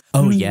series.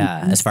 Oh,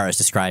 yeah. As far as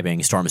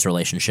describing Storm's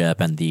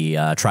relationship and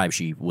the tribe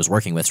she was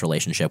working with's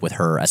relationship with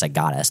her as a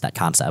goddess, that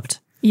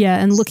concept. Yeah,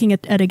 and looking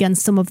at again,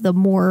 some of the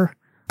more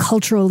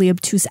culturally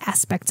obtuse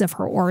aspects of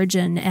her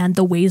origin and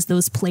the ways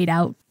those played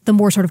out, the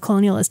more sort of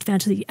colonialist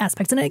fantasy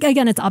aspects. And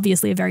again, it's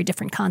obviously a very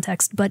different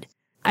context, but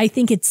I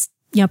think it's,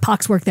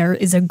 Pak's work there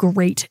is a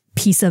great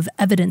piece of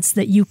evidence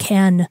that you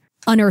can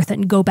unearth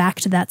and go back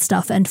to that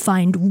stuff and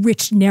find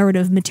rich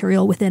narrative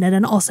material within it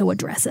and also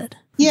address it.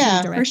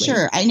 Yeah, for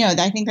sure. I know.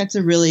 I think that's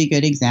a really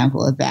good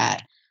example of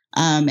that.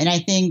 And I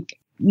think,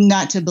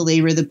 not to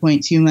belabor the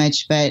point too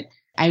much, but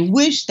I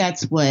wish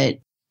that's what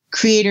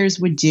creators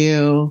would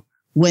do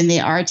when they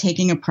are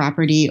taking a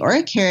property or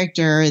a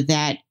character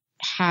that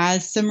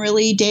has some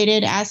really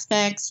dated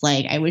aspects.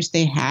 Like, I wish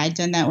they had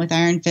done that with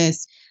Iron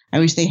Fist. I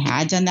wish they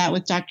had done that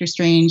with Doctor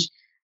Strange.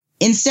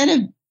 Instead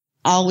of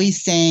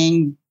always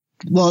saying,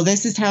 well,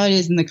 this is how it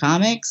is in the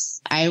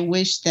comics, I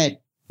wish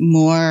that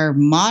more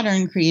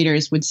modern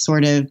creators would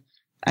sort of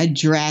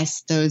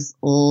address those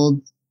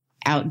old,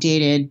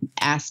 outdated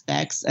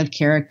aspects of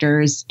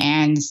characters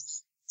and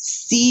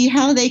see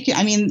how they can,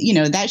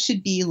 that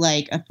should be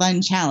like a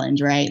fun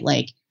challenge, right?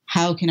 Like,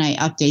 how can I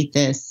update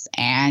this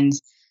and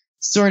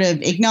sort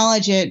of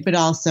acknowledge it, but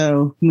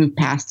also move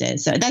past it?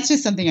 So that's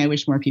just something I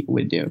wish more people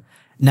would do.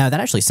 Now,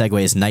 that actually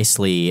segues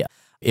nicely,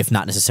 if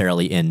not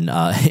necessarily in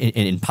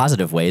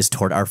positive ways,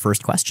 toward our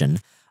first question,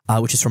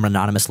 which is from an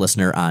anonymous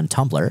listener on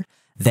Tumblr.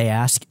 They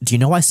ask, do you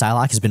know why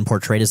Psylocke has been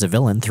portrayed as a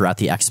villain throughout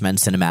the X-Men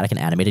cinematic and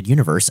animated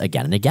universe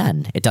again and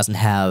again? It doesn't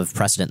have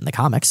precedent in the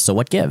comics, so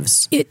what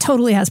gives? It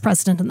totally has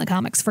precedent in the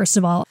comics, first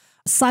of all.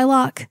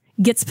 Psylocke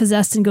gets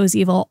possessed and goes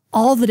evil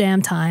all the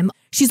damn time.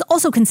 She's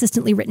also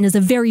consistently written as a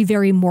very,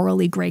 very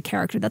morally gray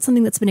character. That's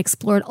something that's been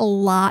explored a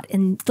lot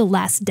in the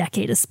last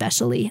decade,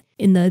 especially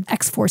in the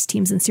X-Force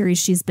teams and series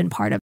she's been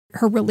part of.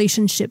 Her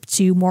relationship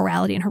to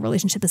morality and her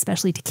relationship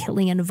especially to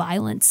killing and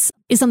violence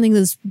is something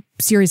those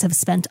series have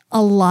spent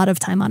a lot of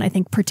time on, I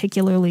think,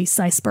 particularly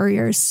Cy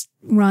Spurrier's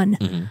run.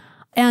 Mm-hmm.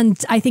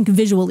 And I think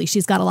visually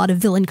she's got a lot of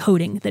villain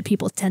coding that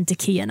people tend to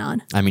key in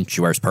on. I mean,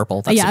 she wears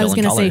purple. That's I was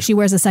going to say she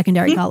wears a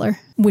secondary color,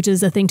 which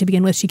is a thing to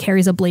begin with. She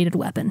carries a bladed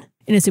weapon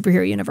in a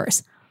superhero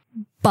universe.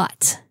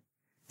 But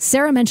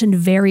Sarah mentioned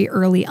very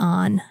early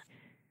on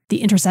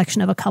the intersection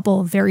of a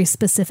couple very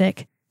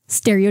specific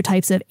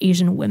stereotypes of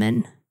Asian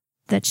women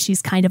that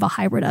she's kind of a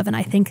hybrid of. And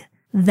I think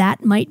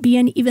that might be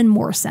an even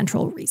more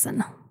central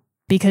reason,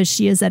 because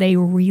she is at a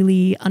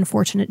really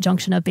unfortunate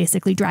junction of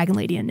basically Dragon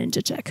Lady and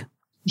Ninja Chick.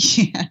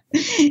 Yeah.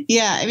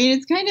 I mean,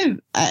 it's kind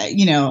of,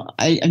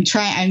 I'm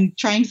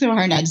trying so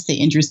hard not to say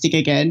interesting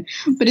again,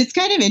 but it's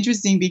kind of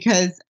interesting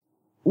because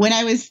when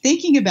I was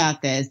thinking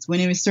about this,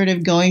 when it was sort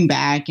of going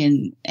back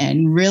and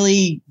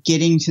really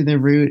getting to the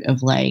root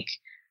of like,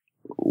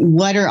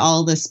 what are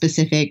all the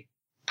specific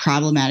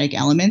problematic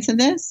elements of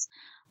this?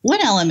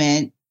 One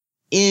element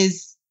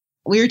is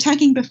we were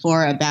talking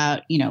before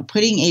about,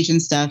 putting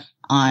Asian stuff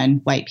on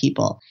white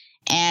people.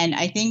 And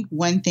I think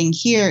one thing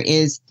here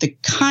is the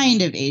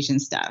kind of Asian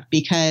stuff,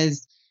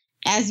 because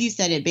as you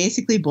said, it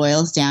basically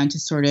boils down to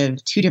sort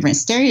of two different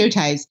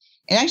stereotypes.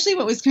 And actually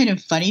what was kind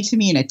of funny to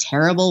me in a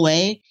terrible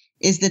way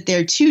is that there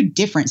are two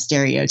different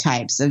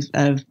stereotypes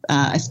of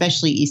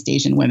especially East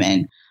Asian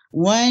women.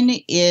 One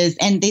is,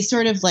 and they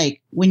sort of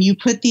like, when you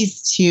put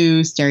these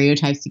two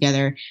stereotypes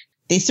together,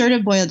 they sort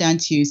of boil down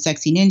to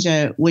sexy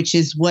ninja, which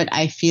is what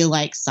I feel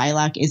like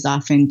Psylocke is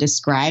often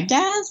described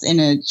as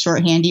in a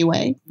shorthandy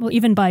way. Well,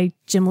 even by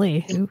Jim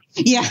Lee.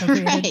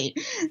 Right.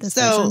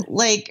 So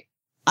like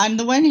on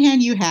the one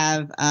hand, you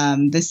have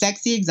the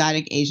sexy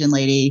exotic Asian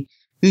lady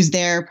who's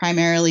there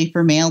primarily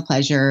for male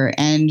pleasure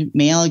and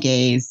male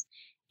gaze.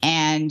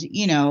 And,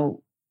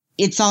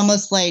 it's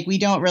almost like we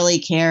don't really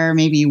care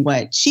maybe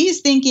what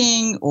she's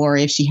thinking or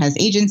if she has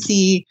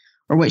agency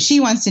or what she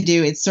wants to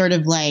do. It's sort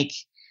of like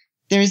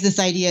there's this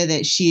idea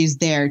that she's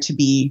there to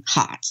be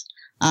hot.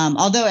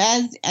 Although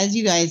as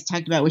you guys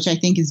talked about, which I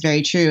think is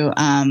very true,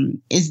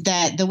 is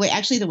that the way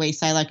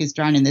Psylocke is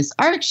drawn in this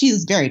arc,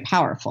 she's very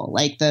powerful.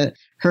 Like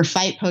her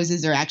fight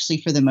poses are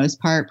actually for the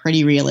most part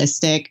pretty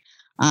realistic.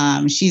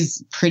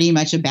 She's pretty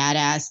much a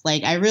badass.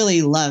 Like I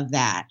really love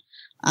that.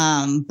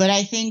 But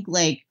I think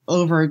like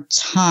over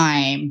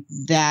time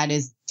that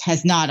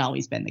has not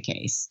always been the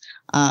case,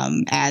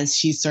 as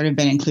she's sort of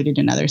been included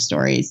in other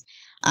stories.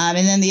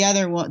 And then the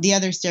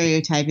other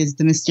stereotype is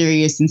the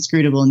mysterious,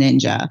 inscrutable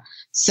ninja.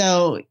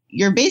 So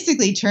you're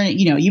basically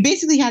you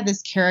basically have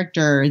this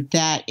character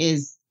that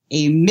is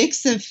a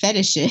mix of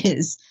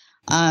fetishes,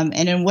 and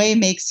in a way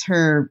makes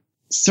her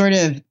sort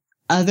of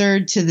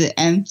othered to the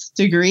nth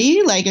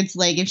degree. Like it's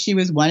like if she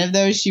was one of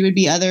those, she would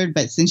be othered.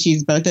 But since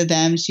she's both of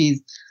them,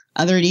 she's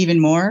othered even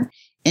more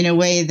in a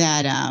way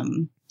that,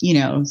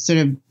 sort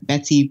of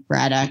Betsy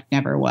Braddock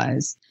never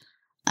was.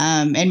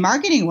 And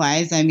marketing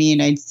wise, I mean,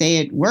 I'd say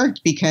it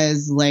worked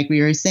because like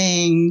we were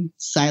saying,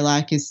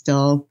 Psylocke is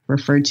still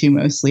referred to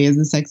mostly as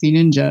a sexy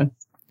ninja.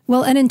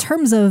 Well, and in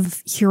terms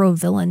of hero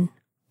villain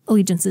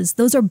allegiances,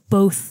 those are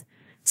both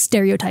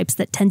stereotypes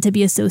that tend to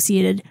be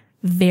associated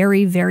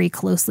very, very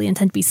closely and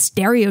tend to be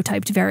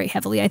stereotyped very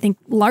heavily. I think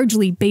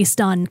largely based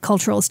on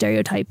cultural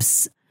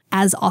stereotypes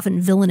as often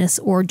villainous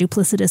or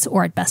duplicitous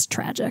or at best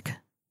tragic.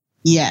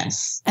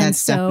 Yes,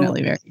 that's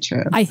definitely very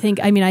true. I think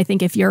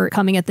if you're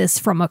coming at this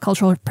from a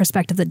cultural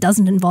perspective that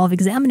doesn't involve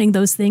examining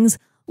those things,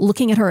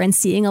 looking at her and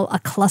seeing a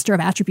cluster of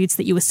attributes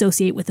that you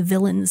associate with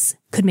villains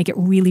could make it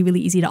really,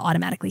 really easy to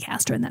automatically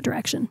cast her in that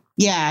direction.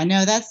 Yeah,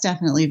 no, that's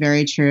definitely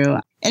very true.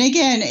 And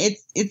again,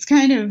 it's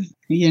kind of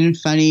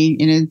funny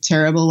in a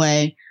terrible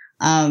way,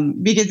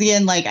 because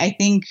again, like I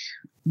think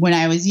when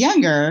I was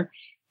younger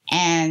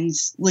and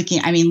looking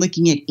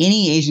at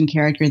any Asian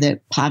character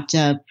that popped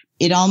up,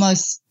 it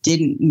almost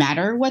didn't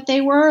matter what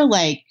they were.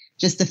 Like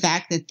just the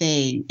fact that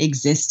they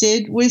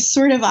existed was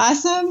sort of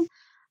awesome.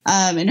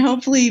 And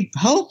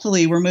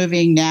hopefully we're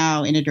moving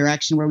now in a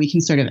direction where we can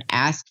sort of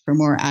ask for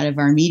more out of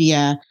our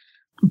media.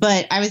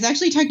 But I was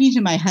actually talking to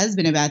my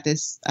husband about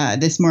this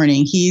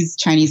morning. He's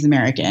Chinese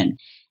American.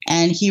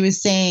 And he was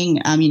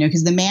saying,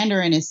 because the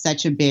Mandarin is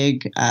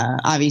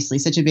obviously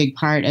such a big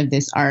part of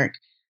this arc.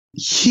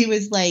 He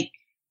was like,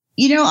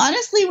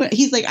 honestly,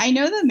 he's like, I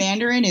know the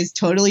Mandarin is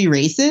totally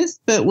racist,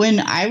 but when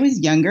I was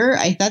younger,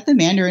 I thought the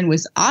Mandarin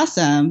was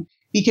awesome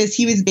because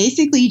he was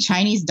basically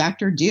Chinese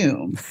Dr.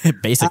 Doom.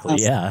 Basically,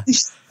 yeah.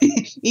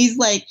 He's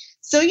like,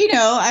 so,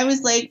 I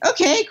was like,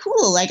 okay,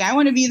 cool. Like, I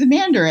want to be the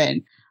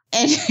Mandarin.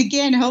 And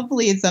again,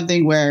 hopefully it's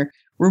something where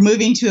we're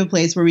moving to a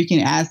place where we can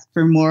ask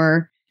for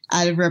more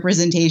out of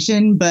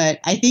representation. But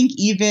I think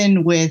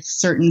even with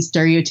certain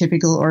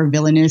stereotypical or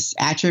villainous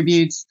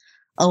attributes,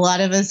 a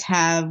lot of us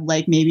have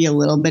like maybe a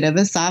little bit of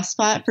a soft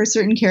spot for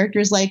certain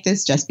characters like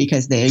this just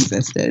because they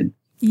existed.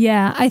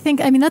 Yeah, I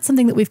mean, that's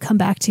something that we've come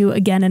back to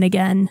again and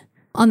again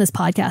on this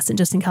podcast and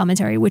just in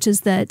commentary, which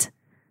is that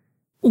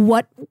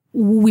what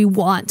we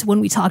want when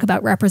we talk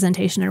about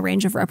representation and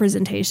range of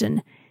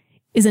representation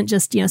isn't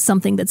just,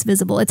 something that's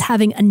visible. It's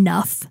having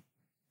enough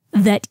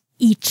that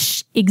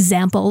each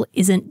example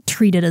isn't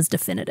treated as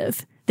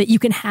definitive, that you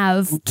can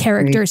have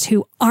characters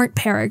who aren't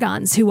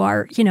paragons, who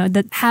are,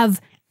 that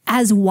have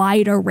as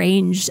wide a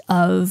range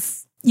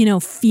of,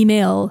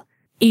 female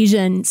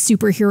Asian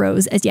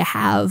superheroes as you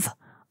have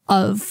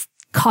of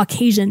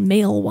Caucasian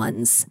male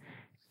ones.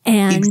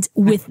 And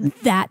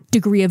with that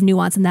degree of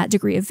nuance and that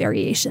degree of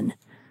variation.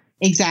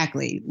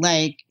 Exactly.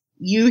 Like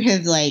you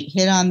have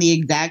hit on the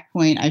exact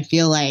point I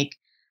feel like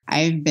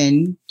I've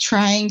been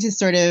trying to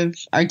sort of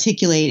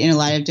articulate in a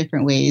lot of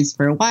different ways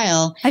for a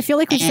while. I feel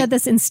like we've said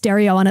this in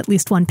stereo on at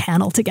least one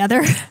panel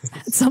together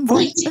at some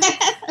point.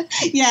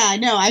 Yeah,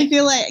 no, I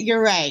feel like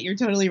you're right. You're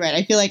totally right.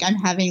 I feel like I'm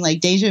having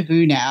deja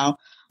vu now.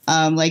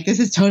 This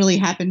has totally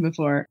happened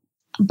before.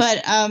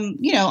 But,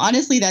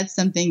 honestly, that's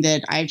something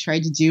that I've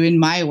tried to do in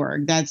my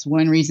work. That's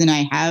one reason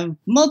I have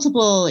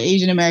multiple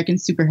Asian American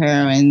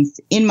superheroines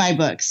in my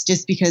books,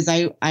 just because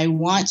I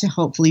want to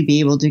hopefully be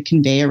able to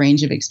convey a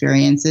range of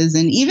experiences.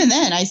 And even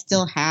then, I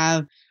still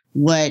have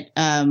what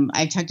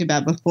I've talked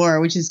about before,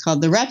 which is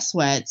called the rep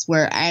sweats,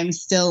 where I'm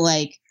still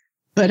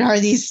but are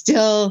these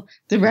still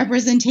the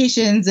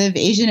representations of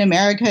Asian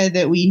America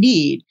that we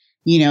need?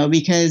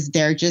 Because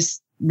they're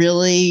just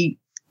really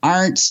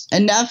aren't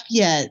enough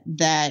yet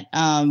that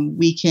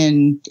we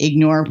can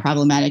ignore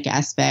problematic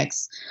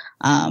aspects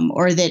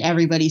or that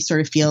everybody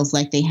sort of feels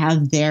like they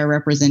have their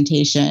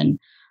representation.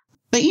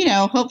 But,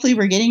 hopefully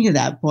we're getting to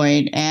that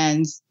point.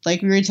 And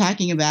like we were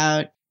talking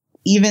about,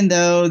 even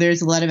though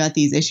there's a lot about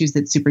these issues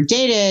that's super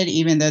dated,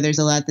 even though there's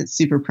a lot that's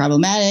super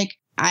problematic,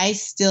 I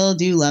still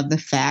do love the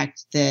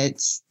fact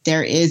that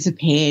there is a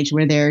page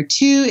where there are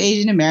two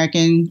Asian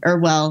American,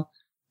 an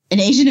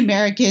Asian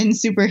American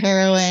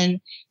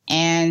superheroine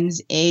and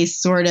a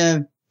sort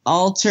of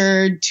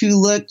altered to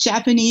look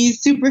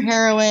Japanese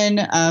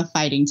superheroine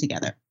fighting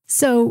together.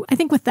 So I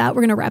think with that,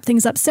 we're going to wrap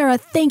things up. Sarah,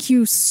 thank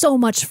you so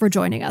much for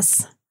joining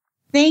us.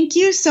 Thank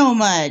you so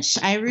much.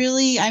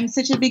 I'm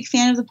such a big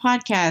fan of the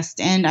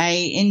podcast and I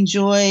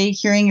enjoy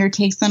hearing your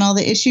takes on all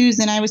the issues,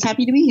 and I was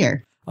happy to be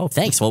here. Oh,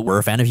 thanks. Well, we're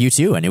a fan of you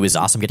too, and it was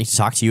awesome getting to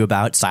talk to you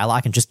about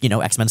Psylocke and just,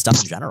 X-Men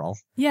stuff in general.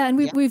 Yeah, and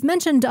we've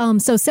mentioned,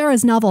 so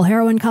Sarah's novel,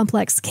 Heroine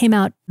Complex, came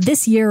out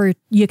this year.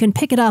 You can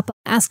pick it up,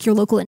 ask your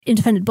local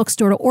independent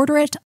bookstore to order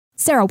it.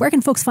 Sarah, where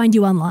can folks find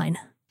you online?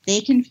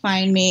 They can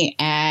find me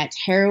at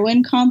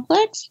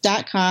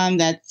heroinecomplex.com.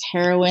 That's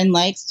heroine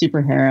like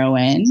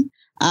superheroine.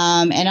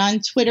 And on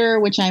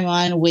Twitter, which I'm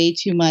on way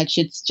too much,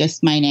 it's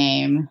just my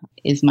name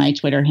is my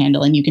Twitter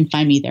handle, and you can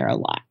find me there a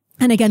lot.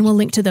 And again, we'll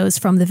link to those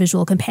from the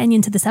visual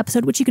companion to this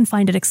episode, which you can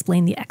find at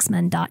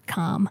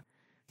explainthexmen.com.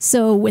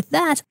 So with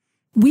that,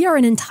 we are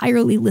an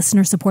entirely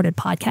listener-supported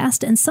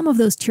podcast, and some of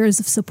those tiers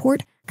of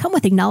support come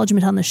with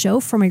acknowledgement on the show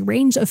from a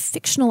range of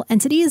fictional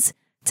entities.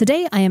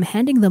 Today, I am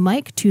handing the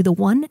mic to the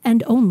one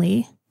and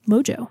only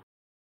Mojo.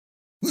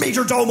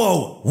 Major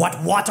Domo!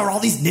 What are all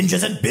these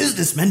ninjas and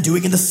businessmen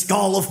doing in the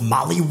skull of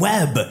Molly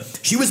Webb?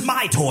 She was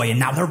my toy, and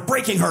now they're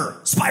breaking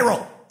her!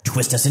 Spiral!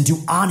 Twist us into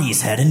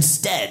Ani's head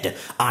instead.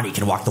 Ani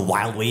can walk the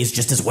wild ways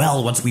just as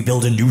well once we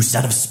build a new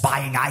set of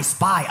spying eye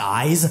spy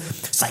eyes.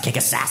 Psychic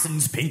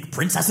assassins, pink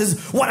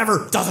princesses,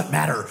 whatever, doesn't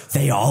matter.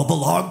 They all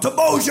belong to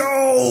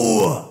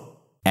Mojo!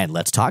 And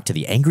let's talk to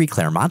the angry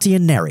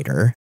Claremontian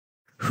narrator.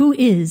 Who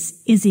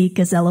is Izzy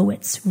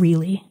Gazelowitz,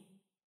 really?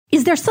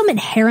 Is there some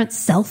inherent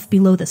self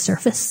below the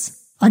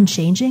surface,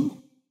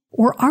 unchanging?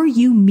 Or are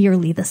you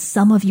merely the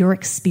sum of your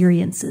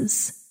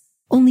experiences?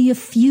 Only a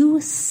few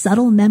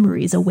subtle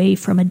memories away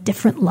from a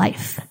different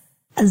life,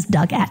 as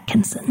Doug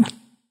Atkinson.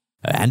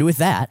 And with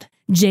that,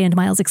 Jay and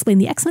Miles Explain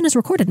the X-Men is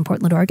recorded in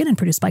Portland, Oregon, and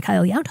produced by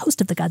Kyle Yount,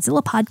 host of the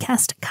Godzilla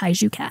podcast,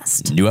 Kaiju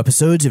Cast. New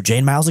episodes of Jay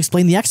and Miles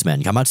Explain the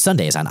X-Men come out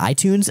Sundays on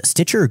iTunes,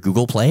 Stitcher,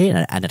 Google Play,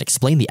 and at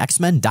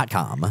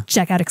explainthexmen.com.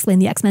 Check out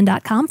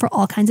explainthexmen.com for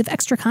all kinds of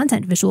extra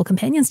content, visual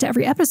companions to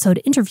every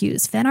episode,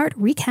 interviews, fan art,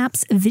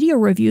 recaps, video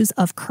reviews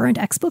of current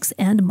X-books,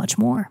 and much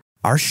more.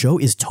 Our show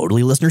is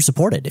totally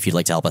listener-supported. If you'd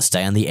like to help us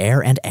stay on the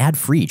air and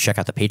ad-free, check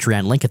out the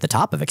Patreon link at the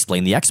top of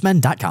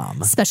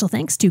explainthexmen.com. Special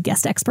thanks to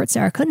guest expert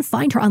Sarah Kuhn.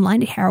 Find her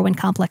online at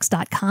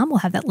heroinecomplex.com. We'll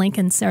have that link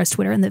in Sarah's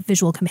Twitter and the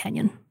visual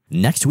companion.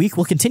 Next week,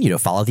 we'll continue to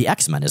follow the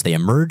X-Men as they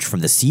emerge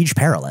from the Siege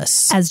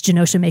Perilous. As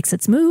Genosha makes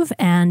its move,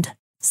 and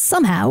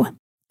somehow,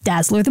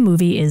 Dazzler the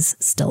movie is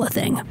still a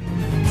thing.